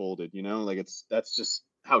blindfolded, that's just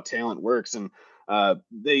how talent works. And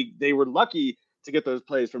they were lucky to get those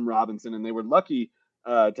plays from Robinson, and they were lucky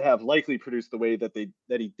to have Likely produce the way that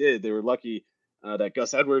he did. They were lucky that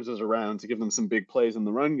Gus Edwards was around to give them some big plays in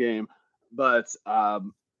the run game. But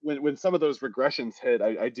when some of those regressions hit,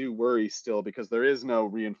 I do worry still, because there is no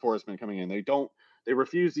reinforcement coming in. They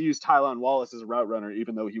refuse to use Tylan Wallace as a route runner,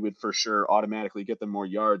 even though he would for sure automatically get them more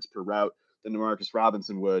yards per route than Demarcus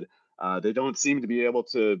Robinson would. They don't seem to be able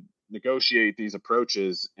to negotiate these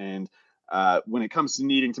approaches. And when it comes to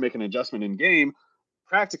needing to make an adjustment in game,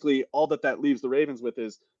 practically all that leaves the Ravens with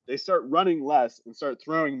is they start running less and start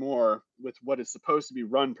throwing more with what is supposed to be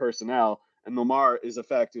run personnel. And Lamar is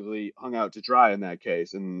effectively hung out to dry in that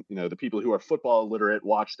case. And, the people who are football illiterate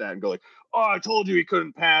watch that and go like, oh, I told you he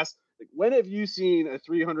couldn't pass. Like, when have you seen a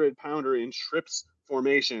 300-pounder in trips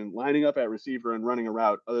formation lining up at receiver and running a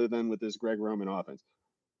route other than with this Greg Roman offense?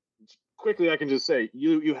 Quickly, I can just say,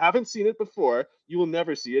 you haven't seen it before. You will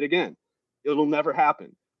never see it again. It will never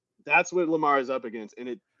happen. That's what Lamar is up against.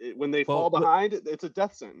 And when they fall behind, it's a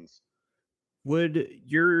death sentence. Would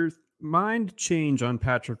your mind change on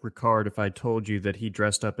Patrick Ricard if I told you that he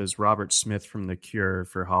dressed up as Robert Smith from The Cure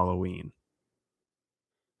for Halloween?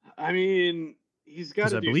 I mean, he's got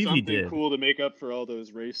to do something cool to make up for all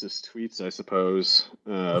those racist tweets, I suppose.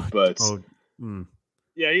 Yeah,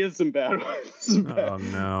 he has some bad ones. Oh,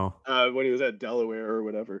 no. When he was at Delaware or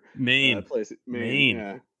whatever. Maine. Maine.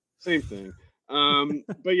 Yeah, same thing.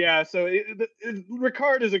 But yeah, so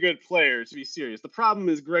Ricard is a good player, to be serious. The problem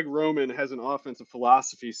is Greg Roman has an offensive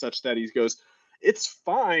philosophy such that he goes, it's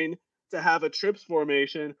fine to have a trips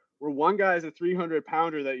formation where one guy is a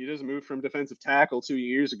 300-pounder that you just moved from defensive tackle 2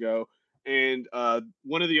 years ago, and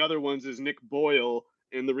one of the other ones is Nick Boyle,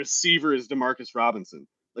 and the receiver is Demarcus Robinson.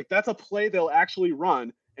 Like, that's a play they'll actually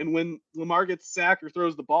run. And when Lamar gets sacked or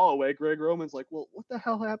throws the ball away, Greg Roman's like, well, what the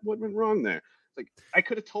hell happened? What went wrong there? Like, I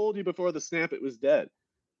could have told you before the snap it was dead.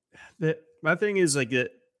 My thing is like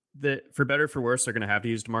that for better or for worse, they're going to have to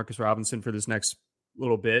use Demarcus Robinson for this next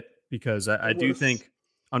little bit, because I do think,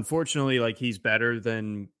 unfortunately, like, he's better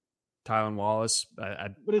than Tylan Wallace.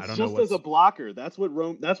 But it's just as a blocker. That's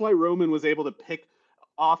why Roman was able to pick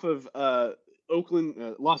off of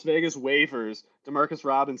Las Vegas waivers Demarcus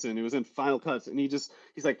Robinson, who was in Final Cuts, and he's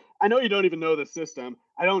like, I know you don't even know the system.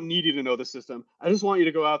 I don't need you to know the system. I just want you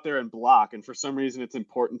to go out there and block. And for some reason, it's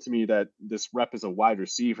important to me that this rep is a wide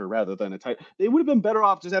receiver rather than a tight. They would have been better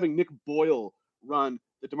off just having Nick Boyle run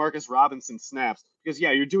the Demarcus Robinson snaps, because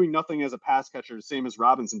yeah, you're doing nothing as a pass catcher, same as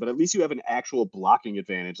Robinson, but at least you have an actual blocking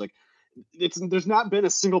advantage. Like, there's not been a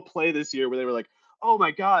single play this year where they were like, oh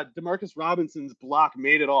my God, Demarcus Robinson's block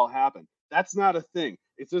made it all happen. That's not a thing.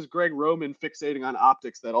 It's just Greg Roman fixating on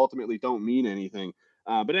optics that ultimately don't mean anything.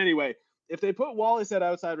 But anyway, if they put Wallace at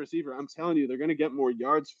outside receiver, I'm telling you, they're going to get more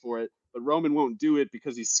yards for it, but Roman won't do it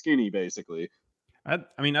because he's skinny, basically. I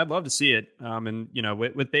mean, I'd love to see it. And,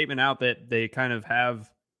 with Bateman out, that they kind of have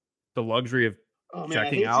the luxury of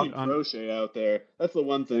checking out on Prochet out there. That's the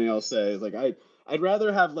one thing I'll say is, like, I'd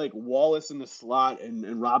rather have like Wallace in the slot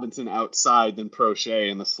and Robinson outside than Prochet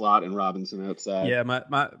in the slot and Robinson outside. Yeah,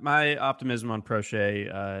 my optimism on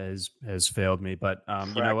Prochet has failed me, but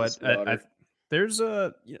you know what?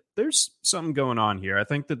 There's something going on here. I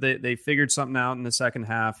think that they figured something out in the second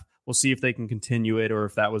half. We'll see if they can continue it, or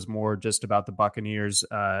if that was more just about the Buccaneers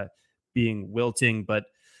being wilting. But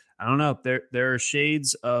I don't know. There are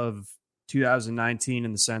shades of 2019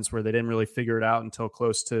 in the sense where they didn't really figure it out until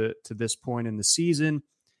close to this point in the season.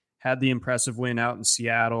 Had the impressive win out in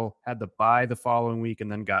Seattle, had the bye the following week, and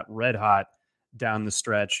then got red hot down the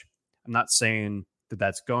stretch. I'm not saying that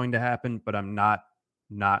that's going to happen, but I'm not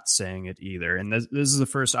saying it either. And this is the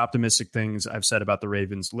first optimistic things I've said about the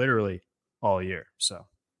Ravens literally all year. So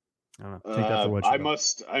I don't know. Take that for what you know.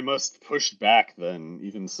 I must push back then,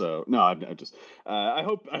 even so. No, I just I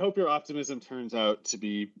hope your optimism turns out to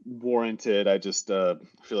be warranted. I just feel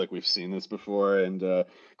like we've seen this before. And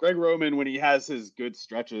Greg Roman, when he has his good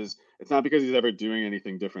stretches, it's not because he's ever doing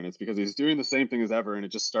anything different. It's because he's doing the same thing as ever, and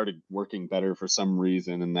it just started working better for some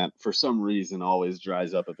reason, and that for some reason always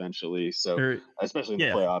dries up eventually. So especially in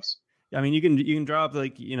the playoffs. I mean, you can draw up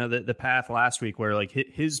like, the path last week where like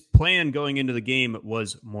his plan going into the game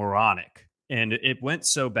was moronic, And it went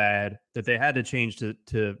so bad that they had to change to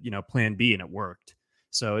plan B, and it worked.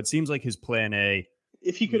 So it seems like his plan A.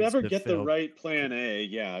 If he could ever get the right plan A,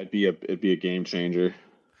 yeah, it'd be a game changer.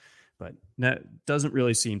 But that doesn't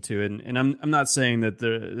really seem to. And I'm not saying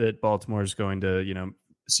that Baltimore is going to,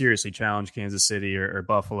 seriously challenge Kansas City or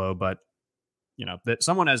Buffalo, but that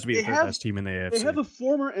someone has to be the best team in the AFC. They have a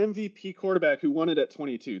former MVP quarterback who won it at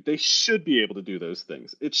 22. They should be able to do those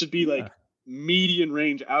things. It should be like median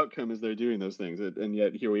range outcome as they're doing those things. And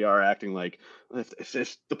yet here we are acting like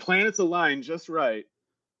if the planets align just right.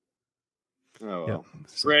 Oh, well.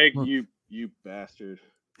 Greg, you bastard.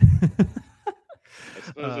 I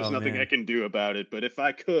suppose there's nothing I can do about it, but if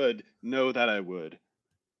I could, know that I would.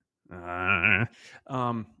 All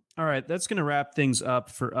right, that's going to wrap things up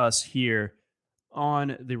for us here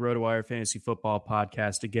on the RotoWire Fantasy Football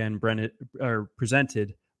Podcast. Again,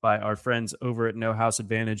 presented by our friends over at No House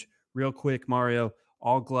Advantage. Real quick, Mario,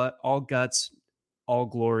 all guts, all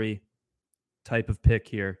glory type of pick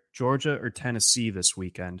here. Georgia or Tennessee this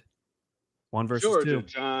weekend? 1 versus Georgia, 2.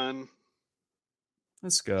 John.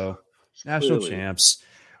 Let's go. National champs.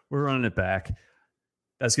 We're running it back.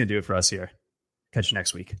 That's going to do it for us here. Catch you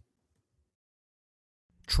next week.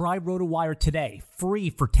 Try RotoWire today, free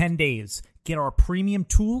for 10 days. Get our premium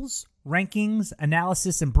tools, rankings,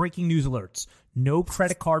 analysis, and breaking news alerts. No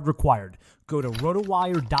credit card required. Go to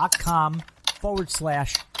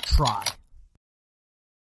rotowire.com/try.